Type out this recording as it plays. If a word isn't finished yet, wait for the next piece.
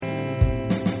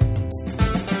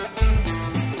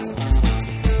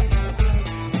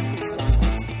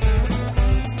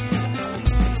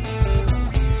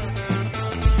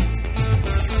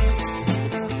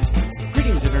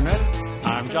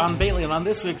John Bailey, and on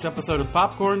this week's episode of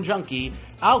Popcorn Junkie,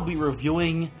 I'll be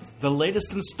reviewing the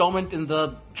latest installment in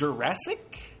the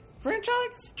Jurassic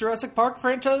Park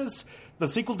franchise? The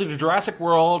sequel to Jurassic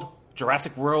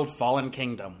World Fallen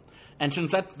Kingdom. And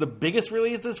since that's the biggest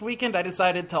release this weekend, I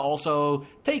decided to also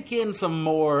take in some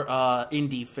more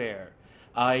indie fare.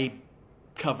 I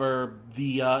cover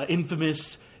the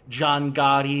infamous John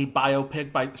Gotti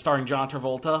biopic starring John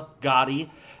Travolta,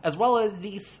 Gotti, as well as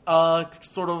the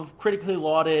sort of critically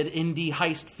lauded indie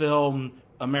heist film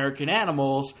American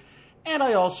Animals, and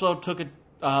I also took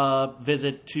a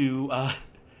visit to,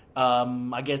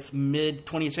 I guess,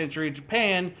 mid-20th century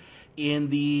Japan in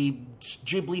the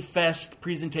Ghibli Fest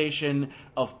presentation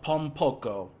of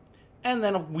Pompoko. And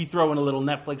then we throw in a little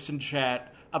Netflix and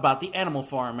chat about the Animal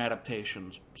Farm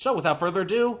adaptations. So without further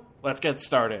ado, let's get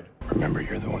started. Remember,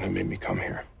 you're the one who made me come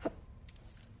here.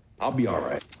 I'll be all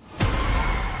right.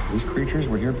 These creatures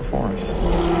were here before us.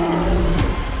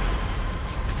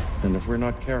 And if we're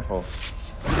not careful,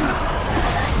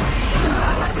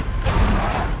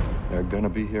 they're gonna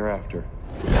be here after.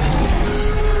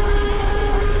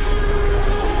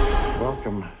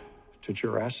 Welcome to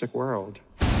Jurassic World.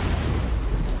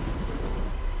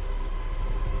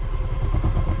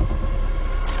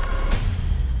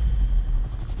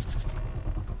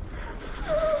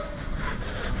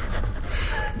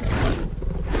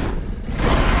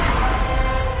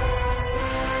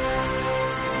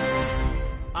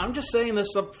 I'm just saying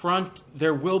this up front,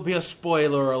 there will be a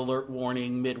spoiler alert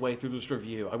warning midway through this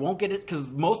review. I won't get it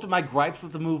because most of my gripes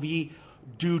with the movie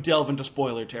do delve into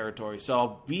spoiler territory, so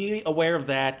I'll be aware of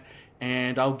that,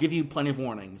 and I'll give you plenty of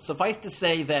warning. Suffice to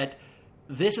say that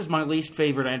this is my least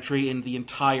favorite entry in the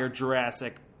entire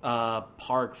Jurassic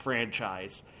Park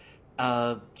franchise.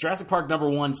 Jurassic Park number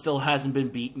 1 still hasn't been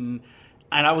beaten,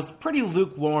 and I was pretty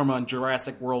lukewarm on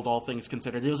Jurassic World, all things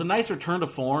considered. It was a nice return to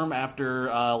form after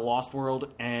Lost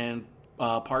World and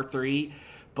Part 3,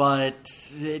 but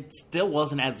it still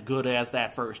wasn't as good as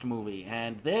that first movie.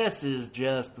 And this is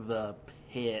just the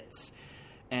pits.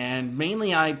 And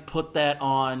mainly I put that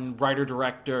on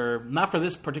writer-director, not for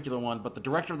this particular one, but the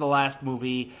director of the last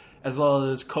movie, as well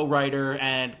as co-writer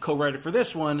for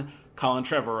this one, Colin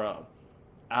Trevorrow.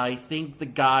 I think the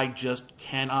guy just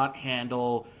cannot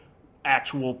handle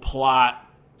actual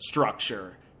plot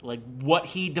structure. Like, what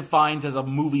he defines as a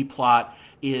movie plot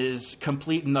is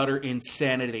complete and utter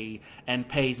insanity and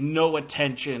pays no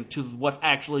attention to what's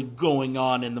actually going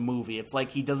on in the movie. It's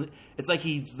like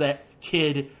he's that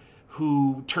kid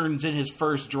who turns in his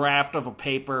first draft of a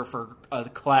paper for a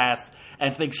class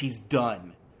and thinks he's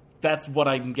done. That's what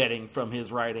I'm getting from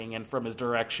his writing and from his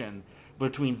direction.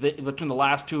 Between the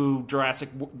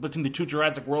two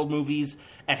Jurassic World movies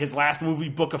and his last movie,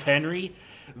 Book of Henry,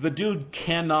 the dude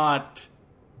cannot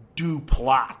do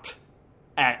plot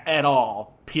at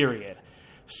all, period.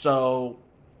 So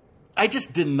I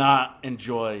just did not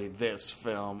enjoy this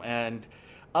film, and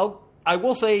I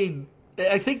will say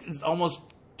I think it's almost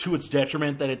to its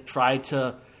detriment that it tried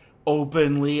to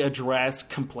openly address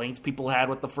complaints people had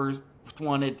with the first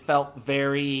one. It felt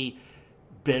very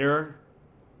bitter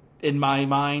in my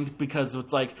mind, because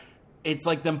it's like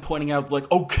them pointing out,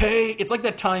 like, okay, it's like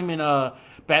that time in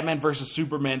Batman vs.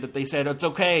 Superman that they said, it's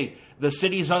okay, the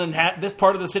city's this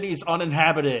part of the city is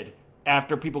uninhabited,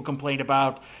 after people complained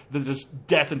about the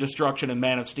death and destruction in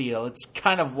Man of Steel. It's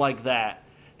kind of like that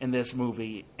in this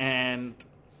movie, and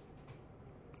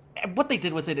what they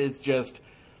did with it is just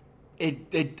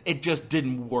it just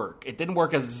didn't work. It didn't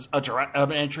work as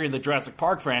an entry in the Jurassic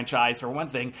Park franchise, for one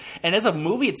thing, and as a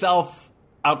movie itself.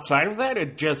 Outside of that,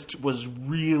 it just was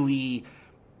really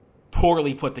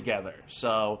poorly put together.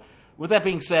 So, with that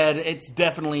being said, it's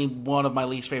definitely one of my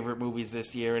least favorite movies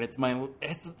this year, and it's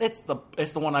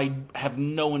the one I have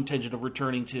no intention of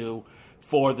returning to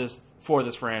for this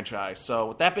franchise. So,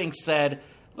 with that being said,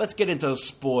 let's get into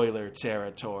spoiler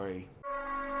territory.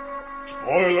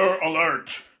 Spoiler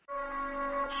alert!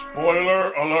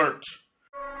 Spoiler alert!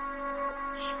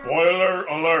 Spoiler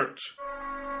alert!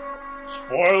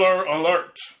 Spoiler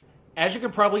alert! As you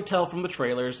can probably tell from the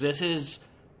trailers, this is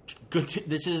good.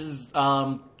 This is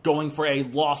going for a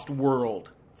Lost World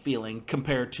feeling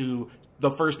compared to the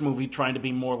first movie trying to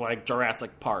be more like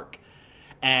Jurassic Park.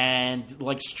 And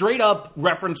like straight up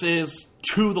references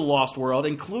to the Lost World,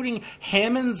 including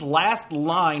Hammond's last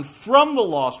line from the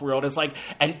Lost World is like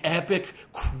an epic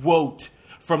quote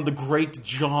from the great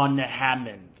John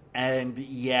Hammond. And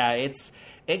yeah,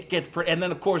 it gets pretty. And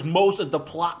then, of course, most of the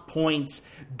plot points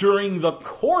during the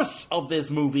course of this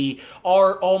movie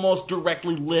are almost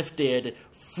directly lifted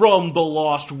from the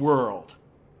Lost World.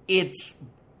 It's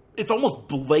almost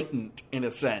blatant in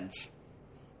a sense.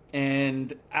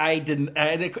 And I didn't,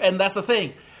 and that's the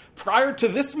thing. Prior to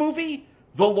this movie,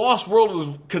 The Lost World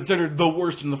was considered the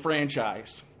worst in the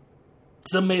franchise.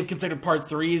 Some may have considered Part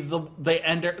 3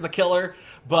 the killer,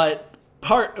 but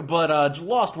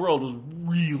Lost World was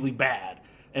really bad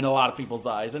in a lot of people's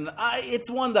eyes, and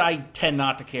it's one that I tend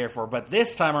not to care for. But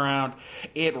this time around,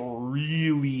 it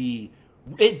really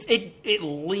it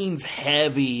leans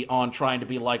heavy on trying to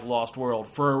be like Lost World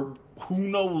for who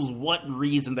knows what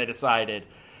reason they decided.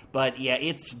 But yeah,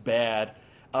 it's bad.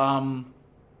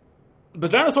 The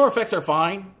dinosaur effects are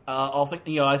fine. I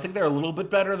think they're a little bit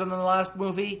better than the last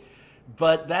movie,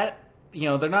 but they're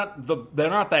not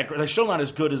that great. They're still not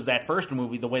as good as that first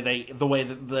movie. The way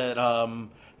that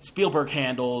Spielberg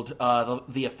handled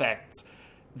the effects,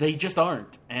 they just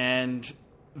aren't. And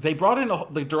they brought in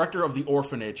the director of The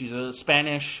Orphanage. He's a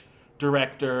Spanish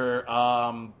director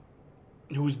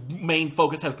whose main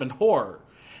focus has been horror.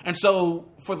 And so,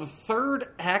 for the third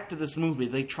act of this movie,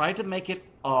 they tried to make it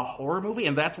a horror movie,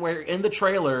 and that's where, in the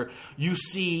trailer, you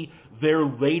see their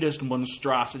latest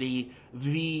monstrosity,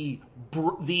 the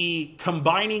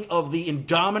combining of the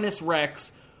Indominus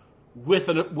Rex with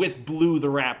Blue the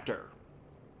Raptor.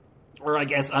 Or, I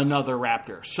guess, another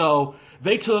raptor. So,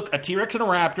 they took a T-Rex and a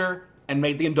raptor and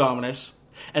made the Indominus,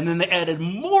 and then they added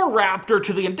more raptor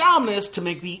to the Indominus to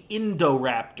make the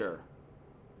Indoraptor.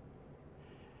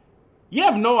 You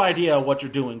have no idea what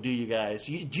you're doing, do you guys?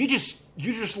 You're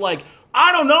just like,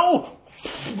 I don't know.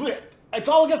 It's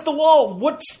all against the wall.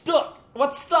 What's stuck?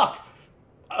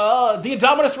 The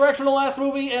Indominus Rex from the last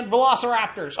movie and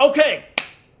Velociraptors. Okay,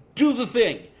 do the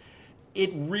thing.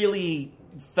 It really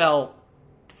felt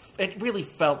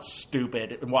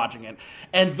stupid watching it.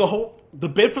 And the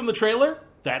bit from the trailer,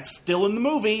 that's still in the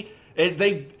movie.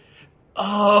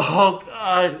 Oh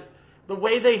God. The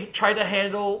way they try to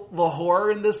handle the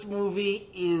horror in this movie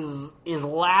is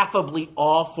laughably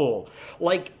awful.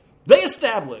 Like, they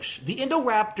establish the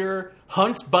Indoraptor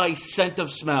hunts by scent of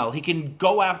smell. He can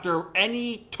go after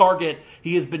any target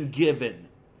he has been given.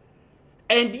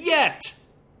 And yet,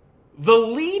 the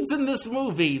leads in this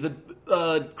movie,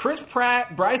 Chris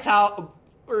Pratt, Bryce Howard,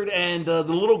 and the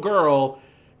little girl,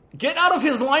 get out of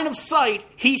his line of sight.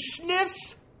 He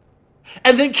sniffs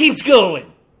and then keeps going.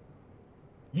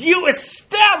 You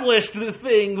established the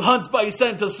thing hunts by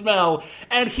sense of smell,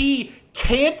 and he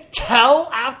can't tell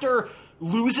after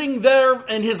losing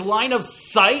in his line of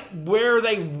sight where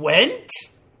they went?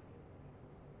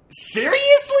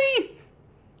 Seriously?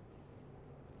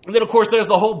 And then, of course, there's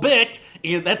the whole bit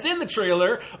that's in the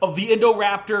trailer of the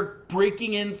Indoraptor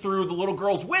breaking in through the little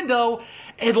girl's window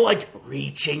and, like,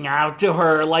 reaching out to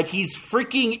her like he's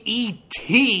freaking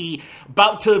E.T.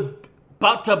 about to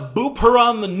boop her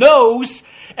on the nose,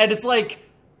 and it's like,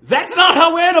 that's not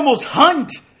how animals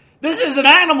hunt. This is an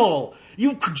animal.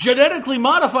 You genetically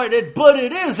modified it, but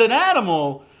it is an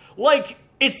animal. Like,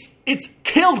 it's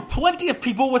killed plenty of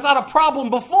people without a problem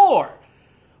before.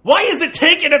 Why is it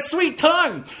taking its sweet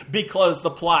time? Because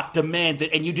the plot demands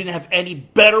it, and you didn't have any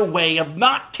better way of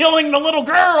not killing the little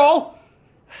girl.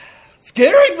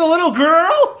 Scaring the little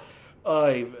girl?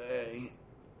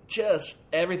 Just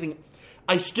everything.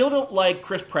 I still don't like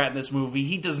Chris Pratt in this movie.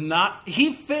 He does not...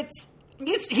 He fits...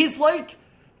 He's like...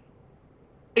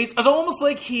 It's almost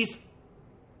like he's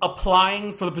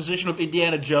applying for the position of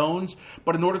Indiana Jones,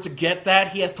 but in order to get that,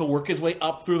 he has to work his way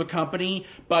up through the company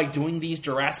by doing these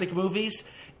Jurassic movies,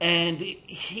 and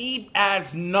he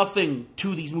adds nothing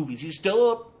to these movies. He's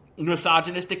still a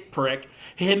misogynistic prick.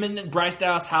 Him and Bryce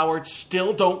Dallas Howard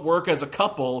still don't work as a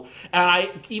couple, and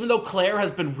even though Claire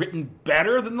has been written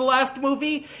better than the last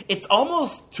movie, it's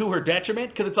almost to her detriment,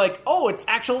 because it's like, oh, it's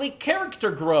actually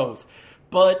character growth,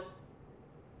 but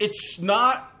it's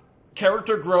not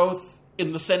character growth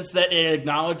in the sense that it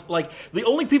acknowledged, like, the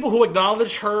only people who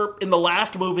acknowledge her in the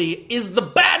last movie is the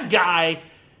bad guy,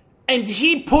 and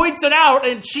he points it out,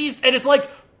 and it's like,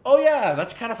 oh yeah,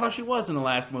 that's kind of how she was in the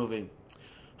last movie.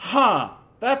 Huh,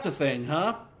 that's a thing,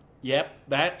 huh? Yep,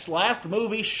 that last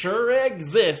movie sure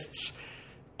exists.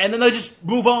 And then they just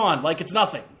move on like it's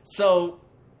nothing. So,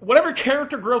 whatever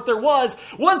character growth there was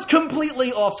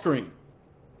completely off-screen.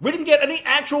 We didn't get any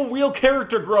actual real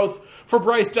character growth for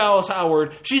Bryce Dallas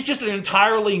Howard. She's just an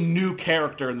entirely new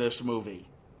character in this movie.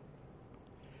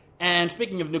 And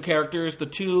speaking of new characters, the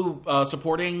two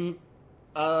supporting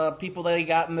people that he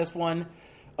got in this one,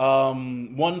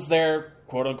 one's their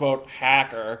quote-unquote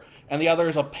hacker, and the other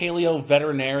is a paleo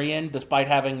veterinarian, despite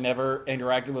having never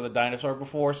interacted with a dinosaur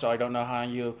before, so I don't know how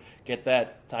you get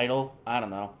that title. I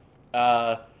don't know.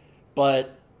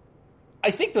 But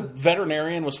I think the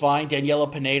veterinarian was fine.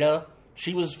 Daniela Pineda,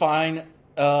 she was fine.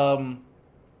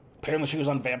 Apparently she was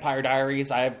on Vampire Diaries.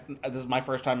 This is my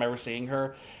first time ever seeing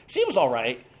her. She was all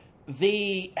right.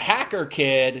 The hacker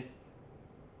kid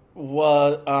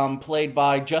was played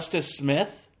by Justice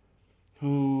Smith,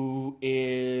 who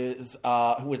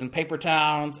was in Paper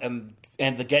Towns and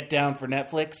The Get Down for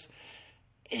Netflix.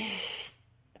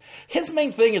 His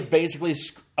main thing is basically,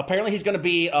 apparently he's going to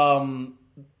be one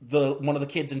of the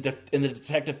kids in the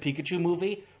Detective Pikachu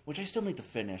movie, which I still need to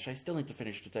finish. I still need to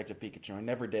finish Detective Pikachu. I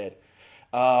never did.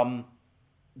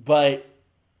 But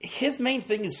his main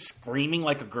thing is screaming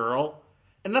like a girl.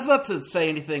 And that's not to say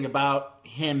anything about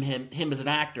him as an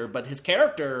actor, but his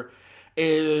character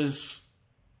is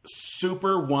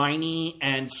super whiny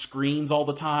and screams all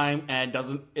the time and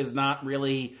is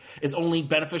only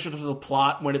beneficial to the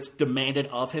plot when it's demanded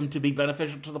of him to be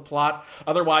beneficial to the plot.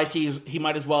 Otherwise, he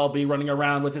might as well be running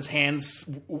around with his hands,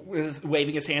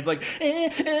 waving his hands like,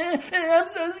 I'm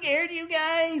so scared, you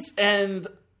guys. And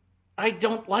I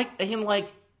don't like him.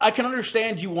 Like, I can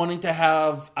understand you wanting to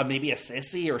have maybe a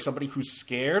sissy or somebody who's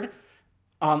scared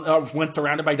when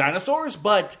surrounded by dinosaurs,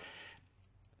 but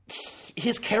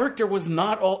his character was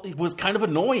kind of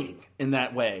annoying in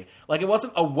that way. Like, it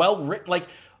wasn't a well-written... Like,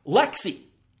 Lexi,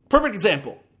 perfect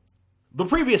example. The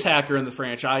previous hacker in the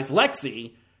franchise,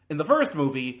 Lexi, in the first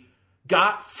movie,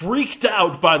 got freaked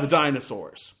out by the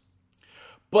dinosaurs.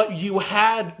 But you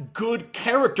had good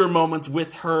character moments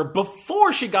with her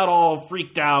before she got all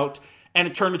freaked out and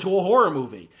it turned into a horror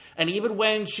movie. And even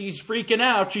when she's freaking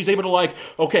out, she's able to like,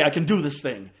 okay, I can do this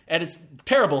thing. And it's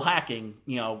terrible hacking,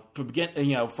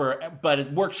 but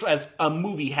it works as a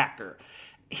movie hacker.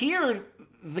 Here,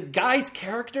 the guy's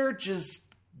character just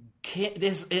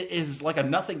is like a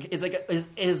nothing.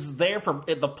 Is there for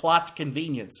the plot's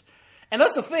convenience. And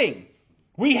that's the thing.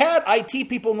 We had IT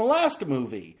people in the last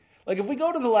movie. Like, if we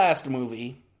go to the last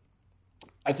movie,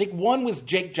 I think one was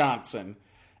Jake Johnson.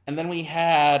 And then we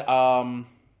had,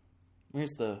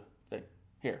 where's the thing?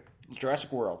 Here,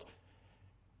 Jurassic World.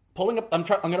 I'm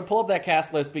going to pull up that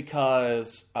cast list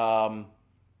because I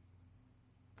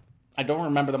don't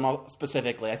remember them all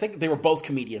specifically. I think they were both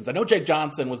comedians. I know Jake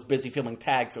Johnson was busy filming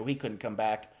Tag, so he couldn't come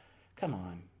back. Come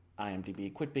on,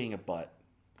 IMDb, quit being a butt.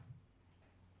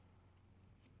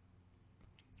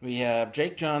 We have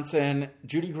Jake Johnson.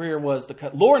 Judy Greer was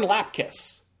Lauren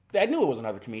Lapkus. I knew it was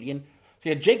another comedian. So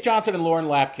you had Jake Johnson and Lauren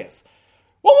Lapkus.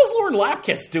 What was Lauren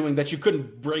Lapkus doing that you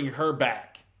couldn't bring her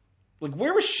back? Like,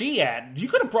 where was she at? You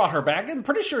could have brought her back. I'm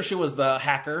pretty sure she was the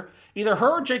hacker. Either her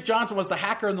or Jake Johnson was the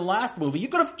hacker in the last movie. You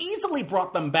could have easily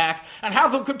brought them back and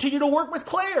have them continue to work with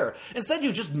Claire. Instead,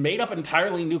 you just made up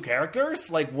entirely new characters.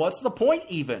 Like, what's the point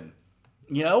even?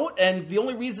 And the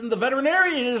only reason the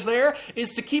veterinarian is there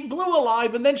is to keep Blue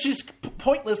alive, and then she's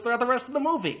pointless throughout the rest of the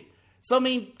movie. So, I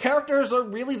mean, characters are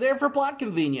really there for plot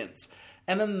convenience.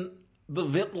 And then the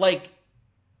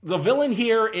villain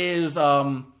here is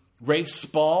Rafe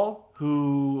Spall,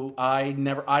 who I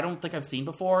don't think I've seen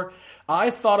before.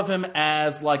 I thought of him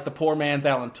as like the poor man's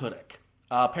Alan Tudyk.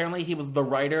 Apparently, he was the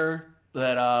writer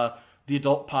that the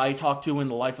adult Pi talked to in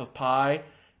The Life of Pi,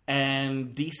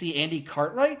 and DC Andy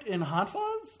Cartwright in Hot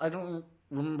Fuzz. I don't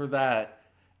remember that.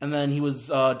 And then he was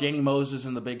Danny Moses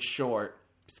in The Big Short.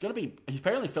 He's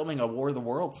apparently filming a War of the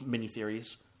Worlds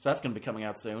miniseries, so that's going to be coming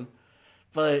out soon.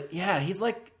 But yeah, he's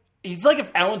like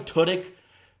if Alan Tudyk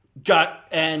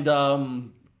and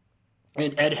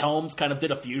Ed Helms kind of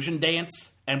did a fusion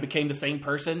dance and became the same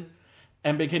person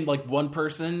and became like one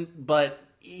person, but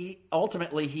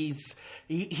ultimately he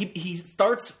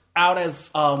starts out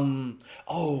as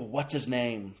what's his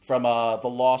name from The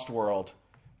Lost World,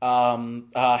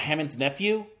 Hammond's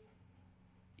nephew.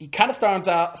 He kind of starts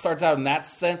out in that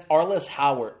sense. Arliss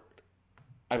Howard,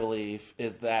 I believe,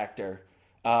 is the actor.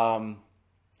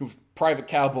 Who's Private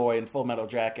Cowboy in Full Metal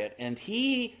Jacket. And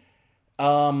he,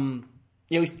 Rafe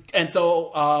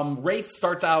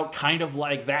starts out kind of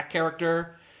like that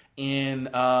character in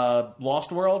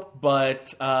Lost World,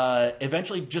 but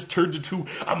eventually just turned into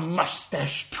a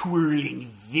mustache-twirling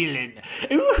villain.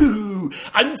 Ooh,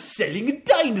 I'm selling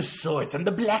dinosaurs on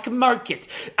the black market.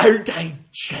 Aren't I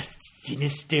just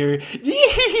sinister?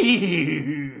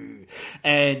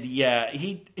 And yeah,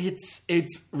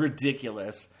 it's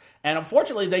ridiculous. And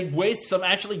unfortunately, they waste some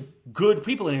actually good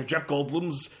people in here. Jeff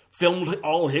Goldblum's filmed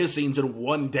all his scenes in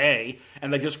one day,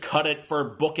 and they just cut it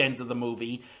for bookends of the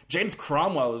movie. James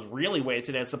Cromwell is really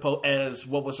wasted as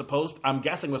what was supposed, I'm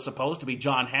guessing, was supposed to be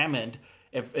John Hammond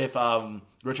if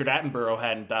Richard Attenborough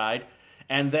hadn't died.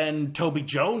 And then Toby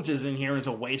Jones is in here as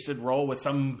a wasted role with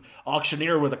some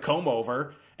auctioneer with a comb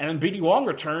over. And then BD Wong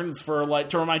returns to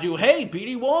remind you, hey,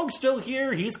 BD Wong's still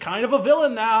here. He's kind of a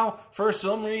villain now for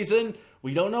some reason.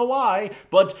 We don't know why,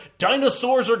 but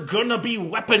dinosaurs are gonna be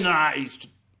weaponized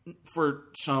for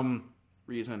some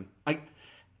reason.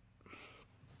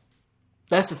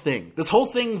 That's the thing. This whole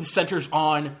thing centers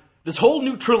on, this whole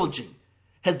new trilogy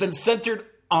has been centered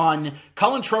on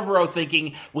Colin Trevorrow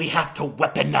thinking we have to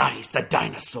weaponize the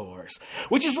dinosaurs,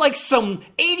 which is like some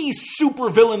 80s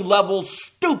supervillain level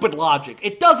stupid logic.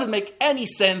 It doesn't make any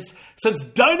sense since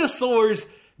dinosaurs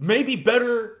may be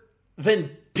better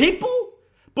than people,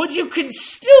 but you can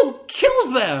still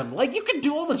kill them. Like, you can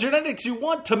do all the genetics you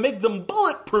want to make them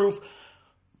bulletproof,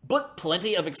 but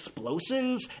plenty of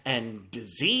explosives and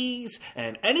disease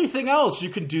and anything else you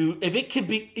can do, if it could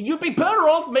be, you'd be better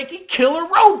off making killer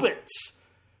robots.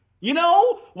 You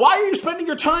know? Why are you spending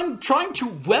your time trying to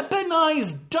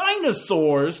weaponize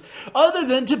dinosaurs other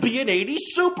than to be an 80s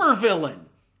supervillain?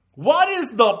 What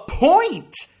is the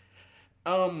point?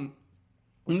 And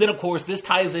then, of course, this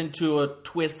ties into a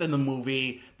twist in the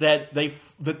movie that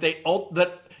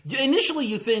initially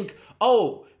you think,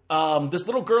 this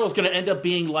little girl is going to end up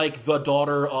being like the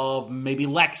daughter of maybe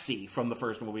Lexi from the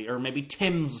first movie, or maybe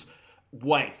Tim's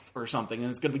wife or something,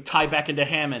 and it's going to be tied back into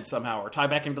Hammond somehow, or tied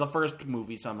back into the first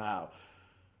movie somehow.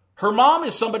 Her mom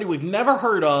is somebody we've never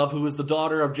heard of, who is the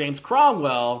daughter of James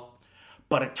Cromwell,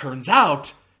 but it turns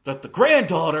out that the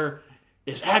granddaughter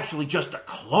is actually just a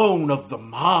clone of the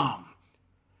mom.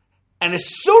 And as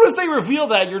soon as they reveal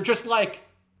that, you're just like,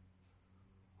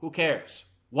 who cares?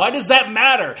 Why does that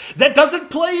matter? That doesn't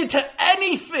play into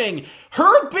anything.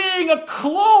 Her being a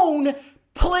clone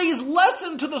plays less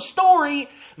into the story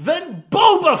than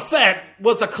Boba Fett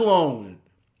was a clone.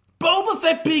 Boba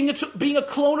Fett being a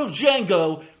clone of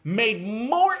Jango made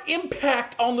more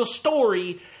impact on the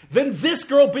story than this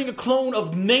girl being a clone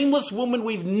of nameless woman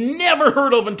we've never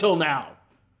heard of until now.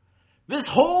 This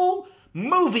whole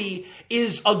movie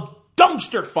is a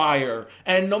dumpster fire,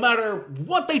 and no matter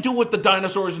what they do with the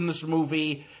dinosaurs in this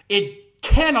movie, it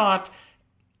cannot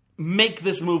make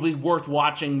this movie worth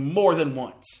watching more than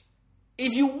once.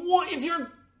 If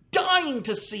you're dying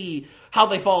to see how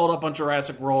they followed up on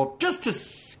Jurassic World, just to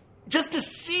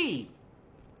see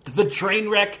the train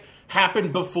wreck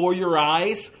happen before your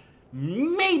eyes,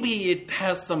 maybe it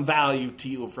has some value to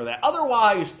you for that.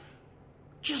 Otherwise,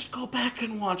 just go back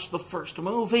and watch the first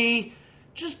movie.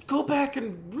 Just go back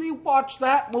and rewatch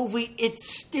that movie. It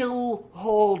still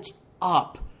holds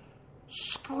up.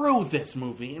 Screw this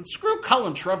movie, and screw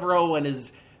Colin Trevorrow and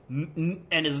his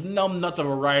numbnuts of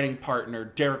a writing partner,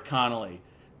 Derek Connolly.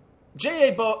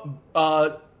 J.A.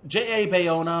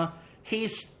 Bayona,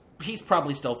 he's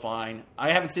probably still fine.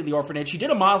 I haven't seen The Orphanage. He did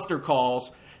a Monster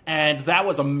Calls, and that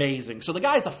was amazing. So the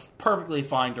guy's a perfectly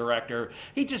fine director.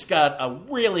 He just got a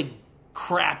really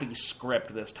crappy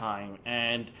script this time,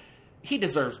 and he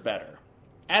deserves better.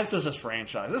 As does this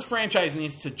franchise. This franchise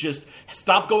needs to just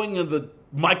stop going in the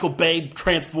Michael Bay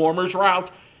Transformers route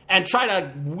and try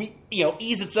to,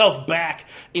 ease itself back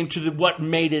into what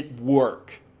made it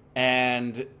work.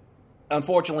 And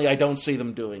unfortunately, I don't see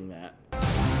them doing that.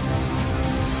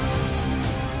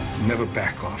 Never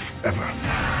back off, ever.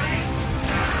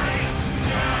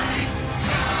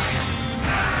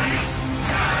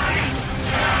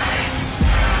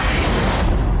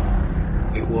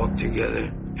 We walk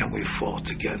together and we fall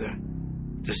together.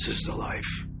 This is the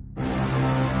life.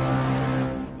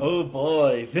 Oh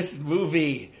boy, this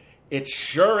movie, it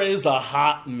sure is a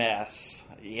hot mess.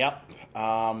 Yep.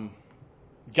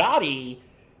 Gotti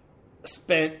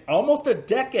spent almost a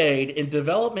decade in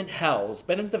development hell. It's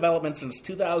been in development since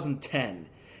 2010.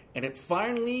 And it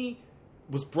finally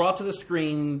was brought to the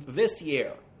screen this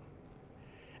year.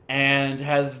 And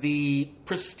has the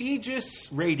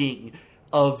prestigious rating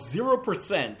of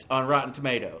 0% on Rotten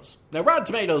Tomatoes. Now, Rotten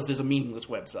Tomatoes is a meaningless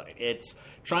website. It's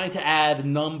trying to add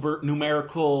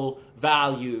numerical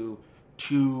value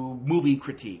to movie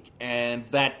critique, and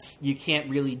you can't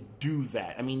really do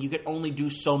that. I mean, you can only do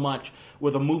so much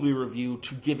with a movie review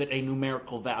to give it a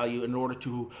numerical value in order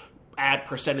to add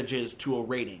percentages to a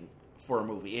rating for a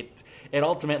movie. It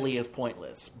ultimately is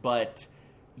pointless. But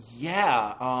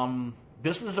yeah,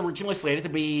 this was originally slated to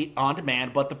be on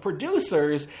demand, but the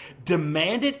producers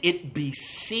demanded it be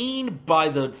seen by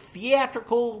the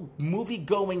theatrical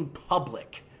movie-going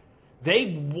public.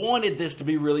 They wanted this to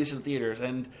be released in theaters,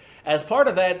 and as part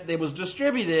of that, it was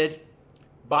distributed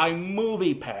by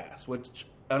MoviePass, which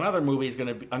another movie is going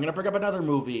to be... I'm going to bring up another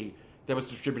movie that was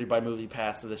distributed by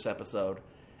MoviePass in this episode,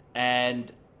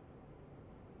 and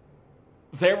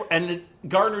it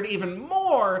garnered even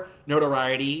more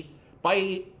notoriety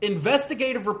by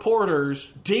investigative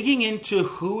reporters digging into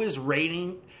who is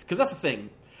rating... Because that's the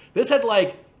thing. This had,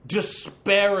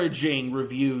 disparaging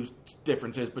reviews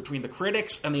differences between the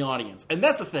critics and the audience. And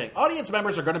that's the thing. Audience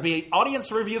reviews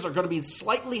are going to be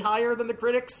slightly higher than the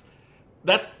critics.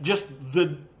 That's just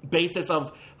the basis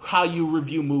of how you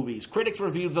review movies. Critics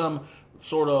review them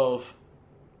sort of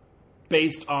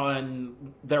based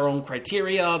on their own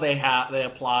criteria. They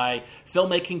apply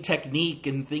filmmaking technique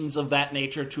and things of that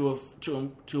nature to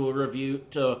a review,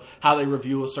 to how they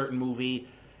review a certain movie.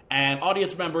 And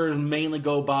audience members mainly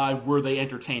go by were they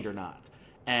entertained or not.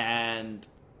 And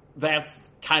that's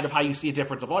kind of how you see a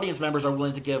difference of audience members are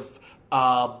willing to give,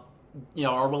 are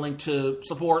willing to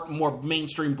support more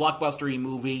mainstream blockbustery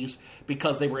movies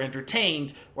because they were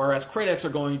entertained, whereas critics are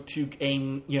going to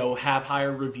aim, have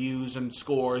higher reviews and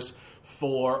scores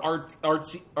for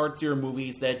artsier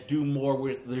movies that do more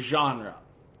with the genre.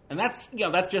 And that's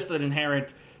just an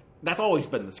inherent, that's always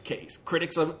been this case.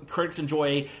 Critics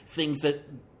enjoy things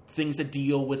that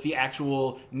deal with the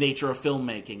actual nature of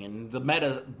filmmaking and the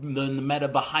meta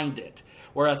behind it.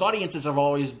 Whereas audiences have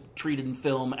always treated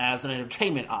film as an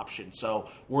entertainment option. So,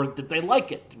 did they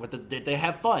like it? Did they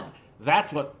have fun?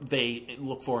 That's what they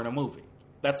look for in a movie.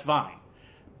 That's fine.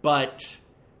 But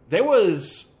there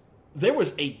was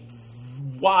a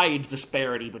wide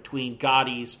disparity between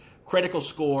Gotti's critical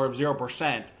score of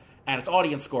 0% and its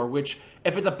audience score, which,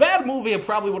 if it's a bad movie, it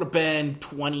probably would have been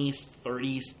 20s,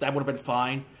 30s. That would have been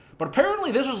fine. But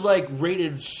apparently this was,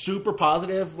 rated super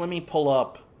positive. Let me pull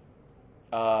up.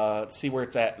 Let's see where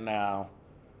it's at now.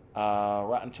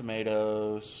 Rotten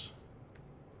Tomatoes.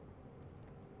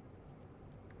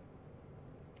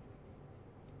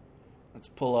 Let's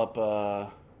pull up,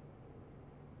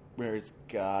 where is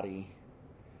Gotti?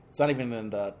 It's not even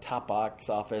in the top box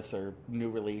office or new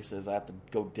releases. I have to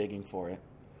go digging for it.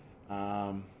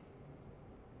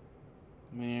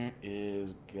 Where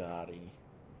is Gotti?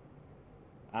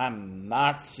 I'm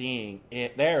not seeing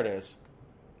it. There it is.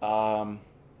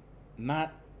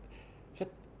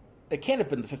 It can't have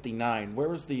been the 59. Where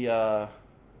was the,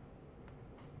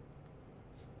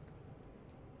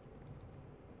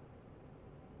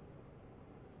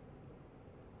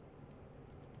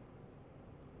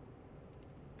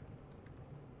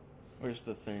 where's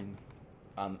the thing?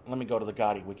 Let me go to the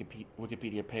Gotti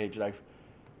Wikipedia page that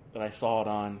I saw it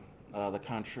on. The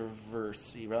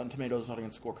controversy, Rotten Tomatoes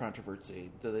audience score controversy.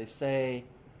 Do they say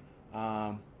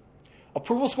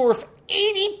approval score of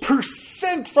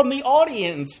 80% from the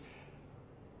audience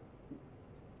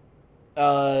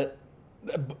upon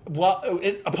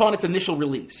its initial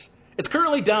release? It's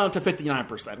currently down to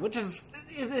 59%, which is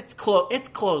it's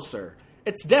closer.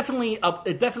 It's definitely up.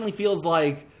 It definitely feels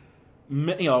like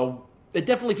it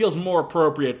definitely feels more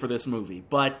appropriate for this movie,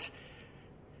 but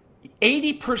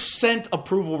 80%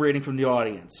 approval rating from the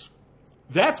audience.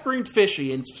 That screamed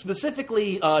fishy, and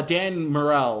specifically Dan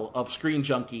Murrell of Screen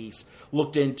Junkies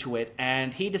looked into it,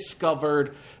 and he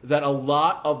discovered that a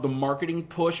lot of the marketing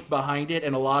push behind it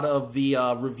and a lot of the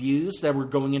reviews that were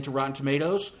going into Rotten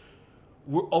Tomatoes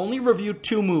were only reviewed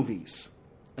 2 movies,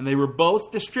 and they were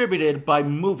both distributed by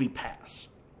MoviePass.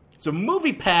 So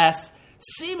MoviePass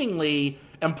seemingly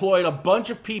employed a bunch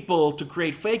of people to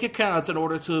create fake accounts in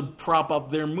order to prop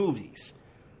up their movies.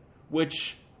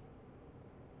 Which,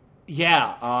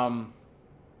 that's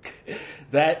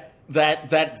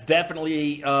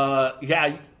definitely,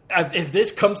 if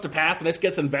this comes to pass and this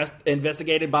gets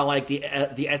investigated by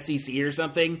the SEC or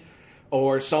something,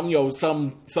 or some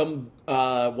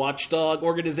watchdog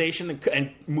organization,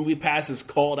 and MoviePass is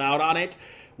called out on it,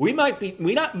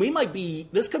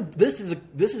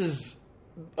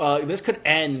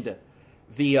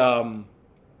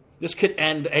 this could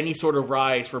end any sort of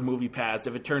rise for MoviePass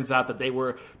if it turns out that they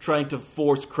were trying to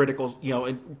force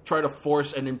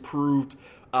an improved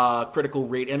critical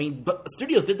rate. I mean, but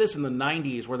studios did this in the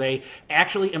 90s where they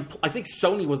actually, I think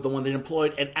Sony was the one that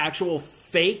employed an actual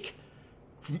fake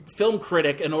film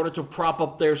critic in order to prop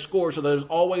up their score. So there's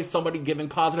always somebody giving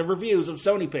positive reviews of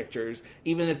Sony pictures,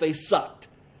 even if they sucked.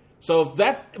 So if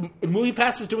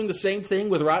MoviePass is doing the same thing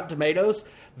with Rotten Tomatoes,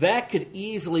 that could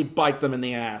easily bite them in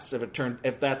the ass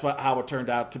if that's how it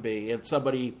turned out to be. If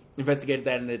somebody investigated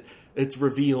that and it's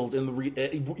revealed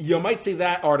you might see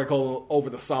that article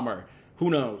over the summer. Who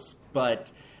knows?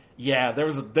 But yeah,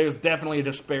 there's definitely a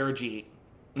disparity.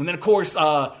 And then of course,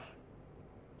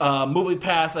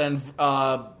 MoviePass and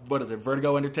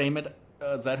Vertigo Entertainment.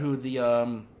 Is that who the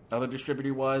other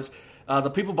distributor was?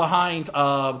 The people behind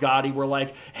Gotti were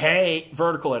like, hey,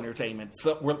 Vertical Entertainment.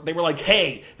 So they were like,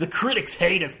 hey, the critics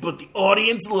hate us, but the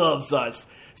audience loves us.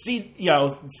 See,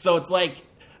 so it's like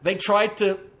they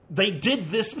did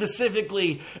this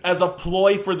specifically as a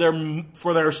ploy for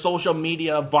their social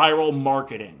media viral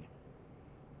marketing.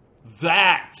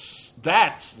 That's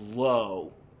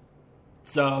low.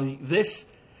 So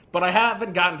but I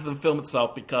haven't gotten to the film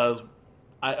itself because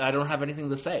I don't have anything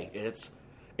to say.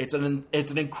 It's an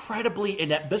incredibly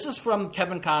inept. This is from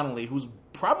Kevin Connolly, who's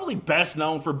probably best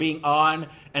known for being on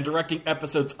and directing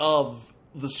episodes of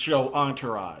the show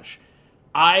Entourage.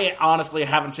 I honestly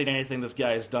haven't seen anything this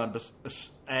guy has done,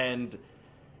 and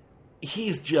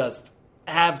he's just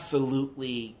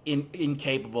absolutely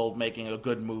incapable of making a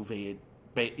good movie.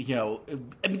 You know,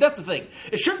 I mean, that's the thing.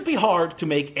 It shouldn't be hard to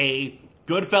make a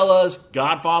Goodfellas,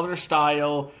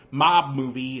 Godfather-style mob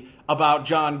movie about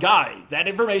John Gotti. That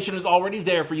information is already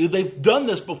there for you. They've done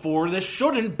this before. This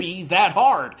shouldn't be that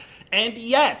hard. And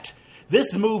yet,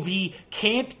 this movie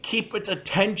can't keep its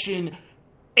attention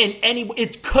in any way.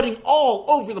 It's cutting all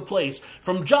over the place.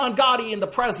 From John Gotti in the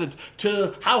present,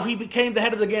 to how he became the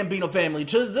head of the Gambino family,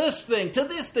 to this thing, to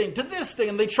this thing, to this thing.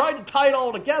 And they tried to tie it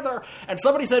all together. And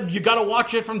somebody said, you gotta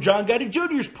watch it from John Gotti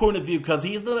Jr.'s point of view, because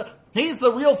he's the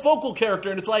real focal character.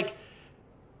 And it's like,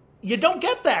 you don't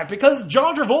get that, because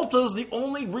John Travolta is the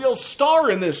only real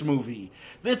star in this movie.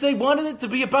 If they wanted it to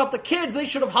be about the kid, they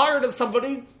should have hired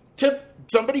somebody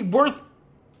worth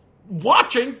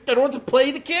watching in order to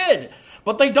play the kid.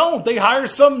 But they don't. They hire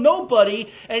some nobody,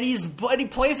 and he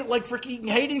plays it like freaking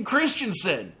Hayden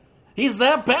Christensen. He's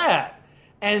that bad.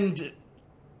 And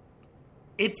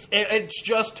it's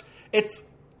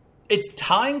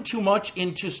tying too much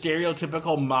into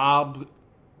stereotypical mob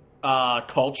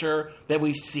culture that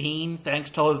we've seen thanks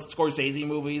to the Scorsese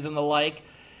movies and the like,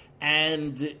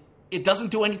 and it doesn't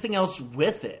do anything else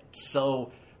with it.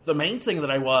 So the main thing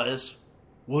that I was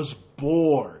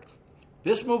bored.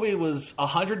 This movie was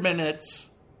 100 minutes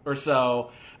or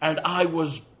so, and I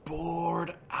was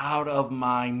bored out of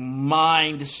my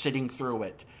mind sitting through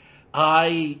it.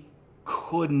 I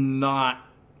could not.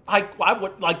 I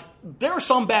would like. There are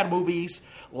some bad movies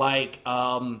like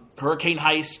Hurricane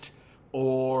Heist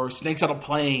or Snakes on a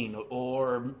Plane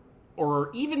or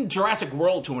even Jurassic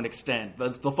World to an extent,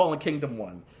 the Fallen Kingdom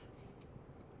one.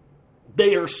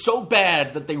 They are so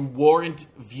bad that they warrant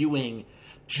viewing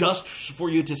just for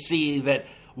you to see that,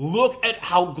 look at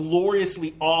how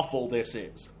gloriously awful this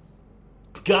is.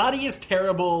 Gotti is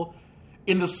terrible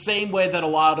in the same way that a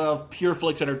lot of Pure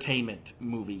Flix Entertainment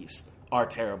movies are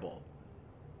terrible.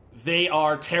 They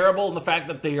are terrible in the fact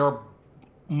that they are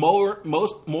more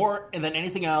than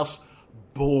anything else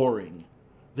boring.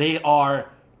 They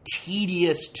are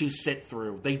tedious to sit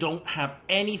through. They don't have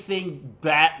anything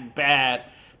that bad.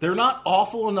 They're not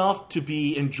awful enough to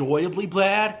be enjoyably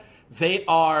bad. They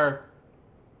are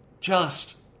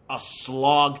just a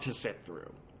slog to sit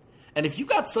through. And if you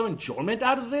got some enjoyment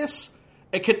out of this,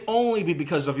 it can only be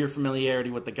because of your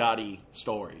familiarity with the Gotti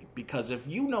story. Because if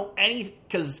you don't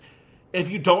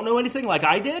know anything like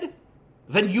I did,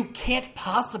 then you can't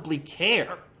possibly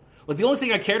care. Like, the only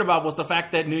thing I cared about was the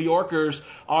fact that New Yorkers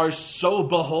are so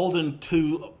beholden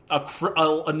to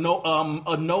a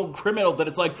known criminal that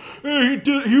it's like, hey,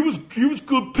 he was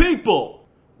good people.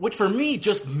 Which for me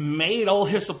just made all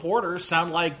his supporters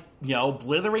sound like,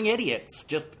 blithering idiots.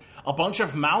 Just a bunch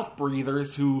of mouth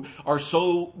breathers who are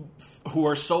so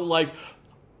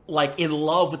like in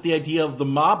love with the idea of the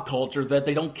mob culture that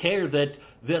they don't care that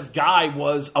this guy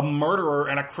was a murderer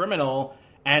and a criminal.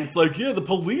 And it's like, yeah, the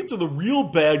police are the real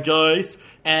bad guys.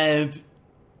 And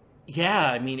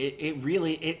yeah, I mean,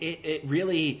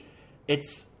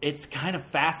 it's kind of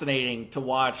fascinating to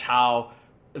watch how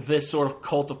this sort of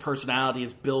cult of personality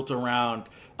is built around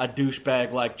a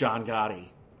douchebag like John Gotti.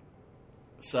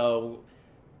 So,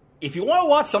 if you want to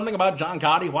watch something about John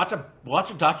Gotti, watch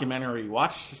a documentary.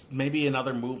 Watch maybe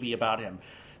another movie about him.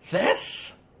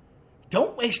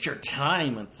 Don't waste your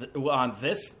time on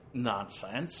this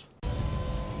nonsense.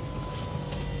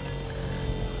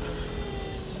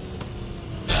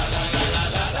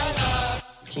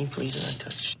 Can you please not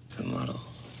touch the model?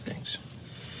 Thanks.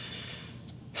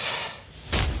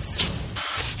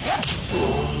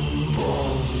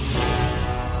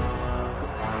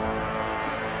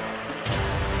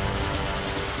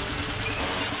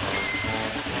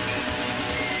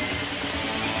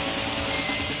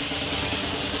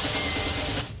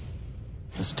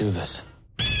 Let's do this.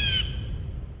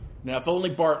 Now, if only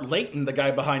Bart Layton, the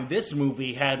guy behind this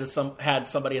movie, had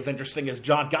somebody as interesting as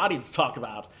John Gotti to talk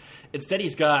about. Instead,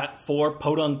 he's got 4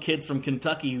 podunk kids from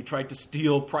Kentucky who tried to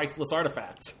steal priceless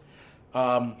artifacts.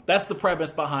 That's the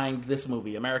premise behind this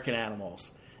movie, American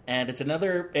Animals. And it's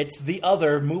the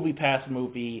other MoviePass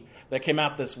movie that came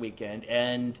out this weekend.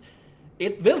 And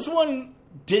this one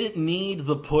didn't need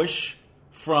the push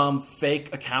from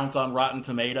fake accounts on Rotten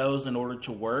Tomatoes in order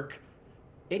to work.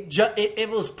 It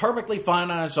was perfectly fine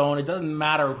on its own. It doesn't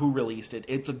matter who released it.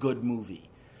 It's a good movie.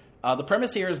 The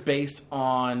premise here is based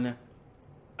on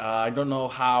I don't know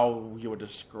how you would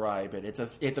describe it.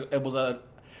 It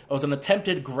was an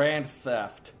attempted grand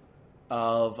theft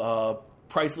of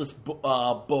priceless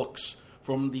books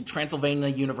from the Transylvania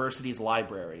University's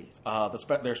library,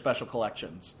 their special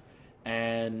collections,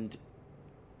 and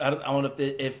I don't know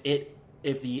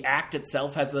if the act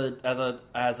itself has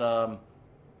a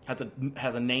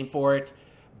name for it,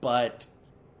 but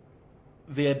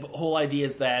the whole idea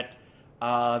is that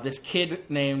this kid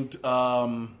named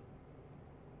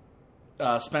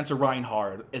Spencer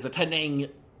Reinhard is attending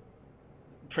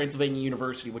Transylvania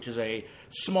University, which is a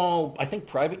small, I think,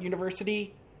 private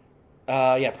university.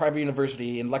 Private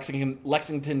university in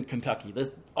Lexington, Kentucky.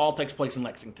 This all takes place in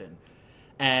Lexington.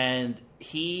 And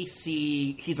he's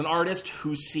an artist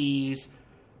who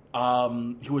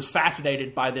was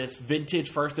fascinated by this vintage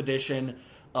first edition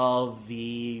of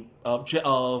John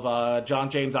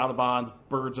James Audubon's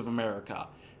Birds of America.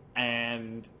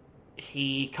 And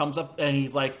he comes up and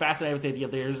he's like fascinated with the idea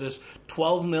that there's this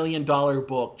 $12 million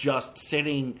book just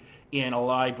sitting in a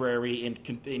library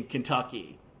in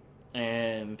Kentucky.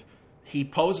 And he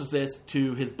poses this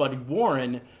to his buddy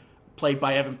Warren, played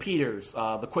by Evan Peters,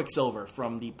 the Quicksilver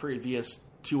from the previous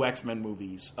two X-Men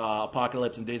movies,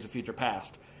 Apocalypse and Days of Future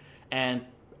Past. And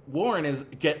Warren's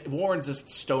this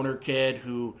stoner kid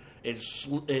who is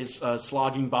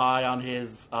slogging by on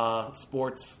his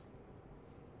sports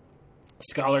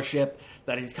scholarship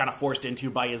that he's kind of forced into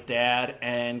by his dad,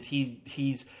 and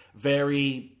he's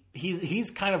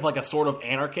kind of like a sort of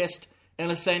anarchist in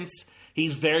a sense.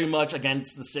 He's very much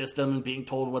against the system and being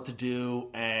told what to do,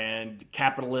 and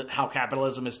how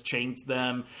capitalism has changed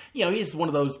them. You know, he's one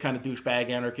of those kind of douchebag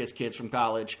anarchist kids from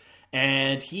college,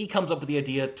 and he comes up with the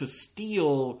idea to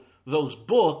steal those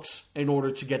books in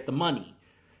order to get the money.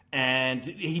 And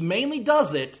he mainly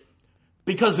does it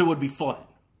because it would be fun.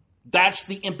 That's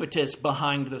the impetus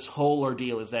behind this whole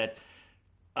ordeal, is that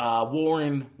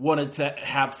Warren wanted to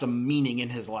have some meaning in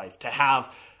his life, to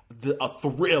have a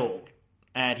thrill,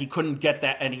 and he couldn't get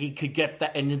that, and he could get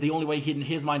that, and the only way in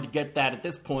his mind to get that at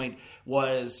this point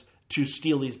was to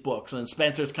steal these books. And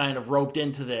Spencer's kind of roped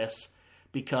into this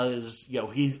because, you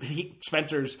know,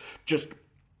 Spencer's just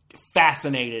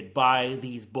fascinated by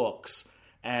these books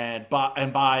and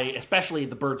by especially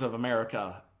the Birds of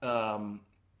America.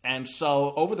 And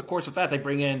so over the course of that, they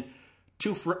bring in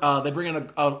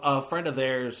a friend of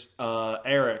theirs,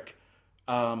 Eric,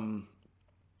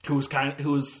 who's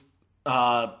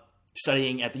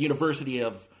studying at the University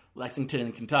of Lexington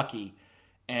in Kentucky,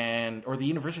 or the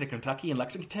University of Kentucky in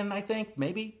Lexington, I think,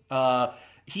 maybe.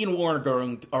 He and Warren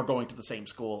are going to the same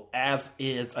school, as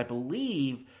is, I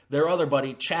believe, their other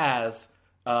buddy, Chaz,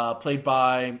 played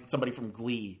by somebody from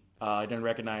Glee. I didn't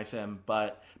recognize him,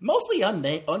 but mostly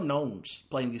unknowns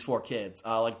playing these four kids.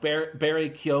 Like Barry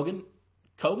Keoghan?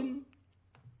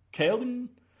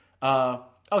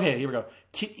 Okay, here we go.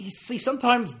 See,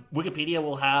 sometimes Wikipedia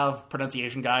will have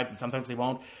pronunciation guides, and sometimes they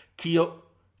won't.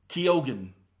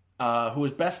 Keoghan, who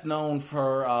is best known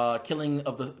for killing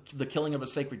of a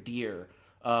sacred deer,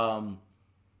 the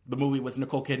movie with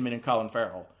Nicole Kidman and Colin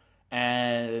Farrell,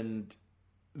 and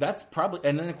that's probably.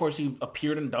 And then of course he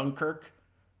appeared in Dunkirk,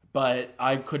 but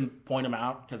I couldn't point him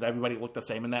out because everybody looked the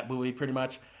same in that movie pretty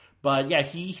much. But yeah,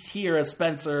 he's here as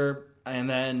Spencer, and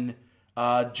then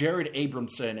Jared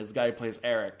Abramson is the guy who plays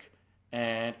Eric.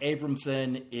 And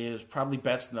Abramson is probably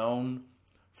best known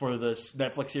for the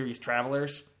Netflix series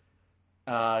Travelers.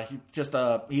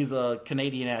 He's a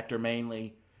Canadian actor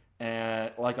mainly.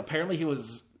 And apparently he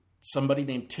was somebody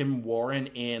named Tim Warren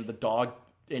in Diary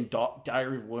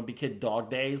of a Wimpy Kid Dog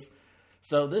Days.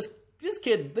 So this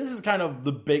kid, this is kind of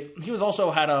the big. He was also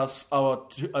had a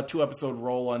 2-episode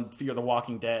role on Fear the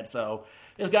Walking Dead. So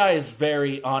this guy is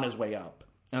very on his way up.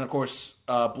 And of course,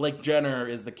 Blake Jenner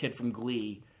is the kid from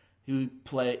Glee. He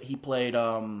played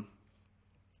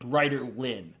writer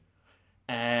Lynn,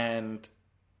 and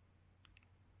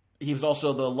he was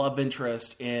also the love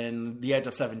interest in The Edge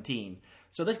of 17.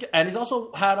 So and he's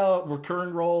also had a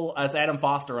recurring role as Adam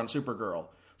Foster on Supergirl.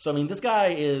 So I mean, this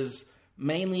guy is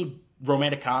mainly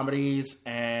romantic comedies,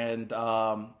 and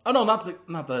not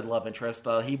the love interest.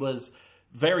 He was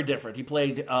very different. He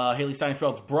played Haley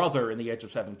Steinfeld's brother in The Edge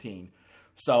of 17.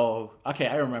 So okay,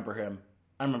 I remember him.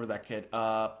 I remember that kid.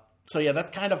 So yeah, that's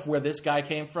kind of where this guy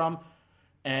came from,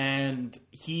 and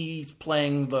he's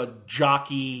playing the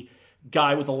jockey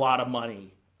guy with a lot of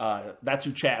money. That's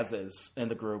who Chaz is in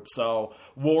the group. So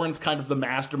Warren's kind of the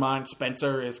mastermind.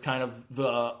 Spencer is kind of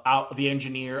the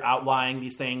engineer outlining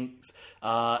these things.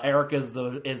 Eric is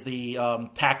the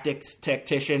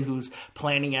tactician who's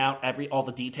planning out all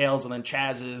the details, and then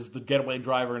Chaz is the getaway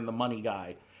driver and the money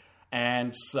guy.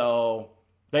 And so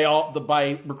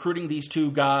by recruiting these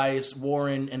two guys,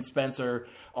 Warren and Spencer,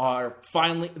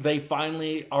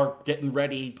 finally are getting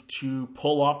ready to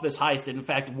pull off this heist. And in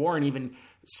fact, Warren even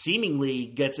seemingly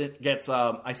gets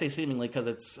I say seemingly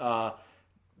because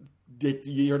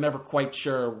you're never quite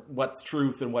sure what's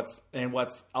truth and what's being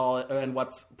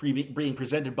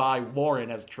presented by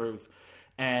Warren as truth.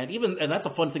 And that's a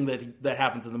fun thing that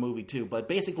happens in the movie too. But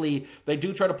basically, they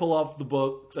do try to pull off the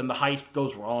books, and the heist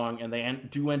goes wrong, and they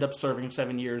do end up serving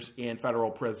 7 years in federal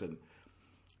prison.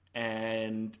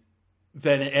 And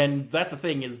that's the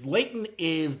thing is, Leighton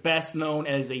is best known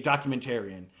as a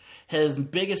documentarian. His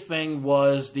biggest thing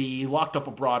was the Locked Up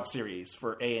Abroad series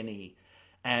for A&E,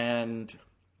 and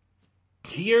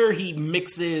here he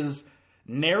mixes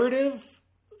narrative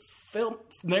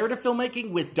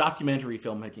filmmaking with documentary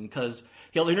filmmaking, because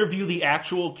he'll interview the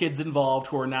actual kids involved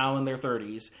who are now in their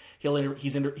 30s.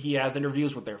 He has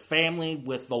interviews with their family,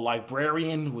 with the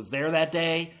librarian who was there that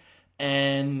day,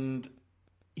 and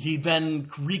he then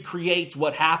recreates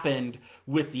what happened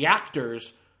with the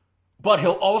actors, but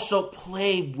he'll also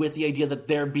play with the idea that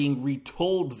they're being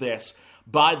retold this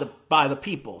by the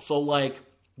people. So, like,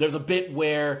 there's a bit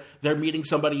where they're meeting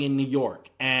somebody in New York,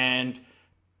 and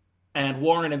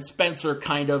Warren and Spencer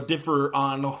kind of differ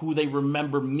on who they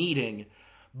remember meeting.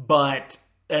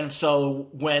 And so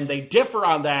when they differ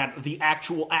on that, the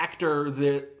actual actor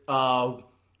that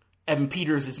Evan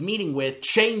Peters is meeting with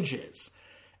changes.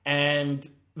 And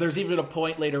there's even a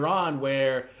point later on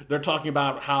where they're talking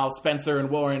about how Spencer and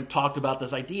Warren talked about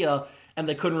this idea, and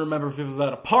they couldn't remember if it was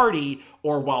at a party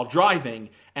or while driving.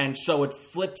 And so it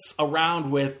flips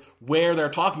around with where they're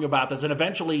talking about this. And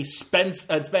eventually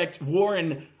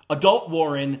adult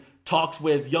Warren talks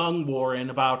with young Warren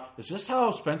about, is this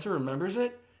how Spencer remembers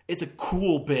it? It's a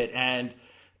cool bit. And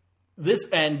that's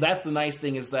the nice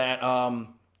thing, is that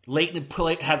Leighton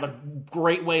has a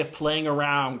great way of playing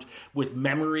around with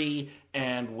memory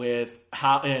and with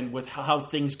how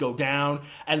things go down.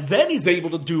 And then he's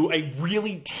able to do a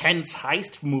really tense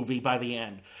heist movie by the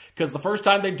end. Because the first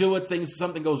time they do it,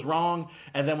 something goes wrong.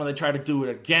 And then when they try to do it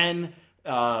again,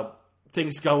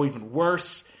 things go even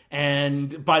worse.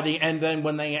 And by the end, then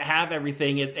when they have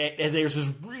everything, there's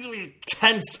this really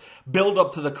tense build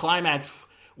up to the climax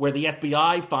where the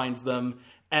FBI finds them,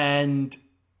 and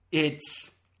it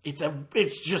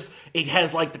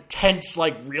has like the tense,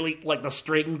 like really like the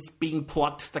strings being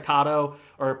plucked staccato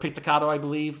or pizzicato, I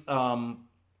believe.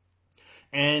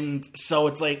 And so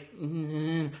it's like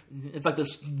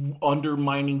this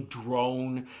underlying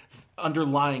drone of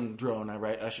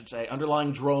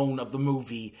the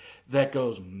movie that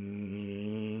goes.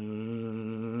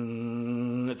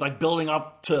 It's like building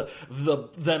up to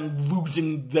them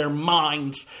losing their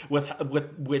minds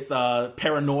with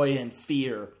paranoia and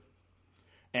fear.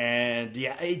 And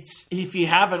yeah, if you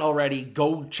haven't already,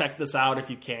 go check this out if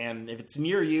you can. If it's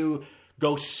near you,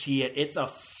 go see it. It's a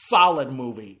solid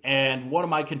movie and one of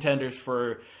my contenders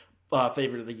for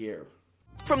favorite of the year.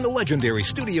 From the legendary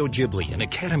Studio Ghibli and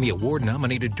Academy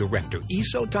Award-nominated director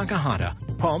Isao Takahata,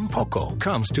 Pom Poko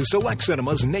comes to select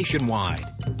cinemas nationwide.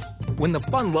 When the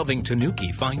fun-loving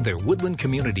Tanuki find their woodland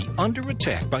community under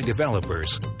attack by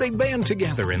developers, they band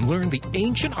together and learn the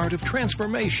ancient art of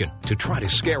transformation to try to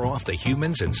scare off the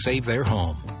humans and save their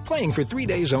home. Playing for 3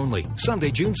 days only, Sunday,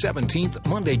 June 17th,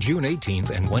 Monday, June 18th,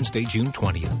 and Wednesday, June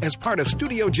 20th, as part of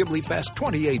Studio Ghibli Fest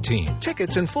 2018.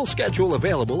 Tickets and full schedule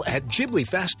available at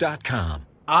ghiblifest.com.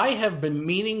 I have been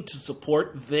meaning to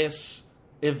support this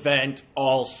event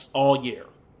all year.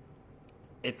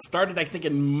 It started, I think,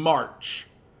 in March,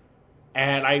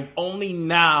 and I've only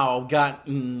now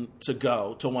gotten to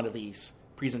go to one of these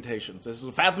presentations. This is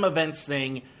a Fathom Events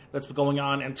thing that's been going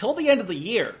on until the end of the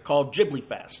year called Ghibli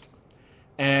Fest.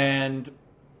 And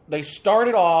they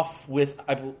started off with,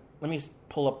 let me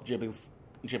pull up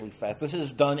Ghibli Fest. This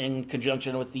is done in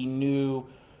conjunction with the new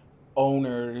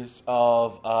owners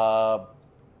of the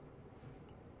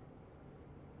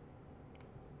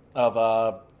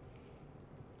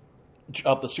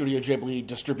Studio Ghibli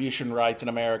distribution rights in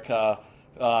America,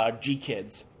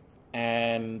 G-Kids.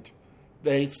 And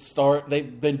they've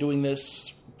been doing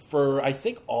this for, I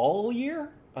think, all year.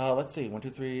 Let's see, 1, 2,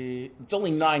 3. It's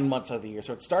only 9 months of the year.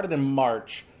 So it started in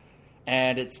March.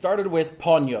 And it started with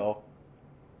Ponyo.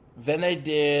 Then they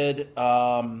did,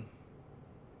 let's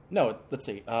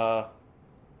see.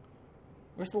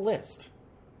 Where's the list?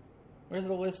 Where's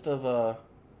the list of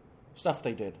stuff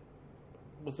they did?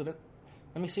 Was it?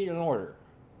 Let me see it in order.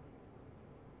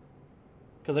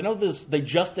 Because I know they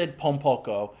just did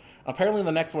Pompoko. Apparently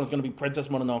the next one is going to be Princess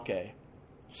Mononoke.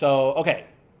 So, okay.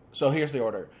 So here's the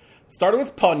order. Started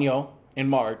with Ponyo in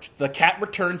March. The Cat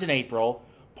Returns in April.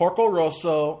 Porco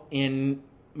Rosso in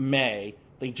May.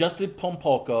 They just did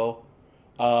Pompoko.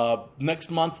 Next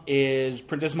month is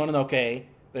Princess Mononoke,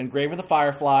 then Grave of the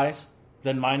Fireflies,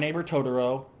 then My Neighbor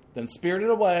Totoro, then Spirited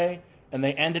Away, and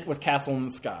they end it with Castle in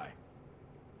the Sky.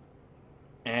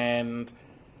 And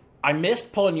I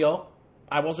missed Ponyo.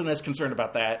 I wasn't as concerned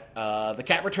about that. The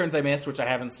Cat Returns I missed, which I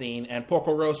haven't seen, and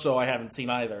Porco Rosso I haven't seen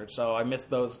either, so I missed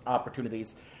those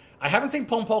opportunities. I haven't seen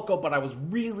Pompoko, but I was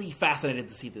really fascinated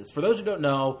to see this. For those who don't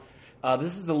know,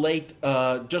 this is the late,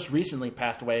 just recently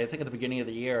passed away, I think at the beginning of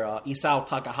the year, Isao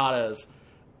Takahata's,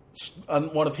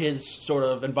 one of his sort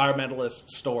of environmentalist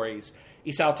stories.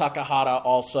 Isao Takahata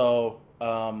also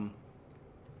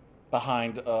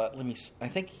behind, I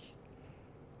think...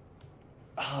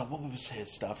 what was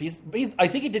his stuff? I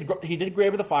think he did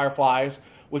Grave of the Fireflies,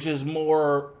 which is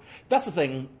more... That's the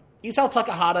thing. Isao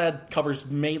Takahata covers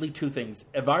mainly two things: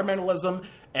 environmentalism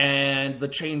and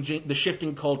the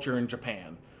shifting culture in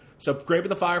Japan. So Grave of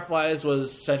the Fireflies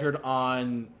was centered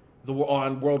on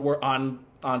Japan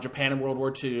in World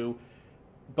War II,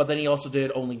 but then he also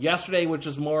did Only Yesterday, which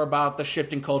is more about the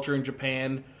shifting culture in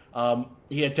Japan.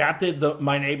 He adapted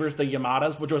My Neighbors, the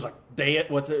Yamadas, which was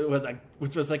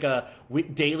like a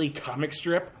daily comic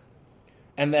strip,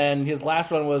 and then his last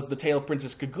one was The Tale of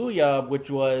Princess Kaguya, which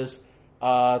was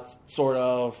it's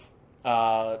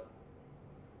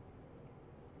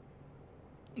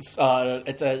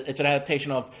an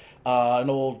adaptation of an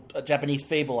old Japanese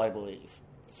fable, I believe.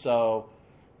 So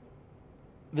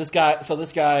this guy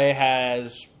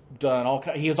has done all.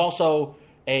 He is also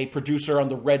a producer on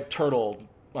the Red Turtle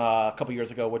a couple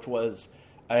years ago, which was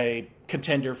a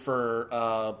contender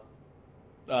for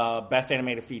Best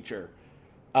Animated Feature.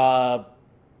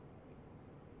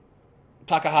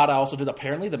 Takahata also did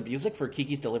apparently the music for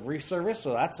Kiki's Delivery Service,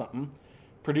 so that's something.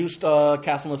 Produced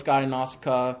Castle in the Sky and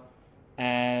Nausicaa,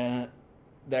 and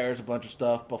there's a bunch of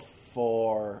stuff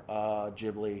before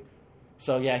Ghibli.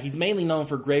 So yeah, he's mainly known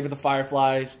for Grave of the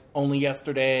Fireflies, Only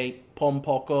Yesterday,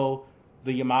 Pompoko,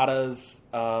 The Yamadas,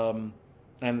 and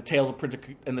the Tale of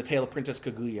Princess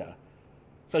Kaguya.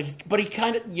 So he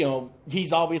kind of,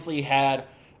 he's obviously had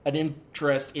an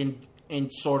interest in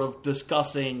sort of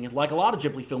discussing, like a lot of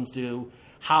Ghibli films do,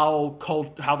 how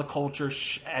the culture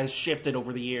has shifted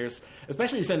over the years,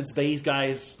 especially since these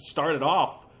guys started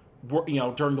off,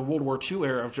 during the World War II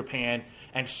era of Japan,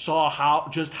 and saw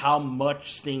how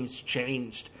much things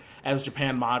changed as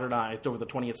Japan modernized over the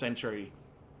 20th century.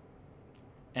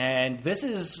 And this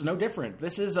is no different.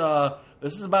 This is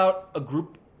about a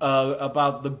group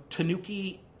about the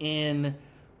Tanuki in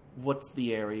what's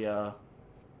the area?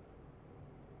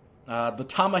 The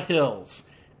Tama Hills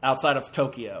outside of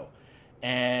Tokyo,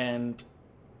 and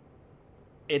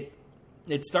it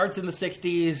starts in the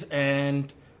 60s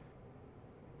and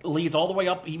leads all the way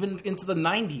up even into the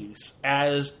 90s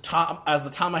as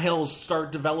the Tama Hills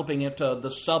start developing into the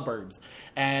suburbs,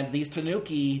 and these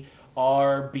Tanuki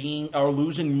are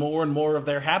losing more and more of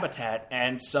their habitat,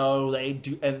 and so and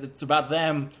it's about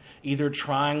them either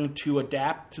trying to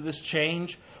adapt to this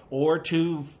change or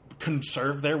to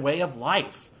conserve their way of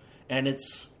life. And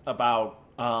it's about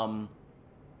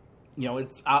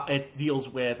it deals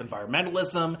with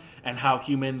environmentalism and how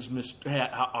humans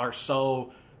are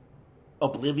so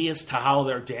oblivious to how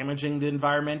they're damaging the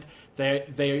environment.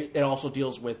 It also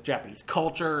deals with Japanese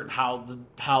culture and how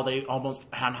it's almost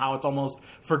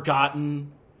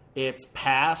forgotten its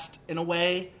past in a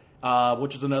way,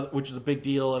 which is a big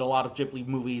deal in a lot of Ghibli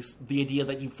movies. The idea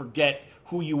that you forget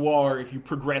who you are if you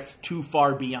progress too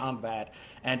far beyond that,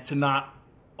 and to not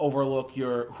overlook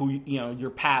your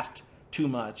past too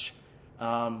much,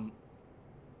 and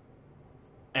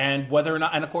whether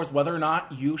or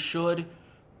not you should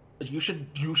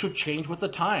change with the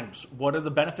times. What are the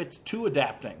benefits to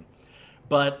adapting?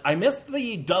 But I missed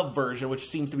the dub version, which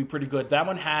seems to be pretty good. That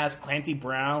one has Clancy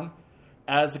Brown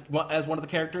as one of the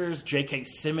characters. J.K.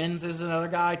 Simmons is another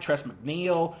guy. Tress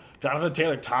MacNeille. Jonathan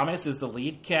Taylor Thomas is the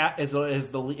lead is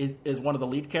one of the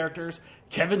lead characters.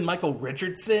 Kevin Michael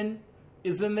Richardson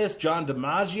is in this. John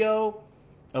DiMaggio,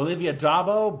 Olivia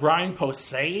Dabo, Brian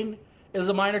Posehn is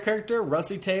a minor character.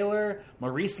 Russi Taylor,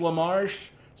 Maurice LaMarche.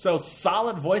 So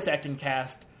solid voice acting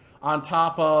cast on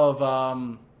top of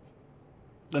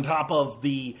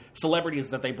the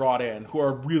celebrities that they brought in, who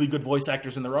are really good voice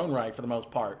actors in their own right for the most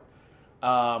part.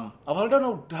 Although I don't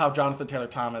know how Jonathan Taylor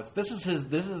Thomas. This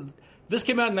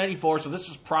came out in '94, so this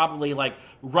is probably like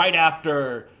right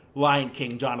after Lion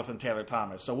King, Jonathan Taylor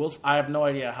Thomas. So I have no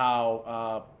idea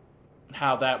how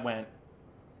that went.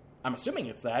 I'm assuming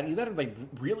it's that. Either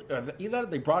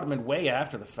they brought him in way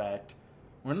after the fact.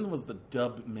 When was the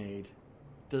dub made?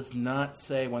 Does not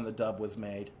say when the dub was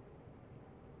made.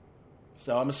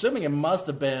 So I'm assuming it must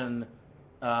have been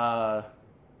Must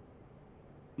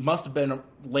have been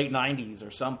late 90s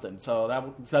or something.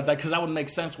 So because that would make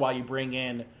sense why you bring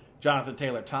in Jonathan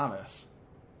Taylor Thomas.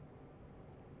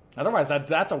 Otherwise,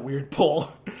 that's a weird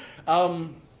pull.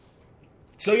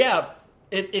 So yeah,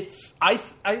 I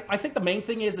think the main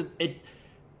thing is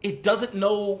it doesn't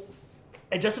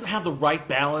have the right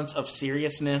balance of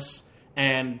seriousness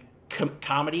and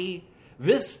comedy.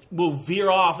 This will veer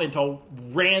off into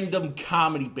random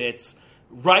comedy bits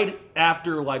right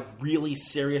after like really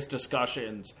serious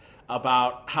discussions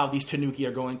about how these Tanuki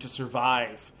are going to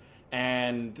survive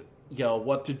and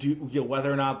what to do,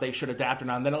 whether or not they should adapt or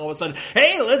not. And then all of a sudden,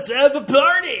 hey, let's have a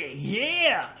party,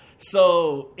 yeah.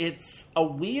 So it's a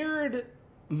weird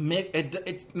mix.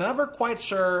 It's never quite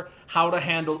sure how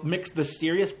to mix the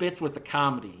serious bits with the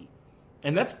comedy,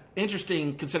 and that's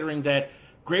interesting considering that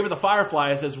Grave of the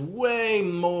Fireflies has a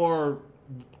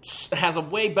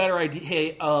way better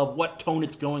idea of what tone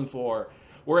it's going for,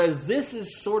 whereas this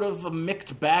is sort of a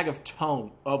mixed bag of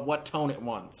what tone it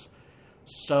wants.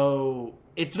 So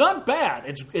it's not bad.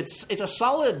 It's a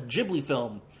solid Ghibli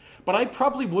film, but I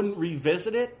probably wouldn't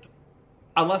revisit it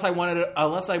unless I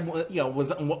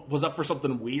was up for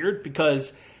something weird,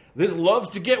 because this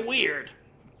loves to get weird,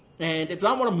 and it's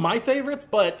not one of my favorites,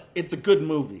 but it's a good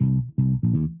movie.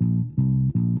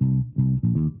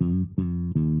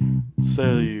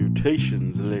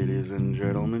 Salutations, ladies and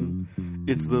gentlemen.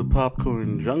 It's the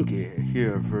Popcorn Junkie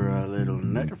here for a little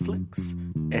Netflix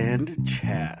and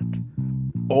chat.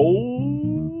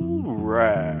 All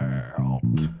right.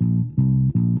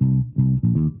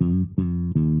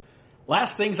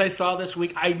 Last things I saw this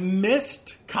week, I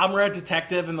missed Comrade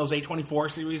Detective and those A24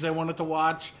 series I wanted to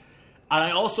watch. And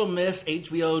I also missed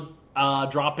HBO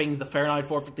dropping the Fahrenheit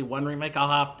 451 remake.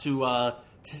 I'll have to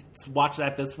watch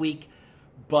that this week.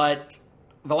 But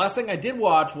the last thing I did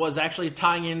watch was actually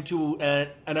tying into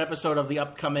an episode of the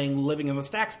upcoming Living in the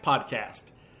Stacks podcast,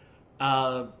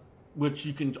 which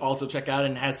you can also check out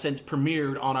and has since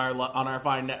premiered on our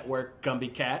fine network,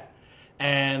 Gumby Cat.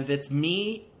 And it's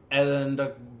me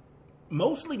and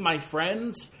mostly my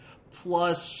friends,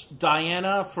 plus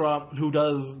Diana who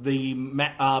does the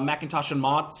Macintosh and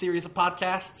Maud series of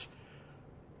podcasts.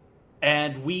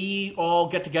 And we all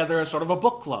get together as sort of a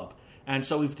book club. And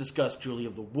so we've discussed Julie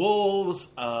of the Wolves,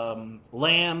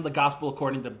 Lamb, The Gospel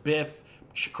According to Biff,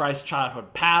 Christ's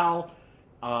Childhood Pal,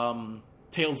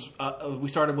 Tales. We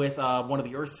started with one of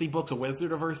the Earthsea books, A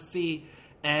Wizard of Earthsea,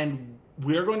 and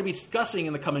we're going to be discussing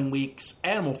in the coming weeks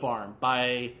Animal Farm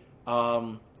by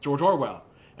George Orwell.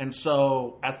 And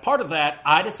so as part of that,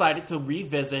 I decided to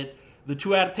revisit the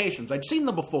two adaptations. I'd seen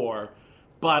them before,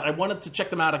 but I wanted to check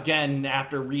them out again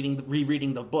after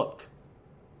rereading the book.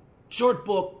 Short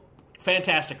book.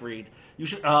 Fantastic read. You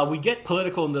should. We get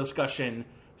political in the discussion,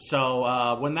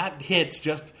 so when that hits,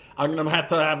 I'm gonna have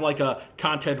to have like a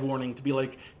content warning to be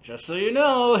like, just so you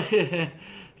know,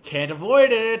 can't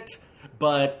avoid it.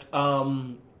 But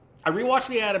I rewatched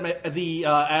the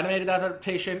animated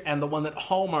adaptation and the one that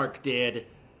Hallmark did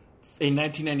in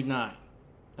 1999,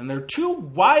 and they're two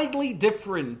widely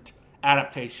different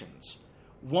adaptations.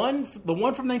 The one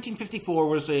from 1954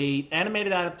 was a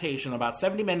animated adaptation, about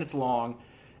 70 minutes long.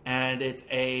 And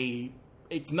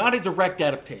it's not a direct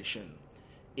adaptation.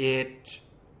 It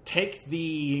takes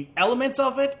the elements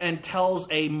of it and tells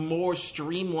a more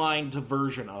streamlined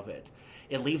version of it.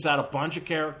 It leaves out a bunch of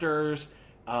characters,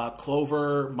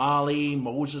 Clover, Molly,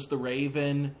 Moses the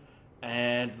Raven,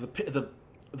 and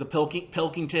the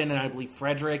Pilkington, and I believe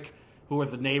Frederick, who are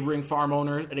the neighboring farm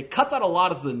owners. And it cuts out a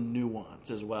lot of the nuance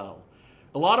as well.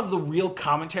 A lot of the real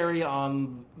commentary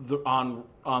on the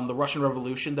Russian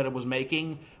Revolution that it was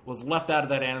making was left out of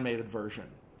that animated version.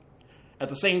 At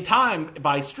the same time,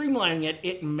 by streamlining it,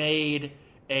 it made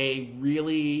a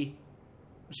really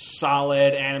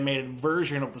solid animated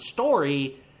version of the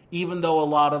story, even though a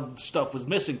lot of stuff was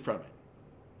missing from it.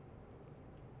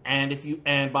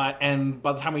 And by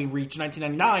the time we reached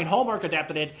 1999, Hallmark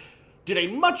adapted it, did a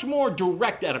much more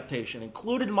direct adaptation,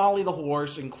 included Molly the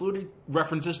horse, included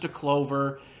references to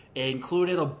Clover,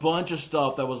 included a bunch of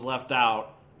stuff that was left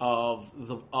out of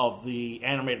the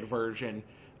animated version.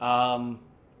 But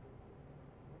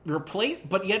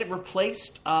yet it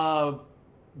replaced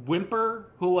Whymper,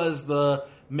 who was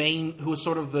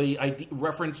sort of the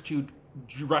reference to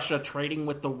Russia trading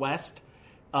with the West,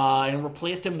 and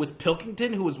replaced him with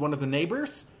Pilkington, who was one of the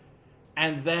neighbors,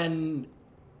 and then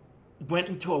went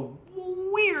into a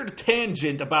weird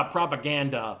tangent about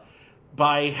propaganda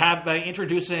by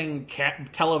introducing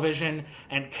television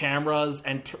and cameras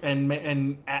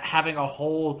and having a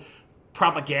whole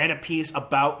propaganda piece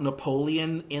about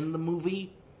Napoleon in the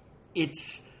movie.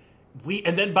 It's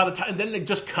and then it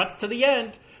just cuts to the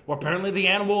end, where apparently the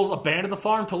animals abandoned the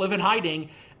farm to live in hiding,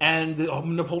 and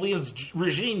Napoleon's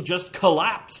regime just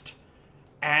collapsed.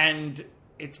 And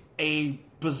it's a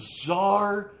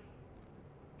bizarre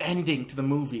ending to the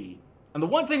movie. And the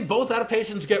one thing both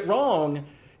adaptations get wrong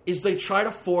is they try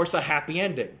to force a happy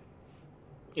ending.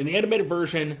 In the animated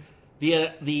version,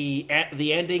 the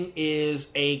ending is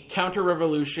a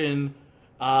counter-revolution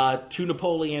to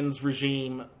Napoleon's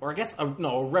regime, or I guess, a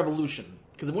revolution,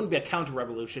 because it wouldn't be a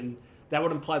counter-revolution. That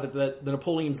would imply that the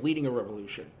Napoleon's leading a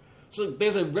revolution. So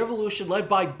there's a revolution led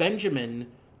by Benjamin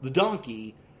the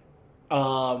donkey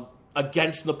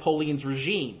against Napoleon's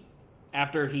regime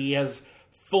after he has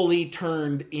fully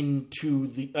turned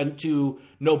into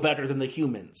no better than the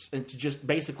humans, and to just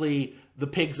basically the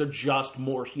pigs are just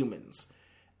more humans.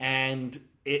 And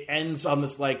it ends on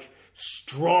this like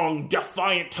strong,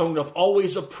 defiant tone of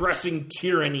always oppressing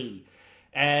tyranny.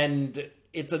 And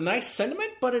it's a nice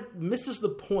sentiment, but it misses the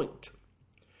point.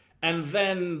 And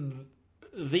then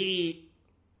the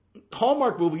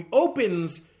Hallmark movie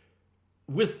opens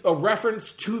with a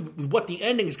reference to what the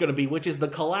ending is going to be, which is the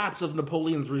collapse of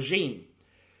Napoleon's regime,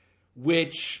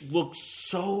 which looks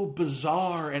so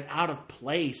bizarre and out of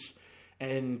place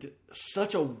and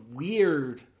such a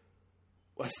weird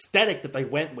aesthetic that they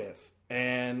went with.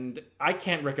 And I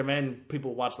can't recommend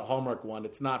people watch the Hallmark one.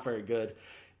 It's not very good.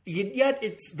 Yet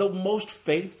it's the most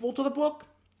faithful to the book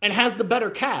and has the better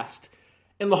cast.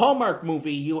 In the Hallmark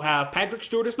movie, you have Patrick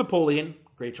Stewart as Napoleon,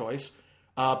 great choice.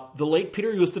 The late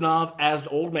Peter Ustinov as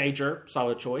Old Major,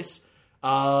 solid choice.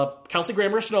 Kelsey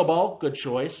Grammer as Snowball, good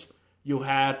choice. You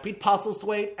had Pete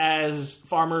Postlethwaite as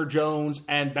Farmer Jones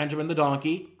and Benjamin the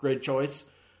Donkey, great choice.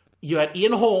 You had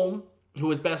Ian Holm,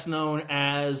 who is best known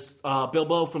as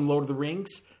Bilbo from Lord of the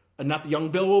Rings. Not the young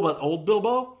Bilbo, but old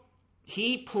Bilbo.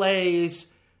 He plays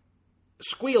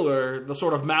Squealer, the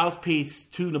sort of mouthpiece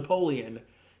to Napoleon.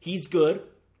 He's good.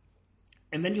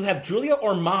 And then you have Julia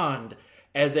Ormond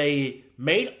as a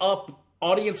made-up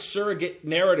audience surrogate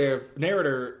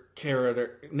narrator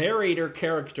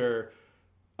character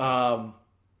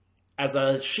as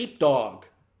a sheepdog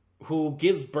who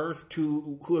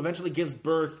eventually gives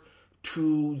birth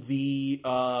to the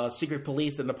secret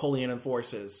police that Napoleon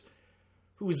enforces.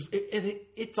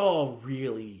 It's all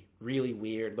really, really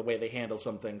weird the way they handle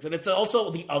some things. And it's also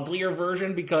the uglier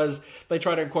version because they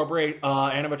try to incorporate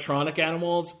animatronic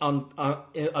animals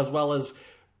as well as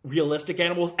realistic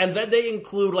animals. And then they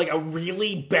include like a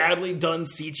really badly done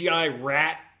CGI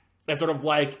rat as sort of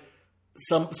like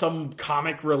some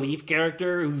comic relief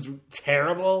character who's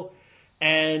terrible.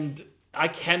 And I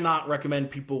cannot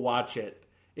recommend people watch it.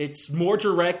 It's more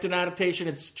direct in adaptation.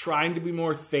 It's trying to be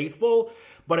more faithful,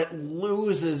 but it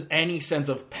loses any sense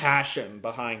of passion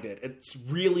behind it. It's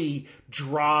really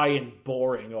dry and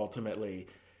boring, ultimately.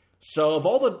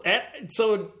 So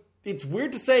it's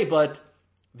weird to say, but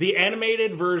the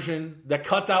animated version that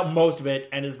cuts out most of it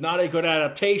and is not a good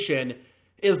adaptation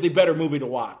is the better movie to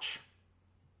watch.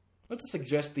 Let's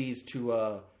suggest these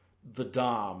to the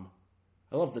Dom.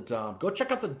 I love the Dom. Go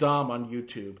check out the Dom on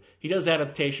YouTube. He does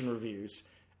adaptation reviews,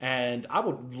 and I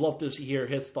would love to hear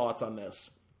his thoughts on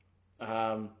this.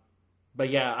 But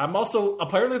yeah, I learned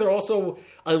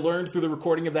through the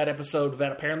recording of that episode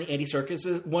that apparently Andy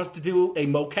Serkis wants to do a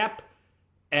mocap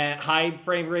and high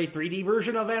frame rate 3D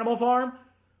version of Animal Farm,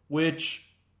 which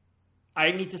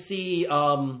I need to see.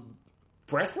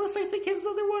 Breathless, I think his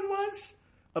other one was,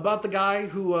 about the guy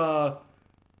who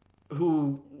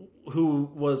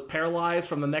was paralyzed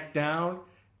from the neck down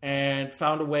and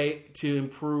found a way to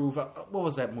improve. What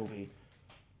was that movie?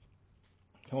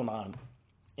 Hold on.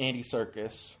 Andy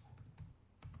Serkis.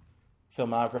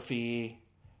 Filmography.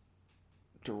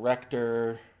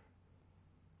 Director.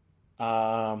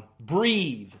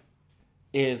 Breathe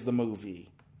is the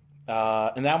movie.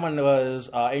 And that one was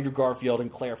Andrew Garfield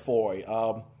and Claire Foy.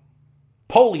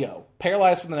 Polio.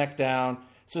 Paralyzed from the neck down.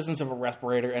 Assistance of a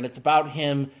respirator. And it's about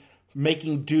him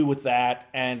making do with that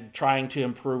and trying to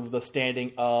improve the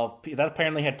standing of... That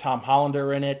apparently had Tom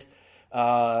Hollander in it.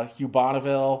 Hugh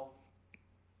Bonneville.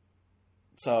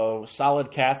 So,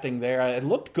 solid casting there. It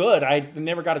looked good. I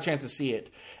never got a chance to see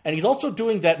it. And he's also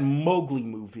doing that Mowgli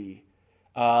movie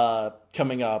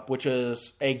coming up, which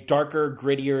is a darker,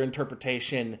 grittier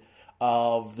interpretation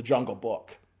of the Jungle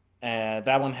Book. And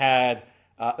that one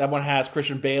has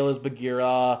Christian Bale as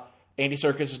Bagheera. Andy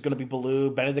Serkis is going to be Baloo.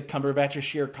 Benedict Cumberbatch is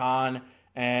Shere Khan.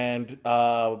 And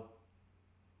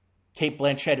Cate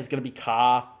Blanchett is going to be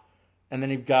Kaa. And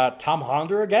then you've got Tom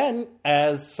Hollander again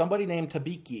as somebody named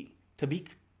Tabiki.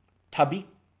 Tabaki?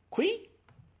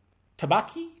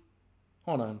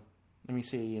 Hold on. Let me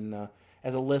see.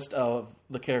 as a list of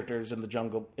the characters in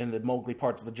the Mowgli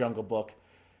Parts of the Jungle Book.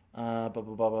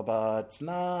 It's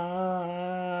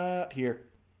not here.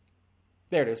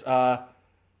 There it is.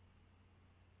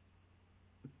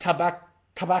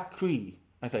 Tabakui,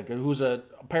 I think, who's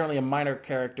apparently a minor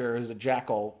character, who's a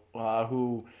jackal,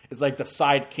 who is like the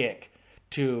sidekick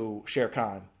to Shere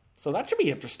Khan. So that should be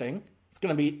interesting. It's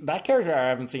going to be that character I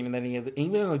haven't seen in any of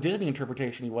even in the Disney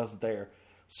interpretation, he wasn't there.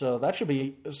 So that's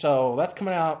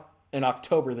coming out in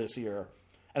October this year.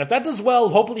 And if that does well,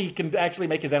 hopefully he can actually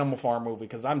make his Animal Farm movie,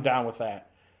 because I'm down with that.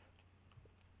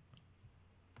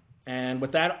 And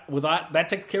with that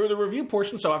takes care of the review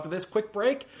portion. So after this quick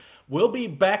break, we'll be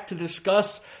back to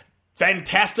discuss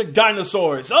Fantastic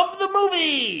Dinosaurs of the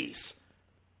movies,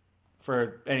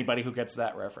 for anybody who gets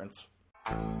that reference.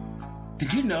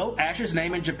 Did you know Ash's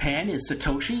name in Japan is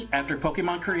Satoshi, after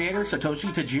Pokemon creator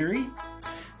Satoshi Tajiri?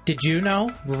 Did you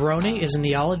know Rurouni is a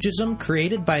neologism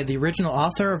created by the original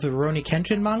author of the Rurouni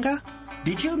Kenshin manga?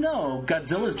 Did you know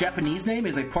Godzilla's Japanese name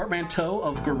is a portmanteau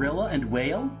of gorilla and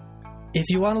whale? If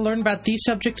you want to learn about these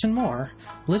subjects and more,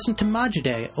 listen to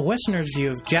Majude, a Westerner's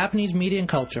view of Japanese media and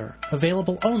culture,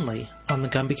 available only on the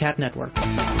Gumby Cat Network.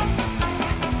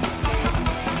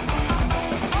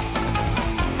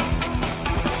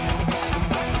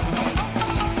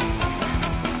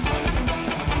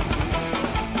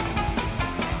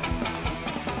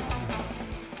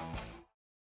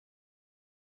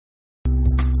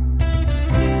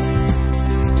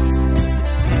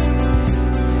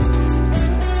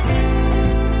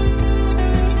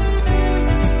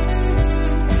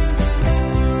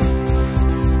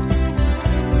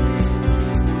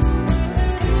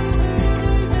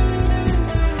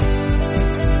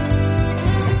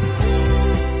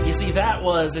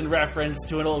 In reference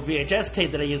to an old VHS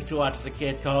tape that I used to watch as a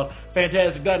kid called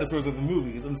Fantastic Dinosaurs of the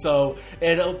Movies. And so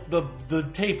the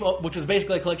tape, which was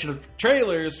basically a collection of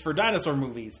trailers for dinosaur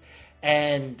movies.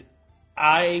 And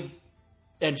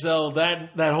so that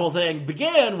whole thing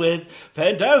began with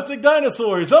Fantastic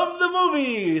Dinosaurs of the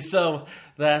Movies. So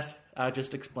that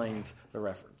just explained the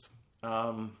reference.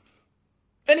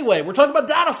 Anyway, we're talking about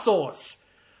dinosaurs.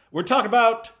 We're talking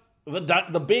about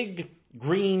the big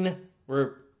green,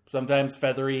 sometimes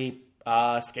feathery,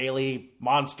 scaly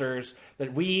monsters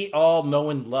that we all know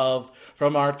and love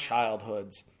from our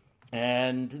childhoods,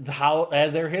 and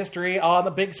their history on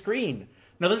the big screen.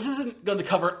 Now, this isn't going to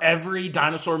cover every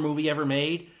dinosaur movie ever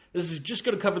made. This is just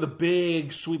going to cover the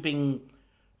big, sweeping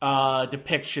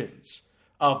depictions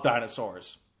of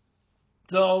dinosaurs.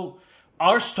 So,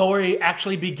 our story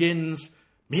actually begins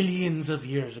millions of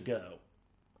years ago,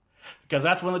 because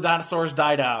that's when the dinosaurs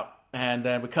died out. And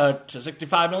then we cut to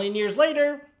 65 million years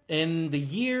later, in the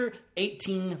year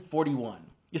 1841.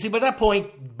 You see, by that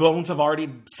point, bones have already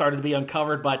started to be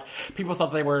uncovered, but people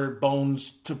thought they were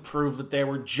bones to prove that there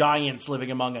were giants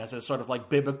living among us, as sort of like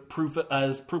proof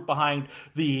behind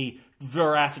the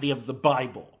veracity of the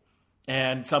Bible.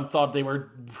 And some thought they were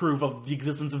proof of the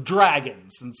existence of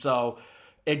dragons. And so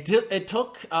it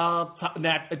took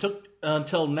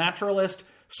until naturalist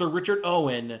Sir Richard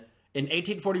Owen in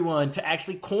 1841 to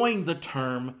actually coin the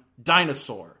term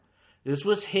dinosaur. This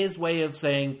was his way of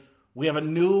saying we have a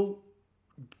new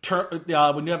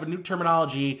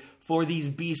terminology for these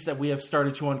beasts that we have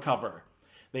started to uncover.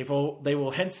 They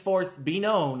will henceforth be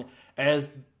known as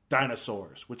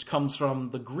dinosaurs, which comes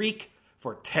from the Greek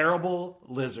for terrible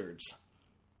lizards.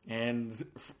 And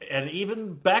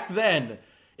even back then,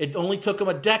 it only took him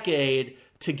a decade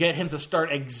to get him to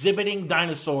start exhibiting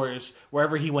dinosaurs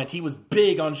wherever he went. He was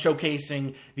big on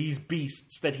showcasing these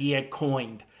beasts that he had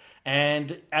coined.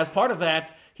 And as part of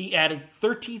that, he added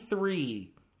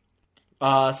 33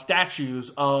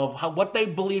 statues of what they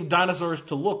believed dinosaurs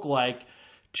to look like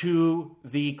to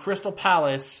the Crystal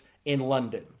Palace in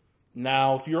London.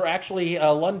 Now, if you're actually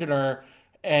a Londoner,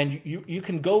 and you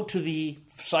can go to the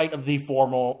site of the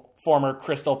former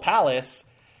Crystal Palace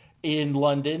in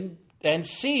London and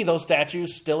see those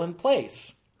statues still in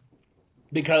place.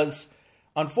 Because,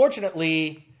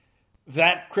 unfortunately,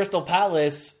 that Crystal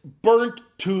Palace burnt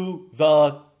to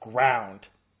the ground.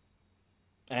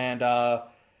 And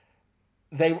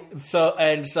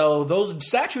so those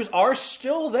statues are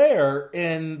still there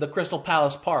in the Crystal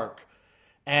Palace Park.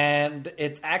 And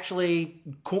it's actually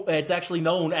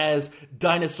known as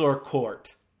Dinosaur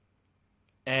Court.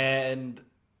 And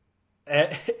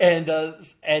they've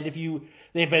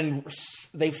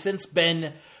since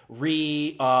been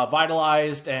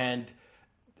revitalized and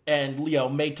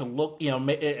made to look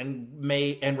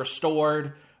and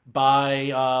restored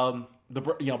by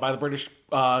the British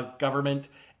government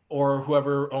or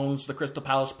whoever owns the Crystal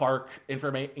Palace Park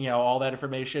all that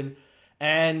information.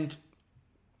 And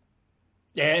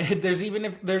Yeah, there's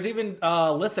even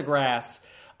lithographs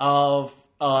of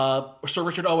Sir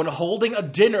Richard Owen holding a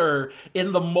dinner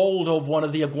in the mold of one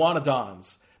of the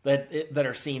iguanodons that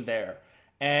are seen there.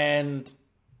 And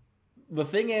the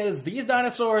thing is, these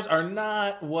dinosaurs are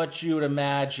not what you would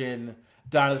imagine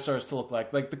dinosaurs to look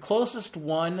like. Like, the closest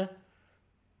one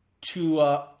to,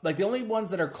 the only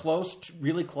ones that are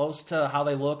really close to how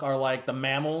they look are, like, the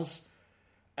mammals,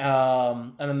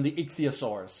 and then the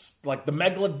ichthyosaurs. Like, the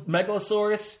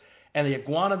megalosaurus and the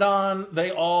iguanodon,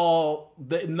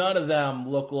 none of them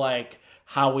look like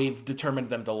how we've determined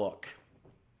them to look.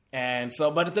 And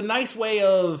so, but it's a nice way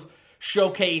of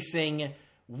showcasing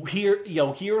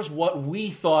here's what we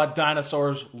thought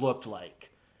dinosaurs looked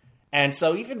like. And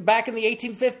so even back in the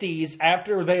 1850s,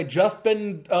 after they had just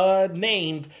been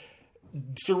named,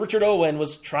 Sir Richard Owen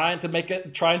was trying to make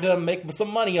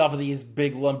some money off of these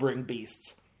big lumbering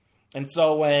beasts. And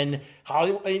so when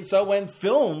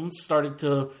films started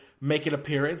to make an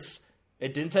appearance,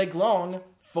 it didn't take long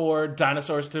for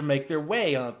dinosaurs to make their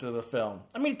way onto the film.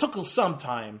 I mean, it took some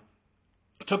time.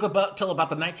 It took till about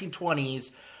the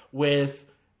 1920s with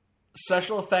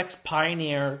special effects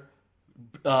pioneer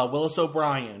Willis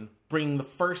O'Brien bringing the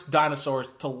first dinosaurs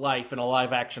to life in a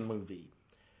live-action movie.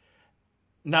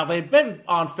 Now, they'd been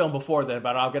on film before then,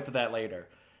 but I'll get to that later.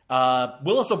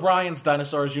 Willis O'Brien's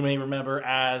dinosaurs, you may remember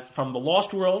as from The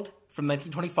Lost World from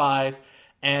 1925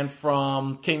 and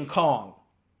from King Kong.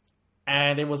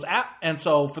 And it was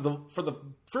so for the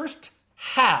first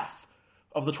half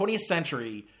of the 20th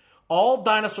century, all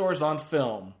dinosaurs on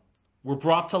film were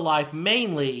brought to life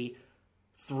mainly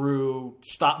through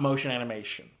stop-motion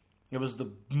animation. It was the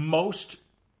most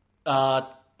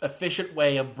efficient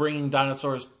way of bringing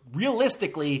dinosaurs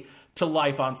realistically to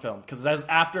life on film. Because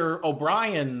after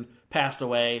O'Brien passed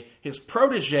away, his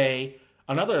protege,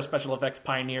 another special effects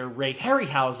pioneer, Ray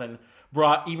Harryhausen,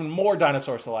 brought even more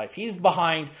dinosaurs to life. He's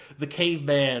behind the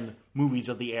caveman movies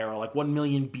of the era, like 1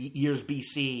 million years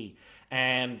BC,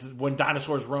 and When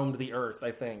Dinosaurs Roamed the Earth,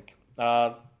 I think.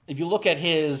 If you look at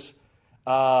his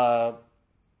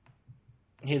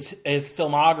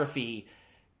filmography,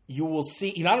 you will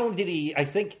see, not only did he, I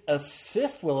think,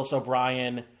 assist Willis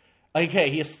O'Brien, okay,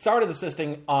 he started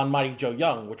assisting on Mighty Joe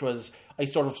Young, which was a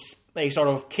sort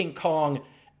of King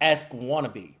Kong-esque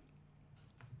wannabe.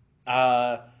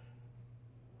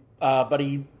 But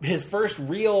his first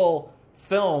real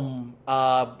film,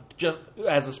 just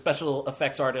as a special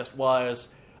effects artist, was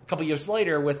a couple years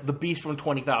later with The Beast from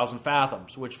 20,000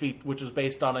 Fathoms, which was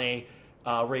based on a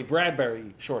Ray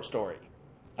Bradbury short story.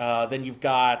 Then you've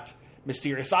got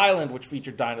Mysterious Island, which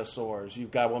featured dinosaurs.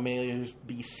 You've got 1 million years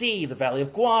BC, The Valley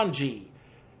of Gwangi.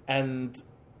 And,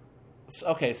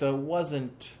 okay, so it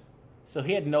wasn't... So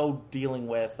he had no dealing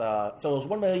with... so it was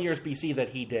 1 million years BC that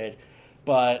he did,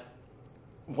 but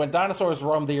When Dinosaurs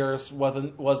Roamed the Earth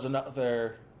was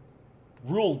another...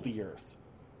 Ruled the Earth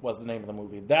was the name of the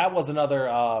movie. That was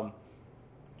another...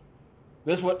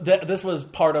 This was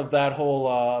part of that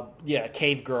whole,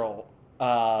 Cave Girl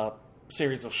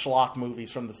series of schlock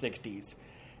movies from the 60s.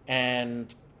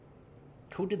 And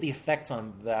who did the effects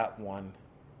on that one?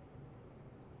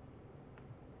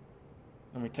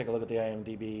 Let me take a look at the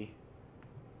IMDb.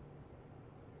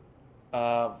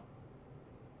 There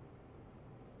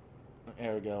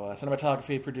we go.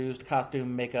 Cinematography, produced,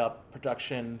 costume, makeup,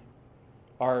 production,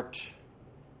 art,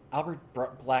 Albert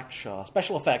Blackshaw.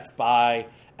 Special effects by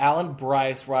Alan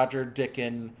Bryce, Roger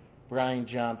Dicken, Brian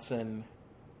Johnson.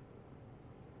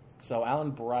 So Alan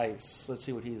Bryce, let's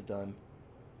see what he's done.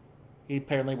 He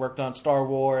apparently worked on Star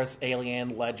Wars,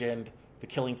 Alien, Legend, The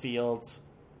Killing Fields.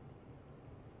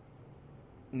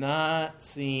 Not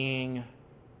seeing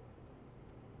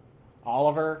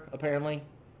Oliver, apparently.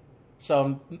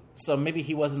 So maybe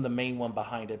he wasn't the main one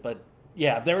behind it, but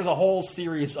yeah, there was a whole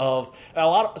series of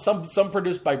some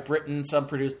produced by Britain, some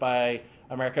produced by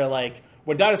America. Like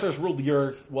When Dinosaurs Ruled the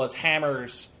Earth was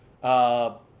Hammer's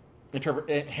way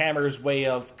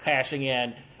of cashing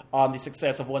in on the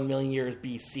success of 1 million years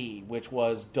BC, which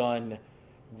was done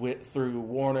through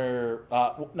Warner,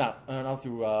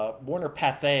 Warner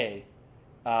Pathé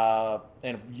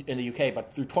in the UK,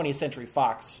 but through 20th Century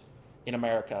Fox in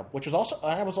America, which was also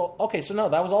that was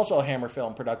also a Hammer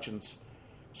Film Productions.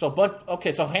 So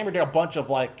Hammer did a bunch of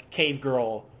like Cave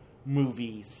Girl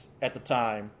movies at the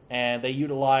time, and they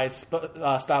utilized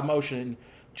stop motion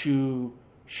to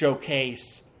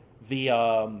showcase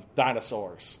the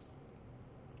dinosaurs.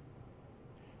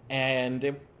 And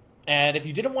if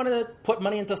you didn't want to put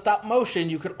money into stop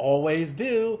motion, you could always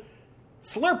do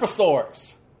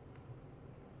Slurposaurs.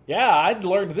 Yeah, I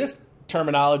learned this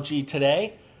terminology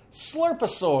today.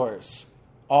 Slurposaurs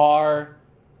are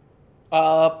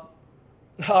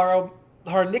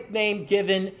her nickname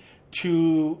given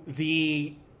to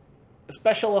the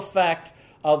special effect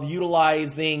of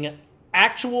utilizing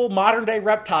actual modern-day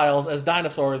reptiles as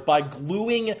dinosaurs by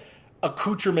gluing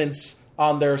accoutrements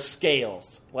on their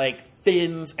scales, like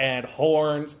fins and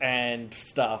horns and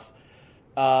stuff.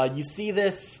 You see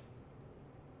this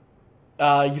in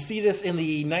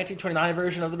the 1929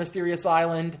 version of The Mysterious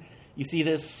Island. You see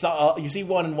this. You see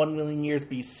one in 1 million years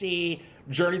BC.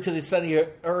 Journey to the Center of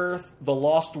Earth, the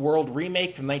Lost World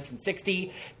remake from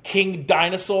 1960. King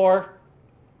Dinosaur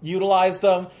utilized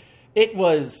them. It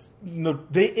was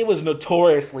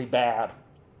notoriously bad,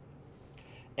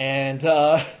 and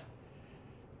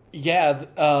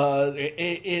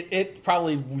it's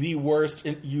probably the worst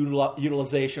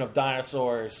utilization of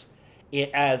dinosaurs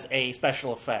as a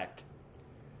special effect.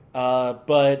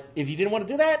 But if you didn't want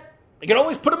to do that, you could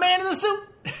always put a man in a suit,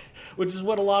 which is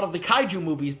what a lot of the kaiju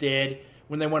movies did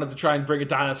when they wanted to try and bring a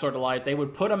dinosaur to life. They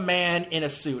would put a man in a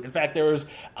suit. In fact, there was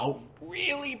a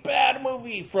really bad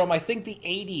movie from, I think, the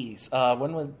 80s.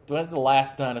 When did The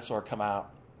Last Dinosaur come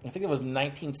out? I think it was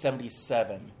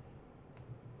 1977.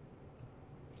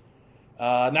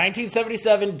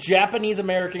 1977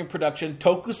 Japanese-American production,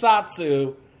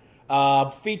 Tokusatsu,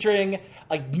 featuring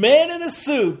a man in a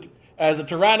suit as a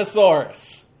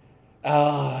Tyrannosaurus.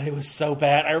 It was so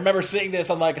bad. I remember seeing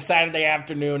this on like a Saturday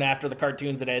afternoon after the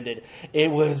cartoons had ended.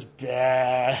 It was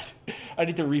bad. I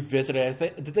need to revisit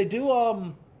it. Did they do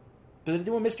a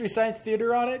Mystery Science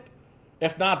Theater on it?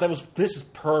 If not, this is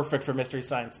perfect for Mystery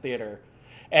Science Theater.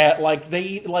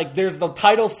 There's the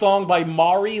title song by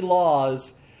Maury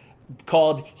Laws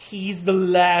called "He's the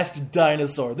Last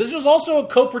Dinosaur." This was also a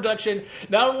co-production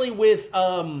not only with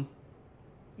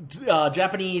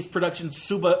Japanese production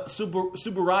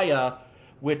Tsuburaya,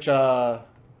 which what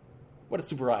did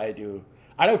Tsuburaya do?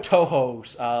 I know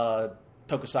Toho's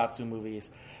tokusatsu movies.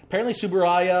 Apparently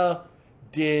Tsuburaya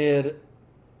did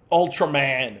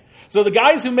Ultraman. So the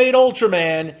guys who made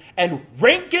Ultraman and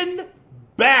Rankin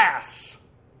Bass,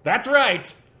 that's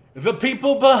right, the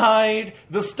people behind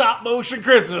the stop-motion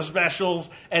Christmas specials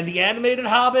and the animated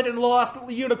Hobbit and Lost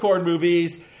Unicorn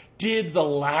movies, did The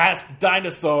Last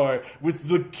Dinosaur with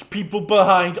the people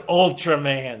behind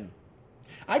Ultraman.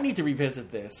 I need to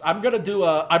revisit this. I'm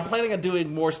planning on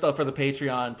doing more stuff for the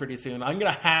Patreon pretty soon. I'm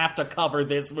going to have to cover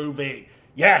this movie.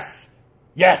 Yes!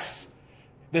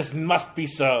 This must be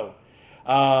so.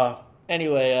 So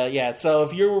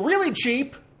if you're really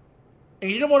cheap and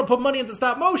you don't want to put money into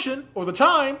stop motion or the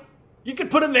time, you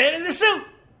could put a man in a suit.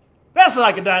 That's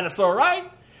like a dinosaur,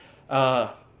 right?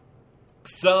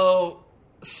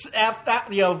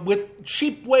 After, with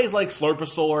cheap ways like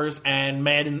Slurposaurs and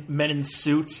men in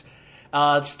suits,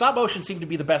 stop motion seemed to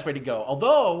be the best way to go.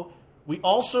 Although, we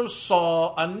also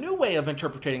saw a new way of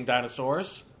interpreting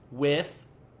dinosaurs with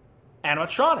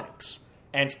animatronics.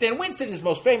 And Stan Winston is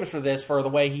most famous for this, for the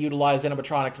way he utilized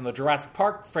animatronics in the Jurassic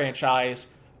Park franchise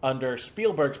under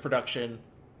Spielberg's production.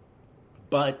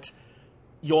 But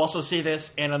you also see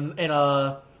this in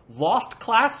a lost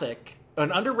classic,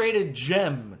 an underrated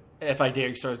gem, if I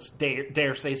dare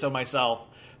say so myself,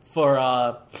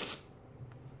 from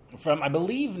I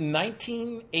believe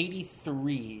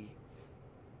 1983.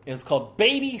 It's called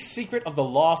Baby Secret of the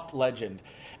Lost Legend,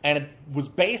 and it was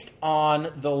based on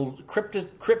the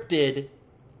cryptid,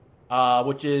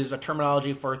 which is a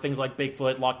terminology for things like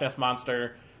Bigfoot, Loch Ness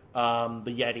Monster, the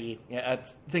Yeti,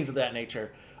 things of that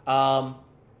nature. And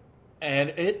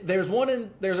there's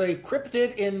a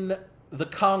cryptid in the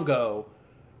Congo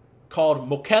called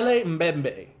Mokele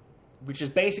Mbembe, which is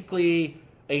basically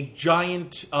a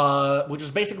giant, which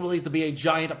is basically believed to be a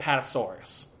giant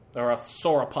apatosaurus, or a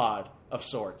sauropod of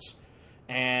sorts.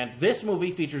 And this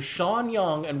movie features Sean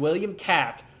Young and William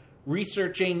Catt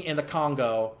researching in the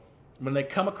Congo when they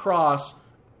come across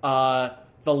the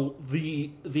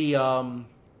Mokele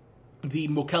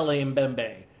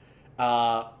Mbembe,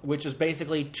 which is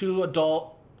basically two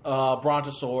adult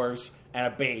brontosaurs and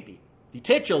a baby. The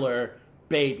titular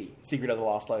Baby, Secret of the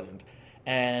Lost Legend.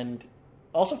 And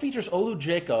also features Olu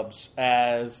Jacobs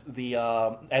as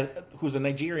who's a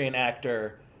Nigerian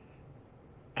actor,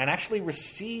 and actually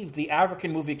received the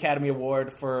African Movie Academy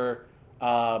Award for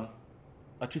a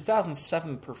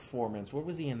 2007 performance. What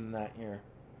was he in that year?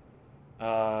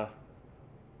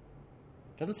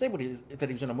 Doesn't say that he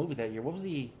was in a movie that year. What did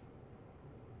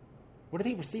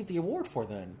he receive the award for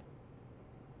then?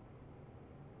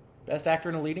 Best actor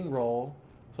in a leading role.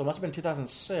 So it must have been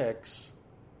 2006.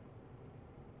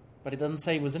 But it doesn't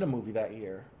say he was in a movie that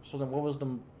year. So then what was the...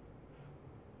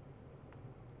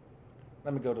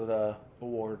 Let me go to the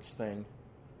awards thing.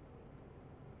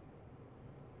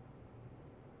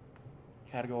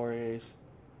 Categories.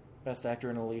 Best actor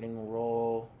in a leading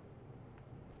role.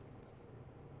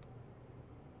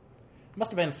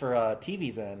 Must have been for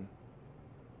TV then.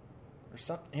 Or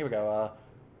something. Here we go.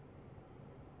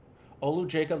 Olu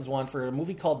Jacobs won for a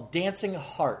movie called Dancing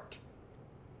Heart.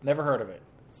 Never heard of it,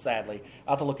 sadly.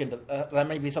 I'll have to look into that.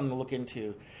 May be something to look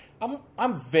into.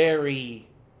 I'm very,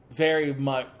 very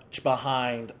much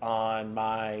behind on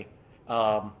my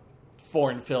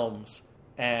foreign films,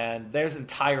 and there's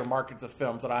entire markets of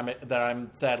films that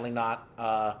I'm sadly not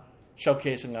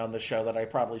showcasing on the show that I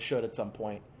probably should at some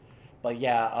point. But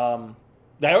yeah,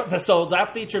 so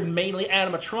that featured mainly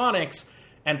animatronics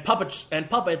and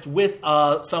puppets with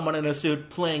someone in a suit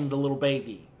playing the little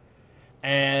baby.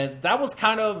 And that was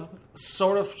kind of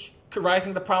sort of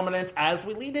rising to prominence as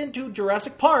we lead into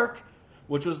Jurassic Park,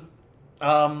 which was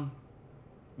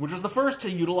the first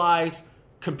to utilize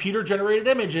computer-generated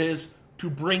images to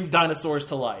bring dinosaurs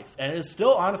to life. And it is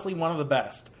still, honestly, one of the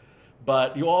best.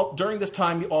 But during this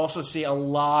time, you also see a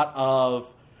lot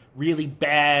of really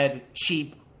bad,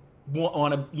 cheap,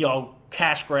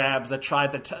 cash grabs that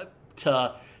tried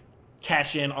to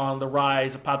cash in on the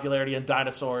rise of popularity in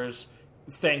dinosaurs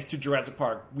thanks to Jurassic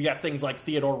Park. We got things like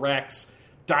Theodore Rex,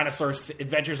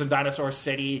 Adventures in Dinosaur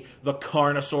City, the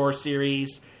Carnosaur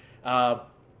series. I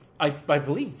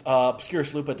believe Obscura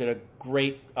Slupa did a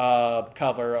great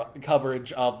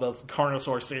coverage of the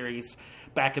Carnosaur series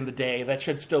back in the day. That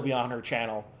should still be on her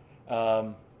channel.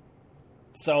 So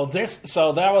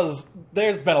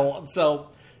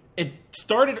it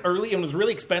started early and was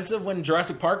really expensive when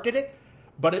Jurassic Park did it,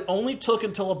 but it only took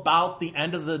until about the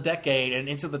end of the decade and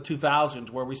into the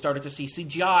 2000s where we started to see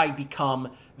CGI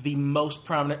become the most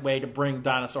prominent way to bring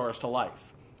dinosaurs to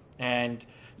life. And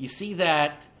you see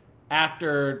that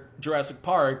after Jurassic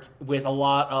Park with a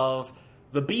lot of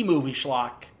the B-movie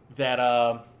schlock that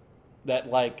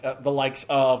the likes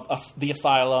of The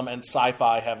Asylum and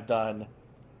Sci-Fi have done.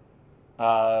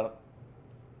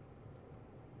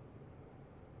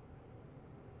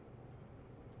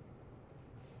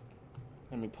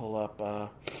 Let me pull up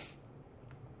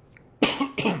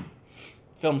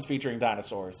films featuring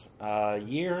dinosaurs.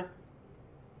 Year.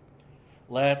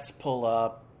 Let's pull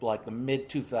up like the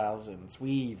mid-2000s.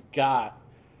 We've got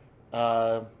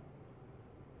Lost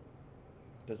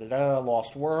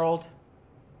World,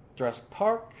 Jurassic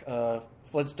Park,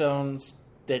 Flintstones,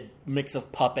 did mix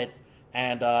of puppet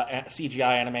and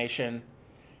CGI animation.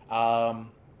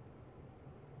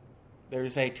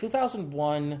 There's a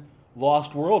 2001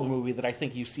 Lost World movie that I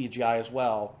think used CGI as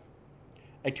well.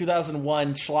 A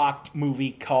 2001 schlock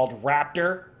movie called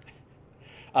Raptor.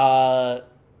 I'm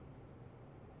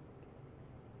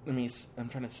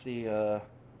trying to see.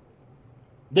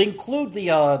 They include the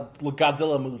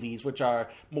Godzilla movies, which are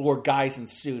more guys in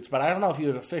suits, but I don't know if you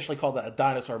would officially call that a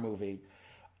dinosaur movie.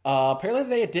 Apparently,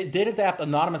 they did adapt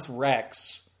Anonymous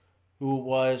Rex, who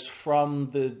was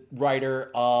from the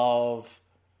writer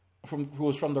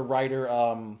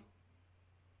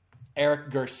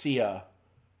Eric Garcia.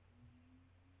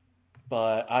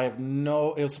 But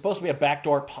it was supposed to be a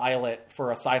backdoor pilot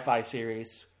for a sci-fi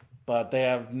series, but they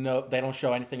don't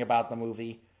show anything about the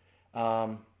movie.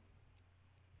 Screwed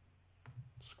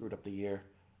up the year.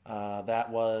 That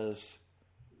was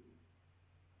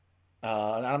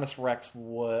Anonymous Rex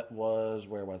was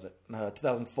where was it?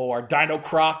 2004. Dino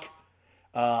Croc,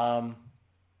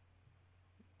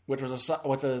 which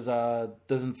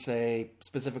doesn't say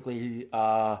specifically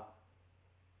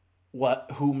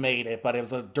who made it, but it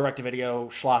was a direct-to-video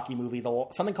schlocky movie.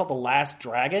 Something called The Last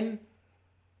Dragon,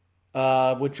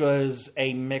 which was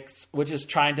a mix, which is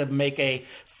trying to make a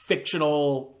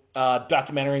fictional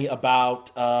documentary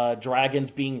about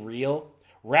dragons being real.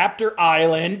 Raptor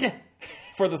Island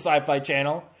for the Sci-Fi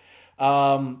Channel.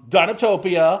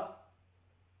 Dinotopia,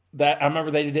 that I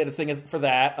remember they did a thing for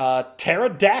that.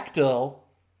 Pterodactyl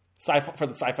for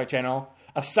the Sci-Fi Channel.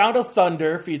 A Sound of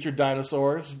Thunder featured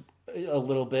dinosaurs. A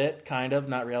little bit, kind of,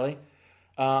 not really.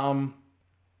 The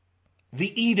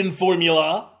Eden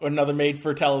Formula, another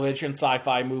made-for-television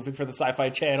sci-fi movie for the Sci-Fi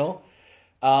Channel.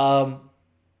 Planet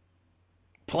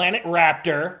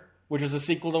Raptor, which is a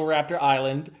sequel to Raptor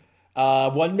Island.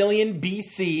 1 million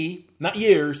BC, not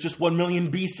years, just 1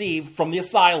 million BC from the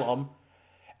Asylum.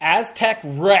 Aztec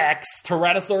Rex,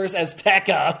 Tyrannosaurus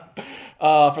Azteca,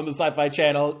 from the Sci-Fi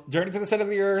Channel. Journey to the Center of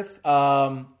the Earth.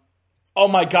 Oh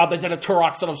my god, they did a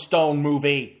Turok Son of Stone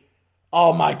movie.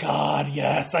 Oh my god,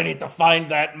 yes, I need to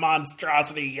find that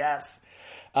monstrosity, yes.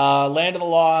 Land of the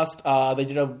Lost,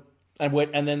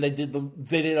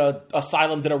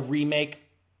 Asylum did a remake,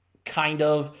 kind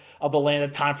of the Land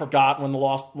of Time Forgotten when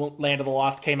Land of the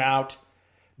Lost came out.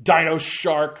 Dino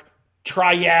Shark,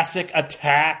 Triassic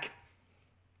Attack.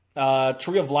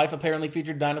 Tree of Life apparently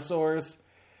featured dinosaurs.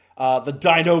 The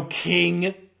Dino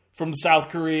King from South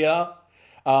Korea.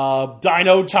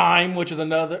 Dino Time, which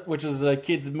is a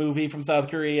kids movie from South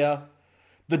Korea.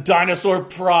 The Dinosaur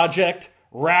Project,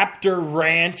 Raptor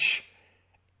Ranch,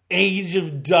 Age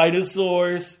of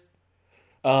Dinosaurs,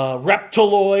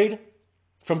 Reptiloid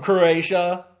from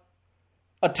Croatia.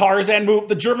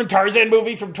 The German Tarzan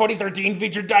movie from 2013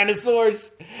 featured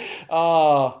dinosaurs.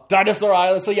 Dinosaur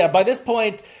Island. So yeah, by this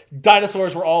point,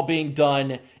 dinosaurs were all being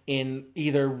done in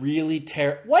either really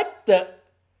what the...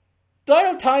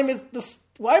 Dino Time is the...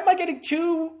 Why am I getting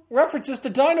two references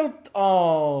to Dino...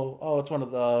 Oh, it's one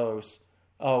of those.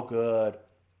 Oh, good.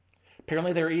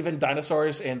 Apparently there are even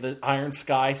dinosaurs in the Iron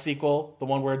Sky sequel, the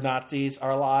one where Nazis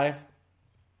are alive.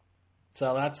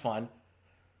 So that's fun.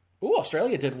 Ooh,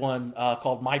 Australia did one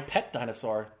called My Pet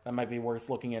Dinosaur. That might be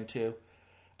worth looking into.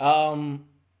 So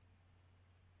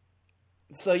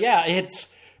yeah,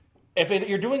 if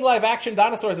you're doing live action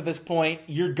dinosaurs at this point,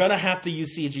 you're gonna have to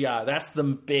use CGI. That's the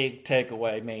big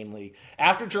takeaway mainly.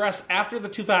 After the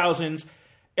 2000s,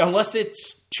 unless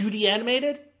it's 2D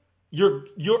animated, and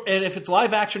if it's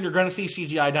live action, you're gonna see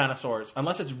CGI dinosaurs.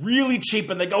 Unless it's really cheap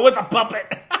and they go with a puppet.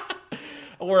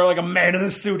 Or like a man in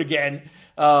a suit again.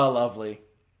 Oh, lovely.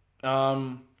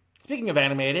 Speaking of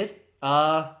animated,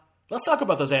 let's talk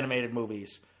about those animated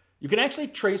movies. You can actually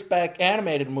trace back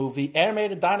animated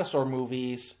dinosaur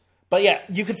movies, but yeah,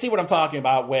 you can see what I'm talking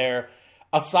about, where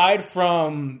aside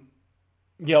from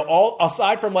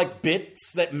like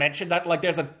bits that mention that, like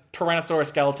there's a Tyrannosaurus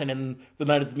skeleton in the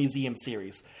Night at the Museum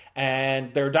series,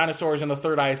 and there are dinosaurs in the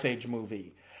Third Ice Age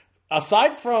movie.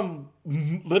 Aside from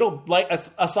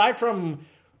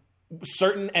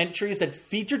certain entries that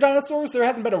feature dinosaurs, there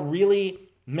hasn't been a really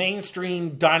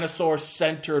mainstream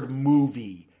dinosaur-centered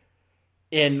movie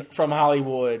from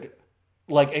Hollywood.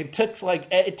 It takes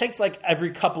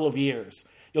every couple of years.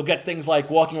 You'll get things like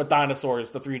Walking with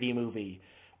Dinosaurs, the 3D movie,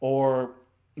 or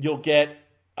you'll get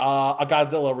a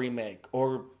Godzilla remake,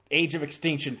 or Age of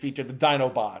Extinction featured the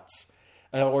Dinobots,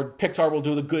 or Pixar will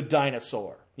do The Good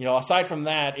Dinosaur. Aside from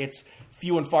that, it's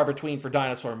few and far between for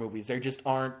dinosaur movies. There just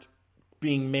aren't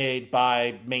being made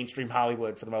by mainstream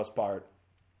Hollywood for the most part.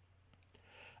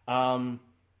 Oh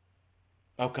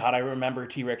God, I remember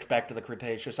T-Rex Back to the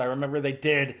Cretaceous. I remember they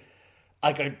did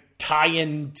like a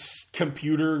tie-in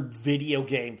computer video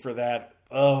game for that.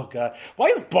 Oh God. Why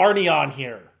is Barney on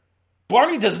here?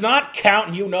 Barney does not count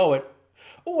and you know it.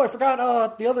 Oh, I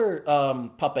forgot the other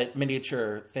puppet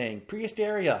miniature thing.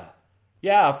 Prehysteria.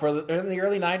 Yeah, in the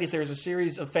early 90s, there was a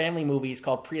series of family movies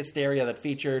called Prehysteria that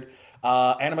featured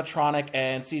animatronic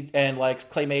and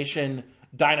claymation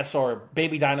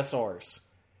baby dinosaurs,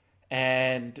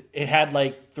 and it had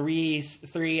like three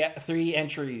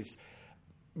entries,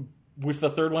 with the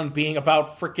third one being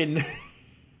about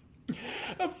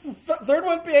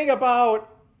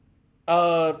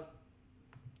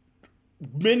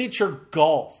miniature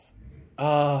golf.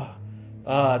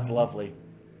 It's lovely.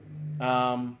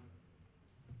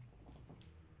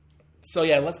 So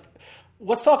yeah,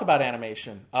 let's talk about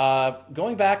animation.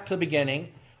 Going back to the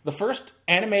beginning, the first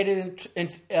animated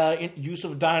use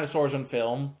of dinosaurs in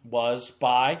film was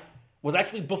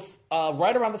actually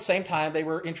right around the same time they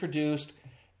were introduced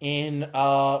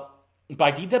by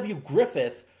D.W.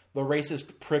 Griffith, the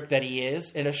racist prick that he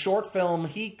is, in a short film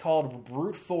he called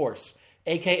Brute Force,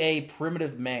 a.k.a.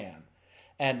 Primitive Man.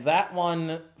 And that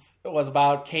one was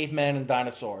about cavemen and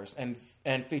dinosaurs,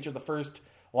 and featured the first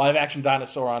live-action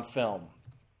dinosaur on film.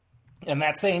 And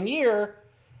that same year,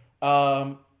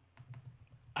 I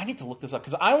need to look this up,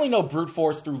 because I only know Brute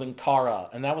Force through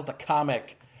Linkara, and that was the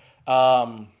comic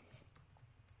book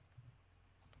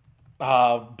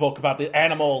about the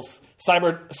animals,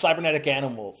 cybernetic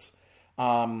animals.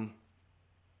 Let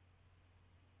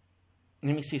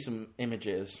me see some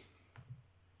images.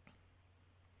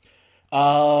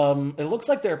 It looks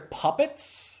like they're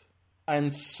puppets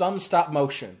and some stop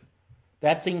motion.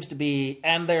 That seems to be...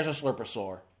 And there's a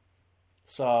Slurposaur.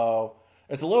 So,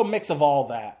 it's a little mix of all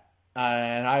that.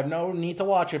 And I have no need to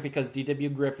watch it because D.W.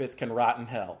 Griffith can rot in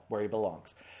hell where he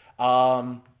belongs.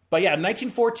 But yeah, in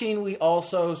 1914, we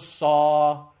also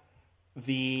saw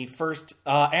the first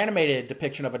animated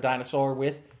depiction of a dinosaur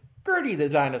with Gertie the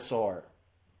Dinosaur,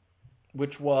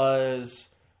 which was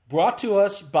brought to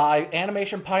us by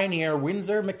animation pioneer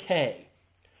Winsor McCay.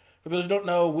 For those who don't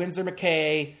know, Winsor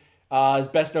McCay is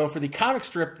best known for the comic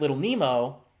strip Little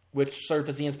Nemo, which served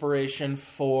as the inspiration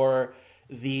for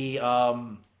the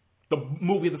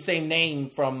movie of the same name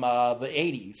from the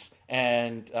 80s,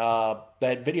 and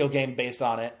that video game based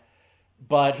on it.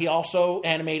 But he also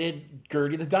animated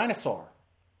Gertie the Dinosaur.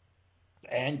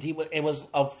 and it was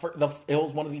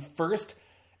one of the first.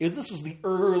 This was the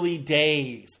early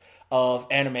days of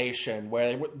animation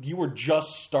where you were just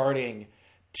starting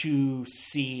to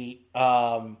see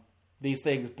these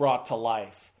things brought to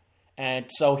life, and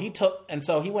so he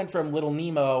went from Little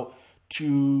Nemo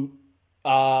to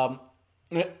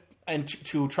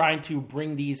trying to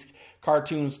bring these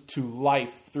cartoons to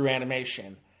life through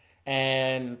animation,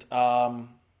 and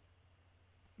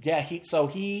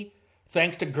he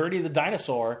thanks to Gertie the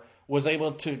dinosaur was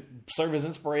able to serve as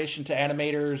inspiration to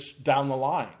animators down the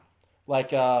line, like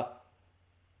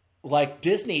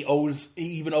Disney owed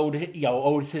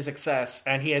his success,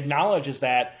 and he acknowledges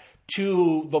that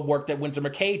to the work that Winsor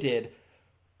McKay did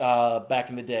back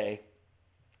in the day.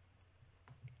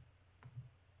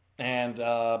 And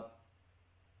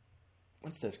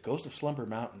what's this? Ghost of Slumber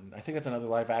Mountain. I think that's another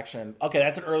live action. Okay,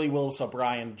 that's an early Willis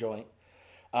O'Brien joint.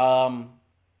 But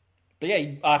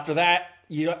yeah, after that,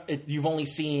 you only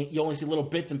see little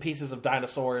bits and pieces of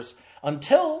dinosaurs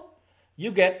until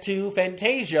you get to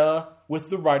Fantasia with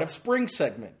the Rite of Spring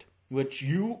segment, which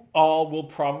you all will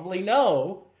probably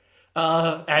know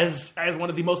as one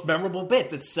of the most memorable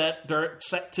bits. It's set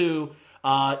to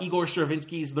Igor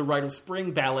Stravinsky's The Rite of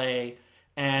Spring ballet,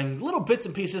 and little bits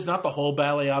and pieces, not the whole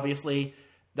ballet, obviously.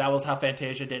 That was how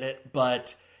Fantasia did it,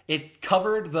 but it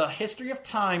covered the history of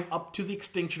time up to the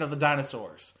extinction of the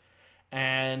dinosaurs.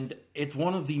 And it's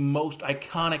one of the most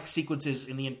iconic sequences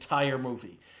in the entire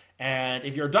movie. And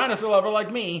if you're a dinosaur lover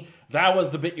like me, that was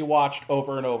the bit you watched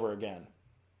over and over again.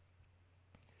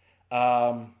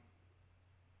 Let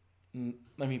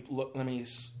me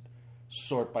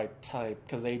sort by type,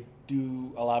 because they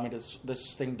do allow me to.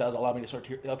 This thing does allow me to sort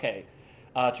here. Okay,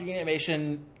 3D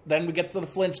animation. Then we get to the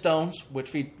Flintstones, which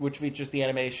features the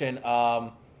animation.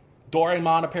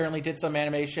 Doraemon apparently did some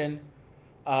animation.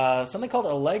 Something called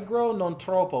Allegro non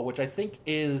troppo, which I think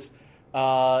is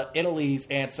Italy's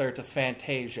answer to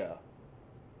Fantasia.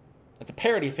 It's a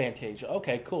parody of Fantasia.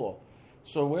 Okay, cool.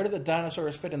 So where do the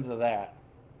dinosaurs fit into that?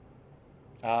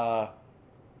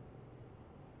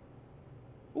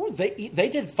 They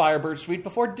did Firebird Suite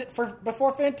before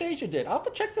Fantasia did. I'll have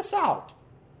to check this out.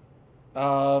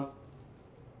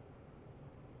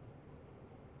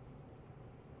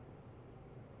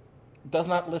 Does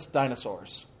not list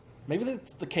dinosaurs. Maybe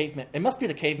it's the Caveman. It must be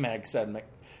the Caveman segment,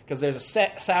 because there's a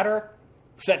Satyr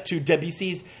set to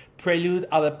Debussy's Prélude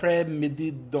à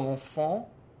l'après-midi d'enfant.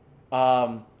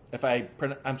 I'm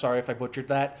sorry if I butchered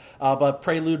that. But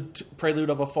Prelude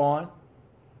of a Faun.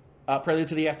 Prelude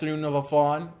to the Afternoon of a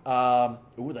Faun. I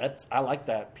like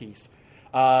that piece.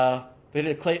 They did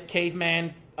a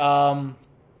Caveman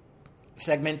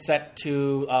segment set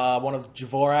to one of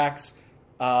Dvorak's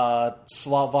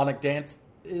Slavonic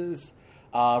dances.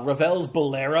 Ravel's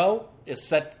Bolero has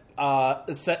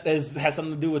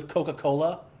something to do with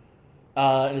Coca-Cola,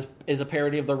 and is a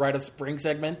parody of the Rite of Spring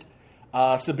segment.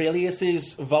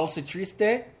 Sibelius's Valse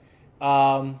Triste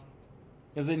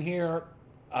is in here,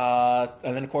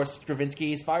 and then of course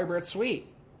Stravinsky's Firebird Suite.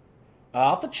 I'll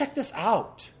have to check this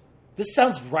out. This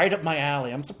sounds right up my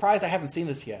alley. I'm surprised I haven't seen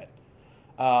this yet.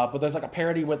 But there's like a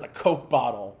parody with a Coke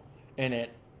bottle in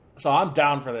it, so I'm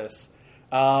down for this.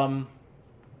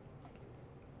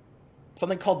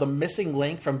 Something called The Missing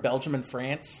Link from Belgium and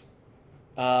France,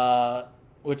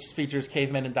 which features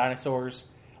cavemen and dinosaurs.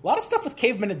 A lot of stuff with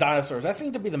cavemen and dinosaurs. That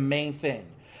seemed to be the main thing.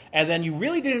 And then you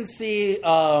really didn't see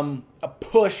a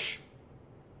push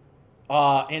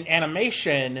in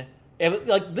animation.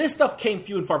 This stuff came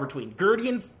few and far between. Gertie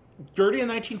in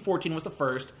 1914 was the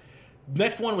first.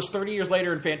 Next one was 30 years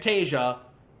later in Fantasia.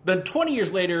 Then 20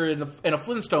 years later in a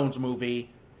Flintstones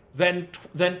movie. Then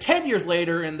 10 years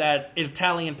later in that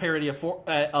Italian parody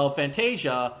of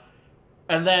Fantasia,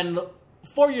 and then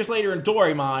 4 years later in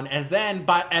Doraemon, and then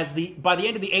by the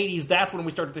end of the 80s, that's when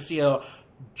we started to see a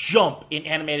jump in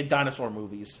animated dinosaur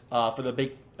movies for the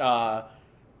big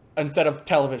instead of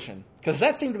television, because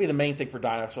that seemed to be the main thing for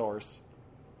dinosaurs.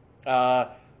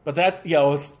 But that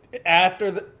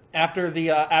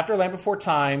after Land Before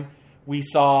Time, we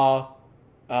saw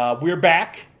We're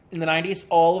Back. In the 90s,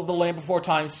 all of the Land Before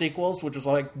Time sequels, which was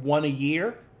like one a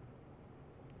year.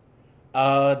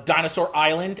 Dinosaur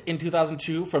Island in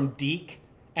 2002 from Deke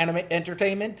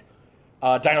Entertainment.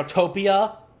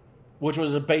 Dinotopia, which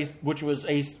was a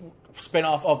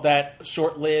spinoff of that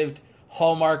short-lived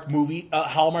Hallmark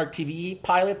TV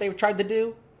pilot they tried to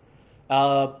do.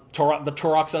 The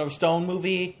Turok Son of Stone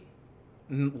movie.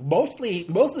 Most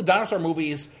of the dinosaur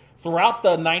movies throughout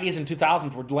the 90s and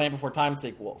 2000s were Land Before Time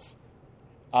sequels.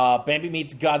 Bambi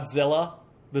Meets Godzilla,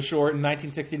 the short in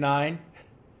 1969.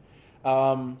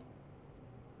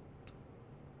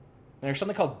 there's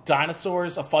something called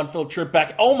Dinosaurs, A Fun-Filled Trip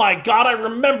Back. Oh my god, I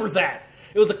remember that!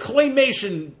 It was a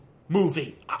claymation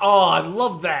movie. Oh, I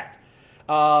love that.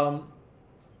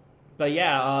 But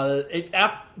yeah,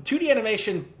 2D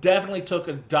animation definitely took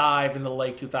a dive in the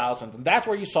late 2000s, and that's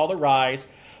where you saw the rise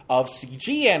of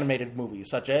CG animated movies,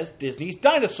 such as Disney's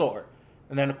Dinosaur.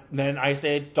 And then I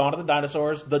say Dawn of the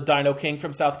Dinosaurs, The Dino King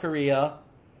from South Korea,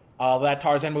 that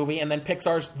Tarzan movie, and then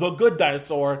Pixar's The Good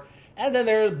Dinosaur. And then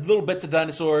there are little bits of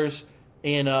dinosaurs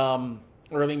in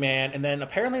Early Man, and then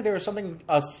apparently there was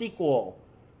a sequel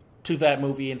to that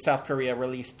movie in South Korea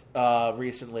released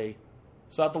recently.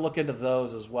 So I'll have to look into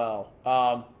those as well.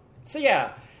 So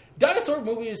yeah, dinosaur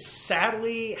movies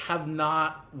sadly have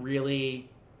not really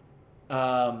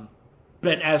been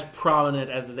as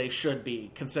prominent as they should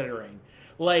be, considering.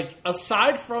 Like,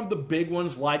 aside from the big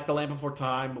ones like The Land Before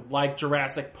Time, like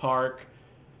Jurassic Park,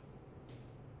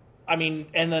 I mean,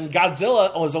 and then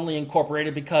Godzilla was only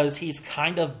incorporated because he's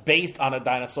kind of based on a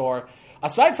dinosaur.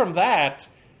 Aside from that,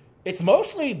 it's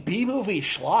mostly B-movie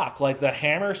schlock, like the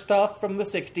Hammer stuff from the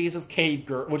 60s of Cave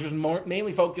Girl, which was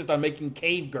mainly focused on making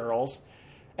cave girls.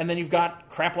 And then you've got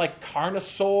crap like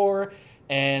Carnosaur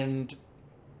and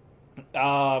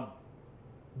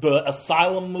the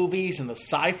Asylum movies and the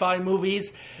sci-fi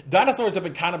movies. Dinosaurs have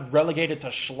been kind of relegated to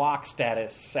schlock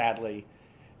status, sadly.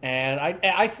 And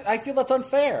I feel that's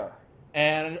unfair.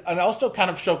 And also kind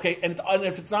of showcase, and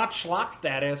if it's not schlock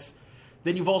status,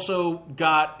 then you've also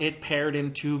got it paired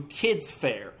into kids'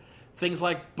 fare. Things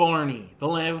like Barney, the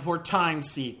Land Before Time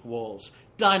sequels,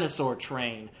 Dinosaur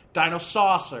Train, Dino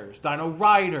Saucers, Dino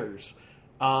Riders.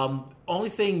 Only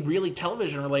thing really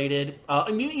television related,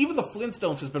 I mean, even the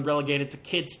Flintstones has been relegated to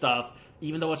kids stuff,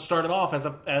 even though it started off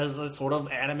as a sort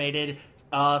of animated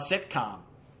sitcom.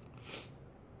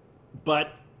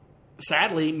 But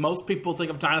sadly, most people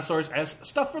think of dinosaurs as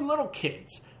stuff for little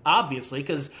kids. Obviously,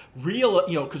 because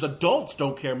adults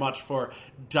don't care much for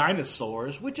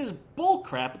dinosaurs, which is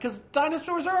bullcrap, because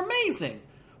dinosaurs are amazing.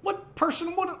 What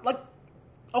person wouldn't, like,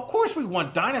 of course we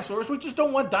want dinosaurs, we just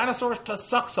don't want dinosaurs to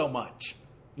suck so much,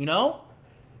 you know?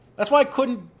 That's why I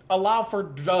couldn't allow for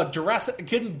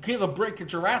couldn't give a break to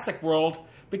Jurassic World,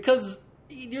 because,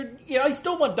 I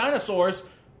still want dinosaurs,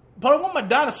 but I want my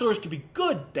dinosaurs to be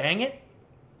good, dang it.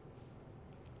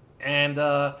 And,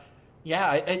 I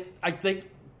think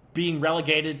being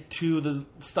relegated to the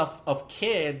stuff of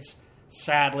kids,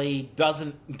 sadly,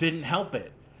 didn't help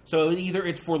it. So either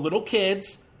it's for little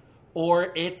kids,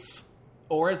 or it's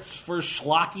for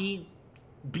schlocky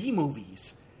B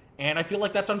movies, and I feel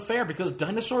like that's unfair because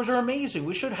dinosaurs are amazing.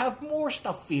 We should have more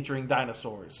stuff featuring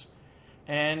dinosaurs,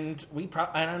 and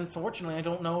and unfortunately, I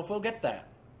don't know if we'll get that.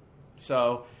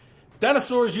 So,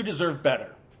 dinosaurs, you deserve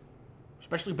better,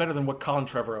 especially better than what Colin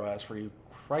Trevorrow has for you.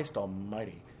 Christ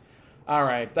Almighty. All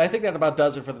right, I think that about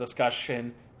does it for the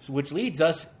discussion, which leads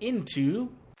us into...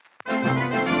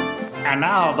 And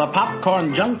now the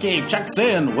Popcorn Junkie checks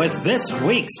in with this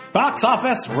week's box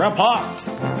office report.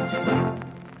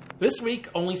 This week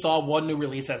only saw one new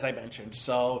release, as I mentioned.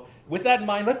 So with that in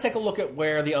mind, let's take a look at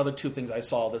where the other two things I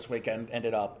saw this weekend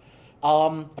ended up.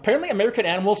 Apparently American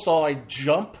Animal saw a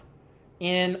jump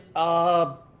in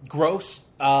gross.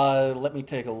 Let me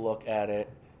take a look at it.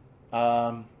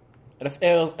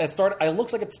 It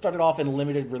looks like it started off in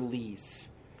limited release,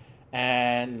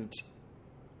 and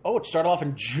it started off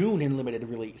in June in limited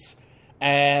release,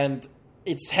 and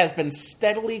it has been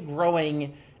steadily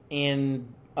growing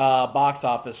in box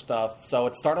office stuff. So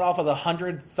it started off with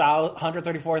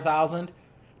 134,000,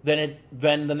 then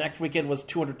the next weekend was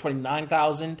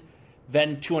 229,000,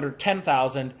 then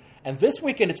 210,000, and this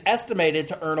weekend it's estimated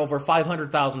to earn over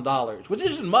 $500,000, which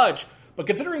isn't much, but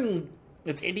considering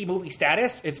its indie movie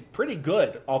status, it's pretty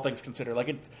good, all things considered. Like,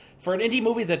 it's for an indie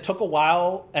movie that took a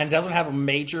while and doesn't have a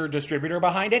major distributor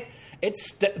behind it,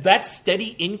 that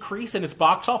steady increase in its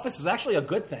box office is actually a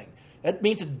good thing. That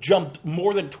means it jumped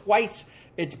more than twice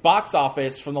its box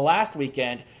office from the last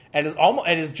weekend, and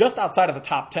it is just outside of the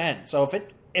top 10. So if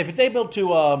it's able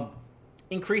to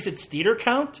increase its theater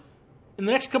count in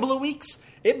the next couple of weeks,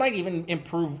 it might even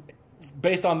improve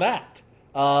based on that.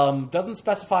 Doesn't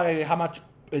specify how much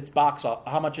its budget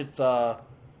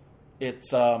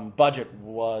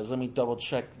was. Let me double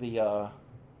check the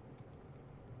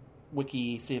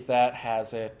wiki, see if that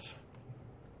has it.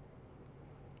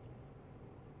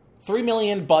 $3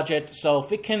 million budget. So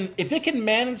if it can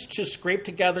manage to scrape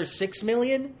together $6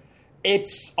 million,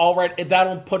 it's all right.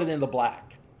 That'll put it in the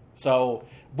black. So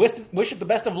wish it the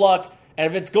best of luck.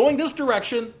 And if it's going this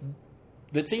direction,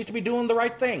 that seems to be doing the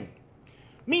right thing.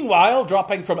 Meanwhile,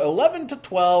 dropping from 11 to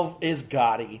 12 is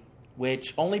Gotti,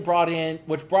 which brought in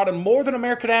more than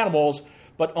American Animals,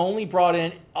 but only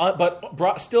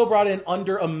still brought in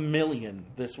under $1 million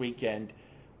this weekend.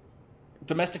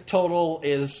 Domestic total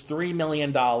is $3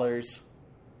 million.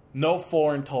 No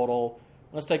foreign total.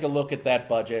 Let's take a look at that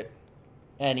budget.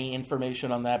 Any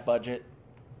information on that budget?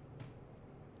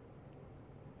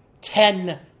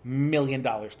 $10 million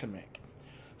to make.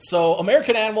 So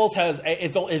American Animals is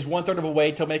 1/3 of a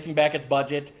way to making back its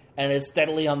budget and is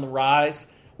steadily on the rise,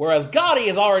 whereas Gotti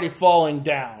is already falling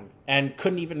down and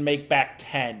couldn't even make back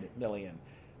 $10 million.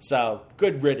 So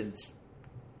good riddance.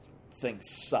 Thing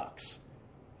sucks.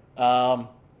 So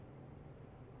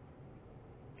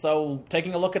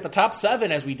taking a look at the top 7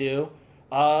 as we do,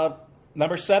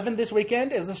 number 7 this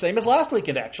weekend is the same as last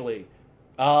weekend actually.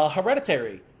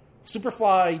 Hereditary.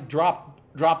 Superfly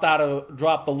dropped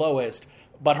the lowest,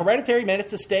 but Hereditary managed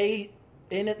to stay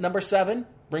in at number 7,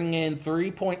 bringing in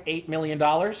 $3.8 million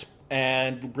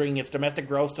and bringing its domestic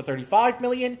gross to $35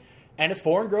 million and its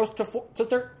foreign gross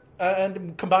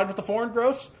and combined with the foreign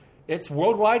gross, its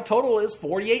worldwide total is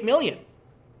 $48 million.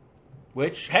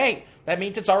 Which, hey, that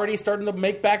means it's already starting to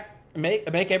make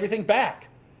everything back.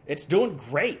 It's doing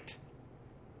great.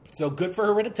 So good for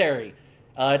Hereditary.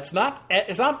 It's not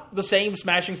the same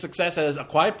smashing success as A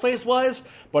Quiet Place was,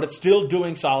 but it's still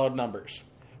doing solid numbers.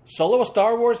 Solo, a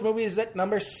Star Wars movie, is at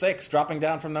number 6, dropping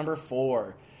down from number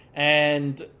 4.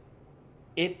 And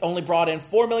it only brought in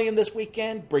 $4 million this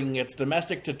weekend, bringing its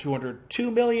domestic to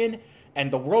 $202 million, and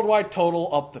the worldwide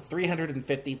total up to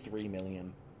 $353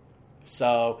 million.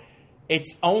 So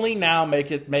it's only now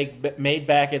made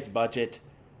back its budget,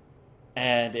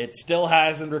 and it still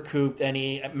hasn't recouped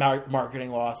any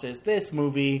marketing losses. This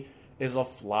movie is a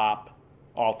flop,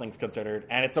 all things considered,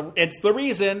 and it's the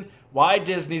reason why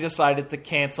Disney decided to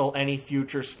cancel any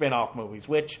future spin-off movies,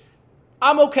 which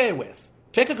I'm okay with.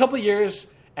 Take a couple years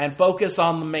and focus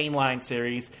on the mainline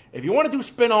series. If you want to do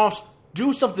spin-offs,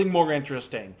 do something more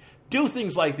interesting. Do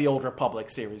things like the Old Republic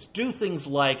series. Do things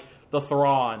like the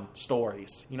Thrawn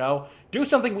stories, Do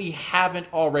something we haven't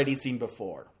already seen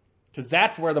before. Because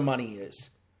that's where the money is.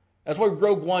 That's why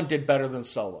Rogue One did better than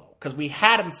Solo. Because we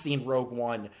hadn't seen Rogue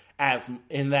One as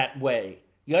in that way.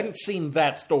 You hadn't seen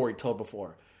that story told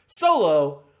before.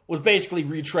 Solo was basically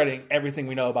retreading everything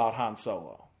we know about Han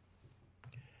Solo.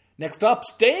 Next up,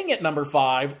 staying at number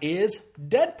 5, is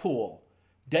Deadpool.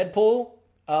 Deadpool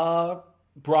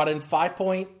brought in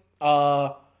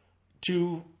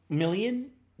 $5.2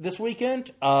 million this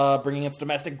weekend, bringing its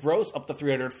domestic gross up to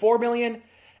 $304 million,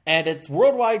 and its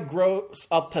worldwide gross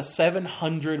up to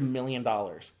 $700 million.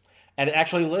 And it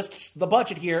actually lists the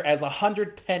budget here as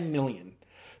 $110 million.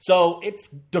 So its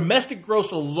domestic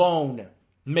gross alone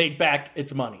made back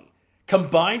its money.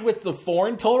 Combined with the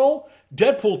foreign total,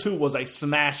 Deadpool 2 was a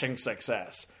smashing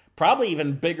success. Probably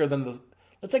even bigger than the...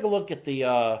 Let's take a look at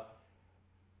the...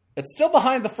 It's still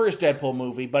behind the first Deadpool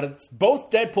movie, but both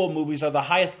Deadpool movies are the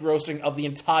highest grossing of the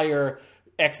entire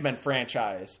X-Men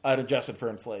franchise, adjusted for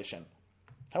inflation.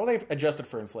 How are they adjusted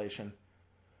for inflation?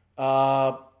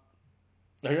 Adjusted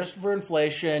for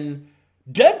inflation,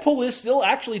 Deadpool is still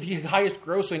actually the highest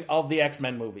grossing of the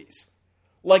X-Men movies.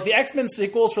 Like the X-Men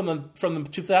sequels from the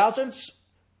 2000s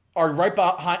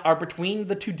are between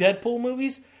the two Deadpool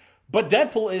movies, but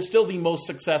Deadpool is still the most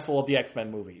successful of the X-Men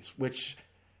movies, which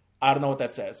I don't know what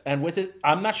that says. And with it,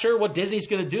 I'm not sure what Disney's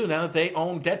going to do now that they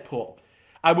own Deadpool.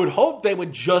 I would hope they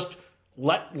would just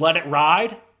let it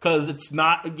ride, because it's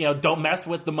not, don't mess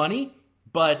with the money.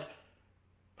 But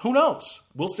who knows?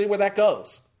 We'll see where that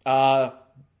goes.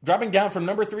 Dropping down from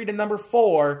number 3 to number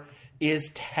 4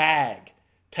 is Tag.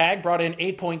 Tag brought in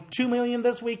 $8.2 million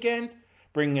this weekend,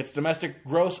 bringing its domestic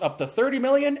gross up to $30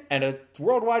 million, and its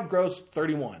worldwide gross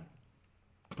 $31.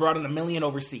 Brought in $1 million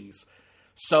overseas.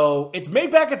 So it's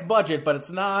made back its budget, but it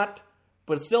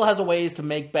still has a ways to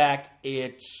make back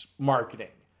its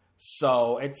marketing.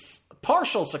 So it's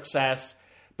partial success,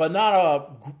 but not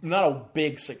a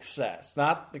big success.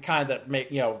 Not the kind that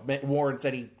warrants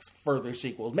any further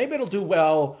sequels. Maybe it'll do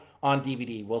well on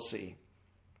DVD. We'll see.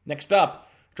 Next up,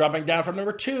 dropping down from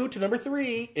number 2 to number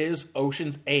 3 is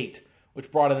Ocean's 8, which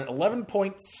brought in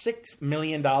 $11.6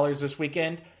 million this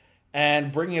weekend,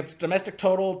 and bringing its domestic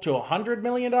total to $100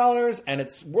 million and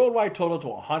its worldwide total to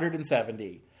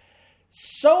 $170.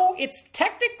 So it's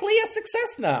technically a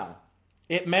success now.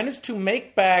 It managed to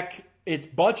make back its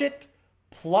budget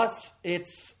plus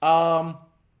its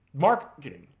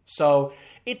marketing. So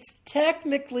it's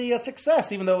technically a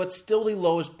success, even though it's still the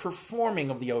lowest performing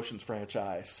of the Ocean's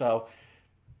franchise. So,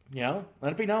 let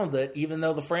it be known that even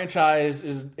though the franchise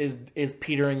is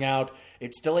petering out,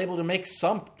 it's still able to make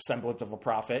some semblance of a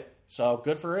profit. So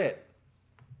good for it.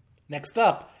 Next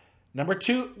up, Number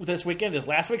 2 this weekend is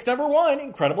last week's number 1,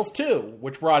 Incredibles 2,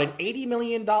 which brought in $80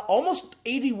 million, almost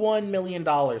 $81 million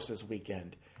this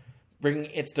weekend,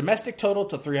 bringing its domestic total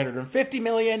to $350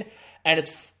 million and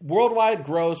its worldwide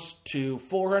gross to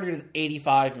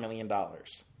 $485 million,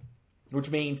 which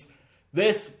means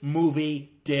this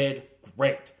movie did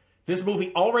great. This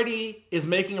movie already is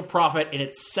making a profit in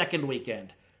its second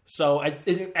weekend. So I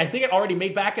think it already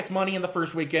made back its money in the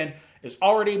first weekend. Is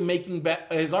already making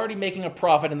a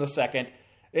profit in the second.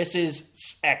 This is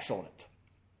excellent.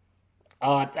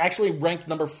 It's actually ranked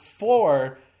number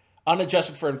 4,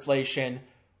 unadjusted for inflation,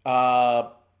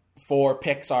 for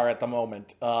Pixar at the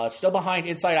moment. Still behind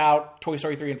Inside Out, Toy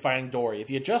Story 3, and Finding Dory.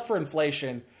 If you adjust for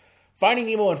inflation, Finding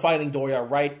Nemo and Finding Dory are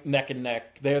right neck and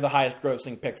neck. They're the highest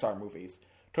grossing Pixar movies.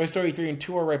 Toy Story 3 and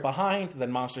 2 are right behind,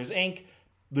 then Monsters, Inc.,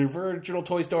 the original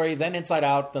Toy Story, then Inside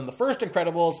Out, then the first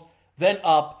Incredibles, then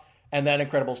Up, and then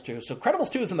Incredibles 2. So Incredibles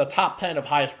 2 is in the top 10 of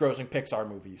highest grossing Pixar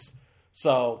movies.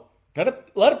 So let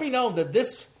it be known that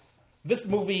this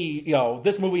movie,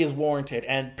 this movie is warranted,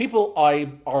 and people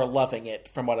are loving it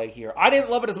from what I hear. I didn't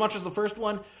love it as much as the first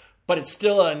one, but it's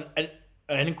still an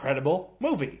incredible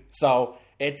movie. So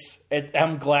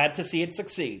I'm glad to see it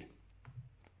succeed.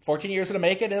 14 years to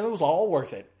make it, and it was all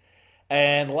worth it.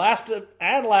 And last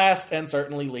and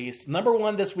certainly least, number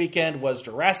 1 this weekend was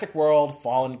Jurassic World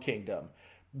Fallen Kingdom,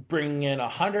 bringing in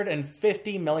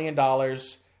 $150 million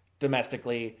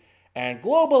domestically, and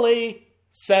globally,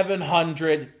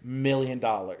 $700 million.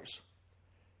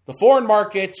 The foreign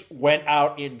markets went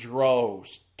out in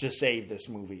droves to save this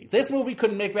movie. This movie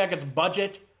couldn't make back its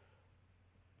budget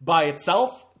by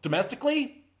itself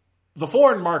domestically. The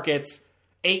foreign markets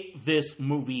ate this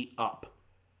movie up.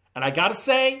 And I gotta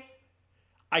say,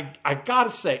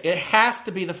 it has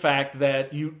to be the fact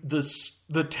that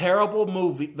the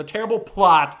terrible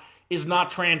plot is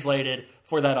not translated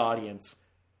for that audience.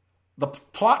 The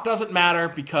plot doesn't matter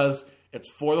because it's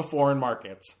for the foreign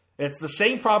markets. It's the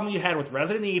same problem you had with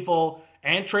Resident Evil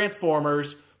and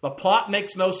Transformers. The plot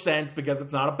makes no sense because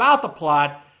it's not about the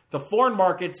plot. The foreign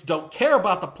markets don't care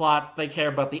about the plot, they care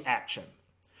about the action.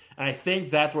 And I think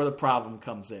that's where the problem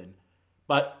comes in.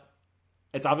 But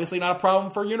it's obviously not a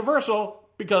problem for Universal,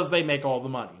 because they make all the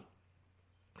money.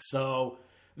 So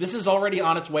this is already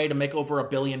on its way to make over $1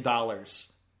 billion.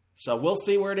 So we'll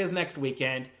see where it is next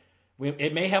weekend.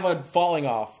 It may have a falling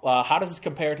off. How does this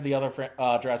compare to the other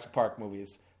Jurassic Park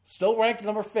movies? Still ranked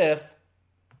number 5th.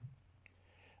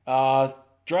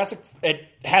 It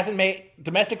hasn't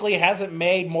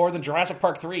made more than Jurassic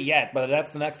Park 3 yet, but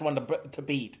that's the next one to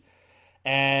beat.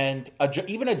 And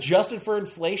even adjusted for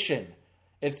inflation,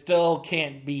 it still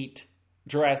can't beat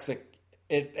the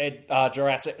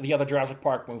other Jurassic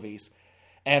Park movies.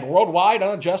 And worldwide,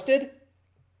 unadjusted,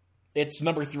 it's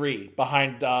number 3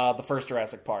 behind the first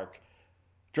Jurassic Park.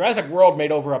 Jurassic World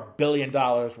made over $1 billion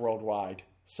worldwide.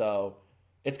 So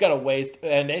it's got a ways,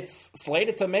 and it's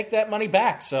slated to make that money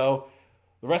back. So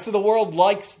the rest of the world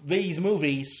likes these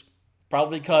movies,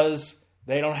 probably because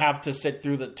they don't have to sit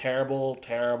through the terrible,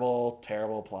 terrible,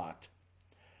 terrible plot.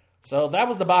 So that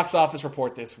was the box office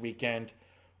report this weekend.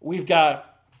 We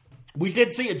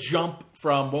did see a jump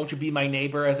from Won't You Be My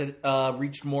Neighbor as it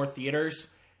reached more theaters.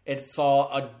 It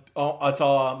saw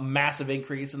a massive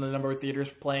increase in the number of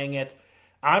theaters playing it.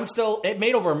 It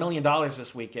made over $1 million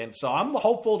this weekend, so I'm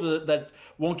hopeful that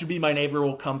Won't You Be My Neighbor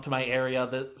will come to my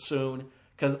area soon,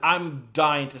 because I'm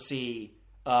dying to see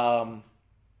how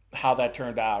that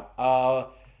turned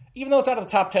out. Even though it's out of the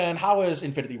top 10, how is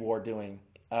Infinity War doing?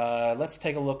 Let's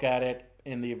take a look at it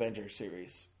in the Avengers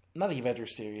series. Not the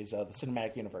Avengers series, the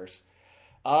Cinematic Universe.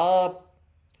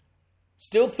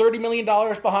 Still $30 million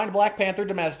behind Black Panther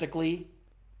domestically.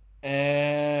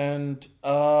 And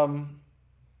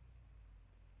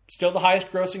still the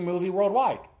highest grossing movie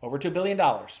worldwide. Over $2 billion.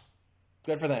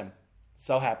 Good for them.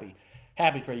 So happy.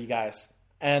 Happy for you guys.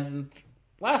 And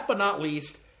last but not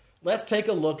least, let's take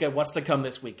a look at what's to come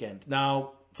this weekend.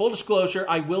 Now, full disclosure,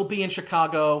 I will be in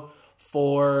Chicago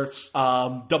for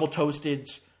Double Toasted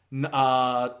in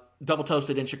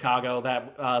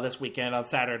Chicago this weekend on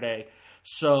Saturday.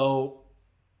 So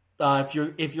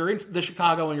if you're in the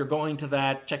Chicago and you're going to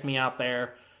that, check me out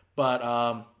there. But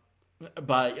I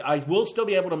will still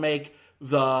be able to make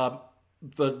the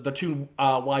 2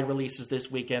 wide releases this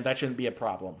weekend. That shouldn't be a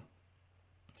problem.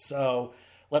 So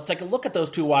let's take a look at those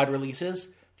 2 wide releases.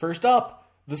 First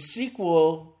up, the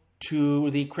sequel to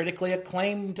the critically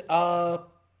acclaimed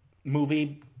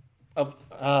movie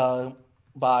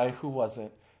by, who was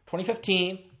it?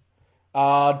 2015.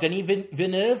 Denis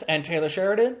Villeneuve and Taylor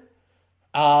Sheridan.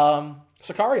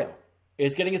 Sicario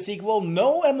is getting a sequel.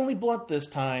 No Emily Blunt this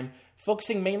time,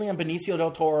 focusing mainly on Benicio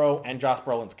del Toro and Josh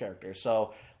Brolin's character.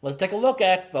 So let's take a look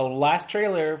at the last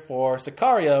trailer for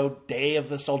Sicario, Day of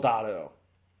the Soldado.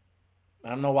 I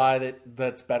don't know why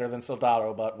that's better than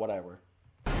Soldado, but whatever.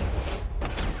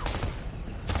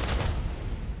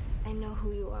 I know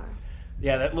who you are.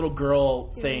 Yeah, that little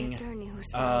girl You're thing. the attorney who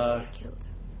Stanley killed.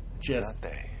 Just Not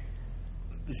they.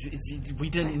 we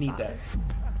didn't need that.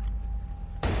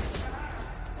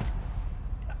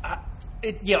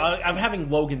 I'm having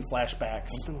Logan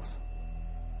flashbacks.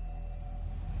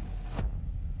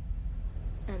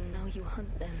 And now you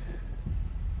hunt them.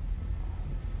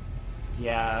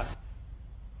 Yeah.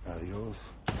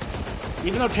 Adios.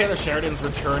 Even though Taylor Sheridan's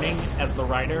returning as the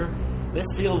writer, this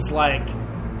feels like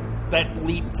that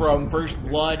leap from First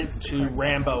Blood to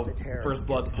Rambo First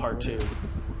Blood Part 2.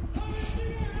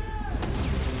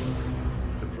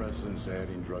 The president's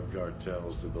adding drug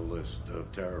cartels to the list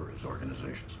of terrorist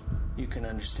organizations. You can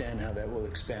understand how that will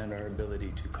expand our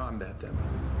ability to combat them.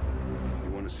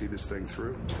 You want to see this thing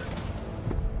through?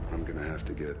 I'm gonna have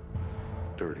to get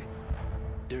dirty.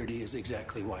 Dirty is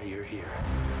exactly why you're here.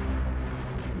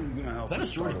 You're gonna help Is that a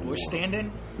us George start Bush war.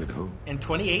 stand-in? With who? In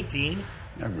 2018?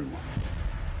 Everyone.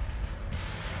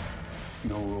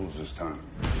 No rules this time.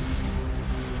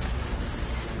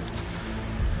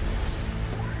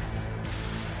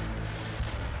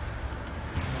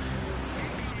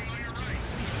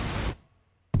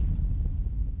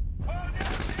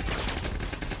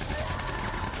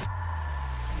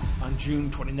 On June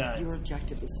 29th. Your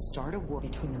objective is to start a war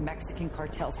between the Mexican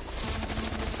cartels,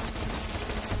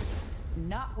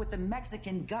 not with the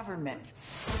Mexican government.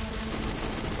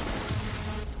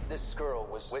 This girl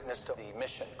was witness to the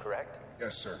mission, correct?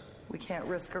 Yes, sir. We can't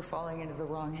risk her falling into the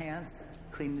wrong hands.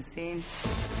 Clean the scene.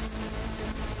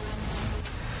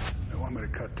 They want me to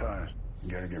cut ties. You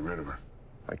gotta get rid of her.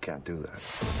 I can't do that.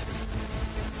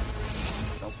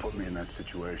 Don't put me in that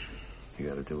situation. You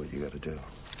gotta do what you gotta do.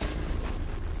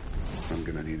 I'm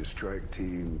gonna need a strike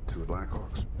team, 2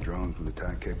 Blackhawks, drones with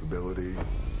attack capability.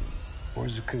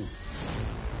 Where's the coup?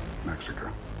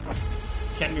 Mexico.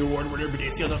 Academy Award winner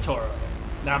Benicio del Toro.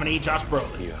 Nominee Josh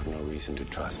Brolin. You have no reason to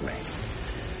trust me.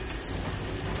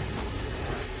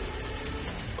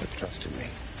 But trusting me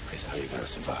is how you're gonna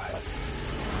survive.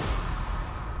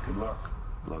 Good luck.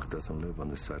 Luck doesn't live on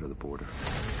this side of the border.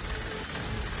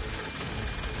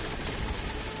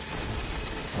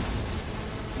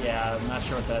 Yeah, I'm not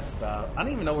sure what that's about. I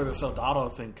don't even know where the Soldado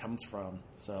thing comes from.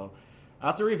 So I'll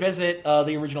have to revisit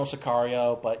the original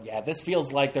Sicario. But yeah, this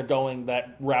feels like they're going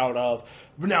that route of,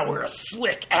 now we're a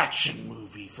slick action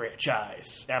movie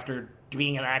franchise. After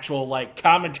being an actual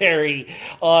commentary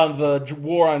on the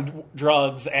war on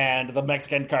drugs and the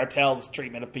Mexican cartel's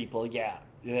treatment of people. Yeah,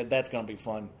 that's going to be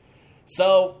fun.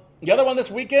 So the other one this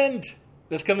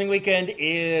coming weekend,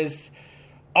 is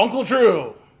Uncle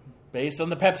Drew. Based on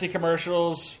the Pepsi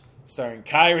commercials, starring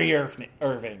Kyrie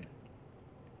Irving.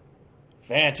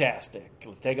 Fantastic.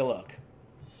 Let's take a look.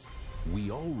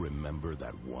 We all remember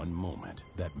that one moment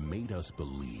that made us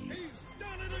believe. He's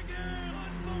done it again!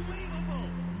 Unbelievable!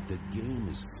 The game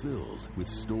is filled with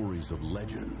stories of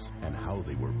legends and how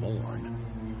they were born.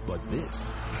 But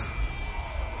this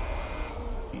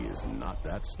is not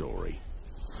that story.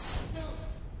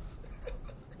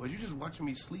 Was you just watching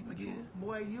me sleep again?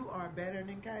 Boy, you are better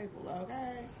than cable,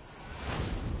 okay?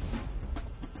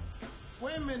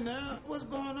 Wait a minute now. What's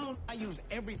going on? I used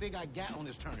everything I got on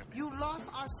this tournament. You lost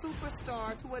our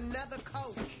superstar to another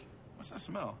coach. What's that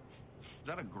smell? Is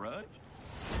that a grudge?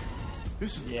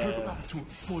 This is the perfect opportunity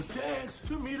for dance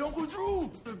to meet Uncle Drew,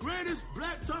 the greatest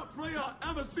black top player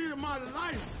I've ever seen in my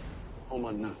life. Oh,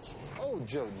 my nuts. Oh,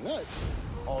 Joe, nuts.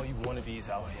 All you wannabes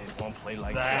out here won't play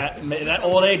like that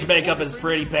old age makeup is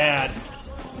pretty bad.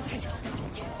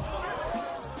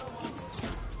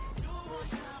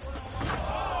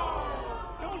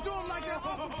 Don't do him like that,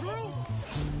 Uncle Drew.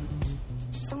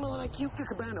 Someone like you could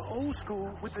combine the old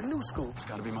school with the new school. It's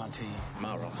gotta be my team,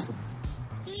 my roster.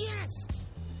 Yes.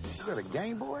 You got a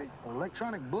Game Boy? An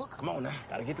electronic book? Come on now,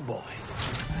 gotta get the boys.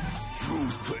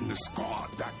 Drew's putting the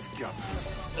squad back together.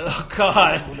 Oh,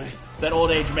 God. That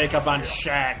old age makeup on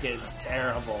Shaq is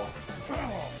terrible.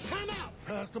 Time out.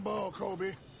 Pass the ball,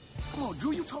 Kobe. Come on,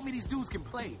 Drew, you told me these dudes can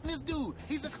play. This dude,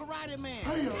 he's a karate man.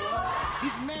 Hey,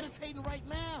 he's meditating right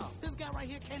now. This guy right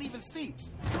here can't even see.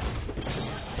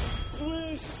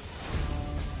 Swish.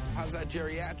 How's that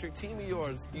geriatric team of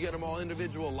yours? You get them all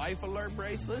individual life alert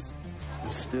bracelets? You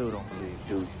still don't believe,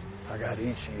 do you? I got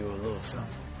each of you a little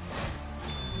something.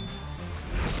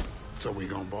 So we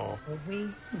gonna ball? We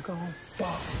gonna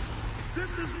ball. This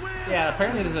is where... Yeah,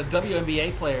 apparently there's a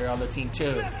WNBA player on the team,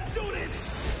 too. Let's do this!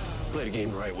 Play the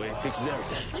game the right way, fixes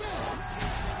everything.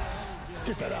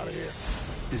 Get that out of here.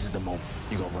 This is the moment.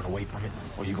 You gonna run away from it,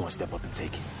 or you gonna step up and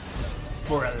take it?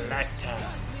 For a lifetime.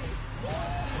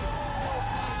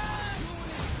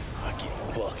 I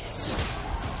get buckets.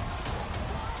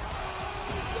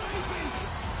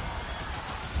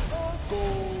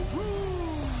 Uncle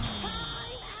Bruce!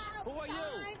 Who are you?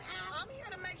 I'm here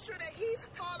to make sure that he's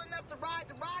tall enough to ride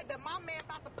the ride that my man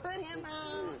about to put him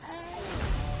on.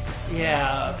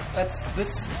 Yeah, this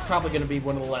is probably going to be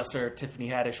one of the lesser Tiffany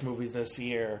Haddish movies this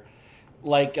year.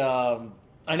 Like, I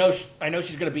know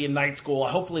she's going to be in Night School.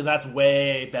 Hopefully, that's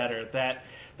way better. That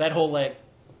whole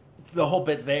the whole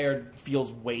bit there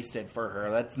feels wasted for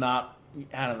her. That's not.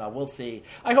 I don't know. We'll see.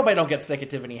 I hope I don't get sick of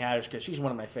Tiffany Haddish because she's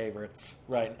one of my favorites,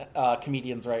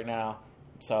 comedians right now.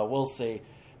 So we'll see.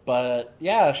 But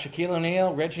yeah, Shaquille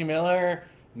O'Neal, Reggie Miller,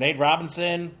 Nate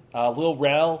Robinson, Lil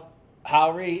Rel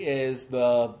Howery is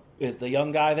the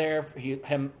young guy there.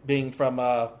 Him being from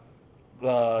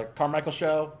the Carmichael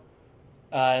Show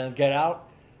and Get Out.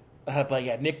 But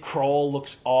yeah, Nick Kroll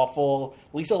looks awful.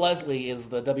 Lisa Leslie is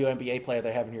the WNBA player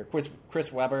they have in here.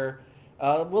 Chris Webber.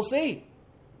 We'll see.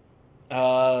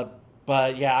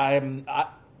 But yeah,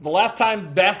 the last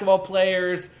time basketball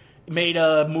players made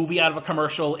a movie out of a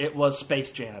commercial, it was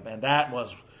Space Jam, and that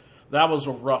was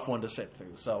a rough one to sit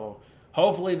through. So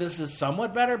hopefully this is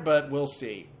somewhat better, but we'll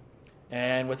see.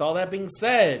 And with all that being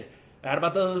said, that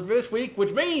about does this week,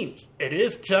 which means it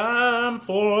is time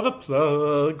for the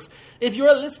plugs. If you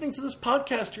are listening to this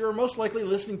podcast, you are most likely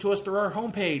listening to us through our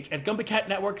homepage at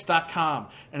GumbyCatNetworks.com.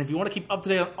 And if you want to keep up to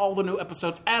date on all the new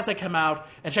episodes as they come out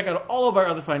and check out all of our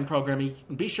other fine programming,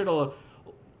 be sure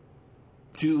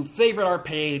to favorite our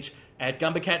page at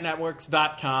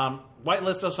GumbyCatNetworks.com,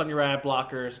 whitelist us on your ad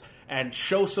blockers, and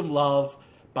show some love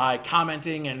by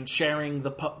commenting and sharing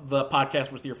the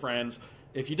podcast with your friends.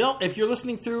 If you're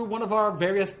listening through one of our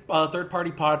various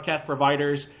third-party podcast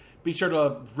providers, be sure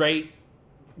to rate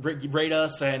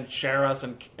us and share us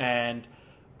and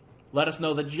let us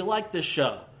know that you like this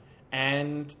show.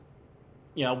 And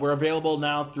we're available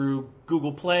now through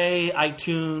Google Play,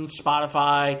 iTunes,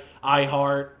 Spotify,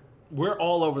 iHeart. We're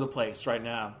all over the place right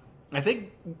now. I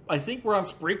think we're on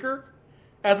Spreaker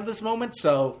as of this moment,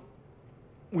 so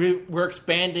we're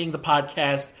expanding the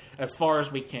podcast as far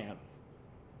as we can.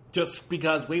 Just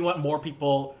because we want more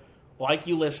people like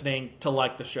you listening to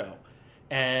like the show.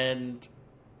 And,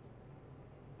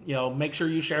 make sure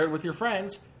you share it with your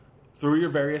friends through your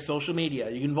various social media.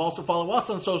 You can also follow us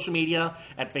on social media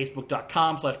at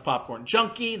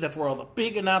Facebook.com/PopcornJunkie. That's where all the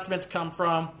big announcements come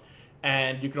from.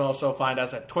 And you can also find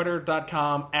us at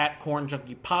Twitter.com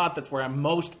 @CornJunkiePod. That's where I'm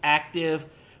most active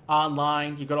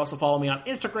online. You can also follow me on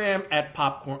Instagram at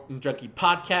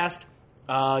PopcornJunkiePodcast.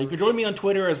 You can join me on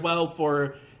Twitter as well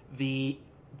for the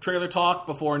trailer talk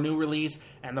before a new release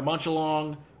and the munch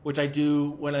along, which I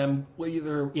do when I'm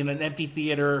either in an empty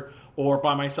theater or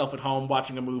by myself at home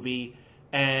watching a movie.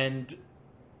 And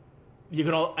you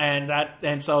can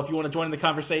so if you want to join the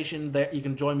conversation, that you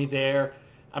can join me there.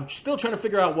 I'm still trying to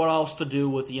figure out what else to do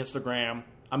with the Instagram.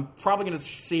 I'm probably going to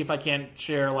see if I can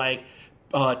share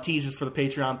teases for the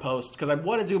Patreon posts because I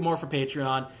want to do more for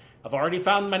Patreon. I've already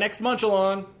found my next munch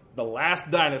along. The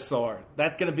Last Dinosaur.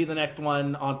 That's going to be the next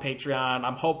one on Patreon.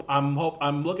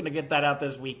 I'm looking to get that out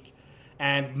this week,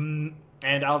 and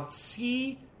I'll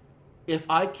see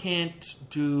if I can't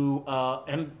do.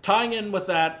 And tying in with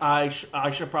that, I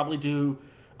should probably do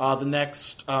the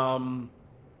next Make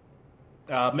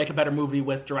a Better Movie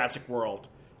with Jurassic World.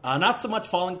 Not so much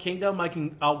Fallen Kingdom.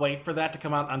 I'll wait for that to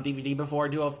come out on DVD before I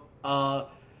do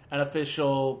an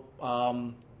official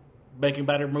Make a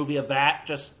Better Movie of that.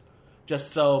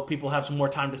 Just so people have some more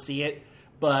time to see it.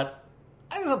 But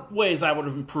there's ways I would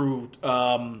have improved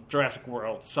Jurassic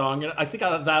World. So I think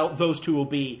those two will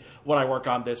be what I work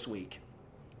on this week.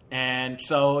 And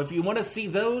so if you want to see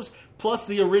those, plus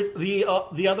the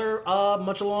other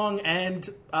Munch Along and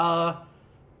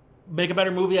Make a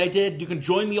Better Movie I did, you can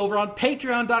join me over on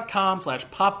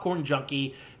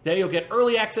Patreon.com/PopcornJunkie. There you'll get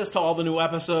early access to all the new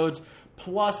episodes.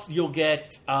 Plus you'll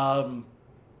get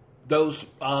those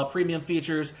premium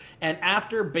features, and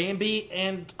after Bambi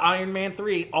and Iron Man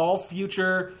 3, all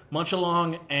future Munch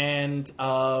Along and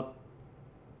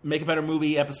Make a Better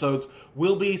Movie episodes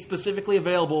will be specifically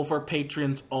available for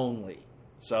patrons only.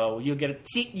 So you get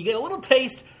a little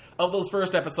taste of those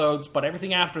first episodes, but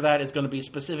everything after that is going to be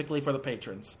specifically for the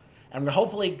patrons. And we're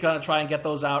hopefully going to try and get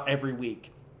those out every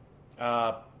week.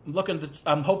 I'm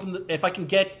hoping that if I can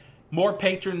get more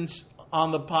patrons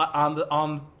on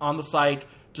the site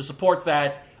to support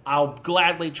that, I'll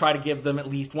gladly try to give them at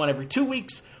least one every 2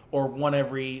 weeks or one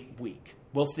every week.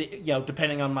 We'll see,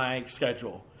 depending on my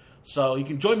schedule. So you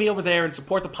can join me over there and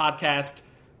support the podcast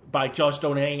by just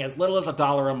donating as little as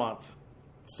 $1 a month.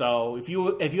 So if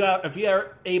you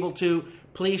are able to,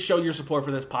 please show your support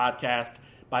for this podcast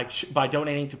by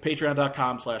donating to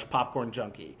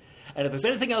patreon.com/popcornjunkie. And if there's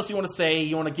anything else you want to say,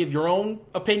 you want to give your own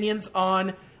opinions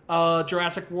on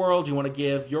Jurassic World, you want to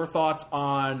give your thoughts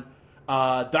on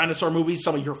dinosaur movies,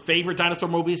 some of your favorite dinosaur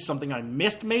movies, something I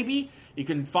missed maybe, you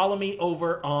can follow me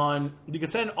over on, you can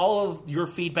send all of your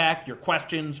feedback, your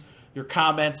questions, your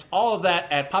comments, all of that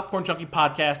at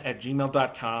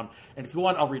popcornjunkiepodcast@gmail.com. And if you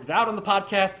want, I'll read it out on the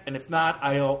podcast, and if not,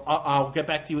 I'll get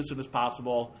back to you as soon as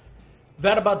possible.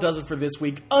 That about does it for this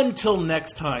week. Until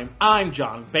next time, I'm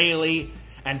John Bailey,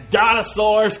 and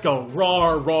dinosaurs go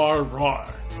roar, roar, roar.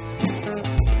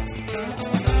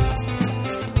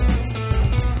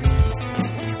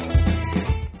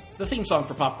 The theme song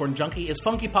for Popcorn Junkie is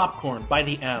Funky Popcorn by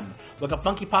The M. Look up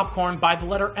Funky Popcorn by the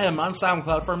letter M on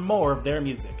SoundCloud for more of their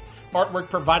music. Artwork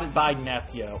provided by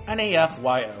Nafyo,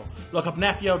 Nafyo. Look up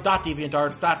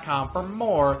nafyo.deviantart.com for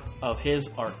more of his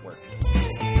artwork.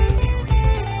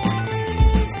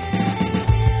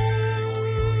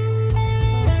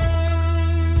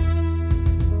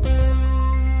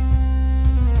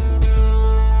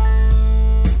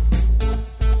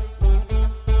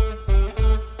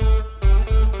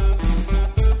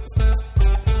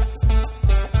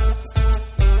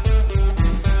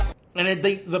 And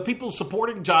the people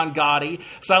supporting John Gotti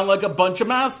sound like a bunch of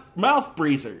mouth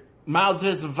brazzers.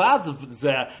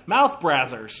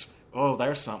 Oh,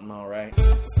 there's something, all right.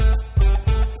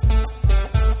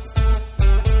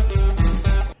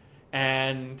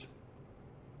 And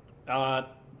that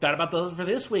about does it for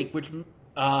this week, which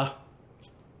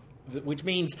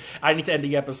means I need to end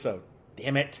the episode.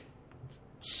 Damn it.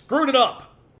 Screwed it up.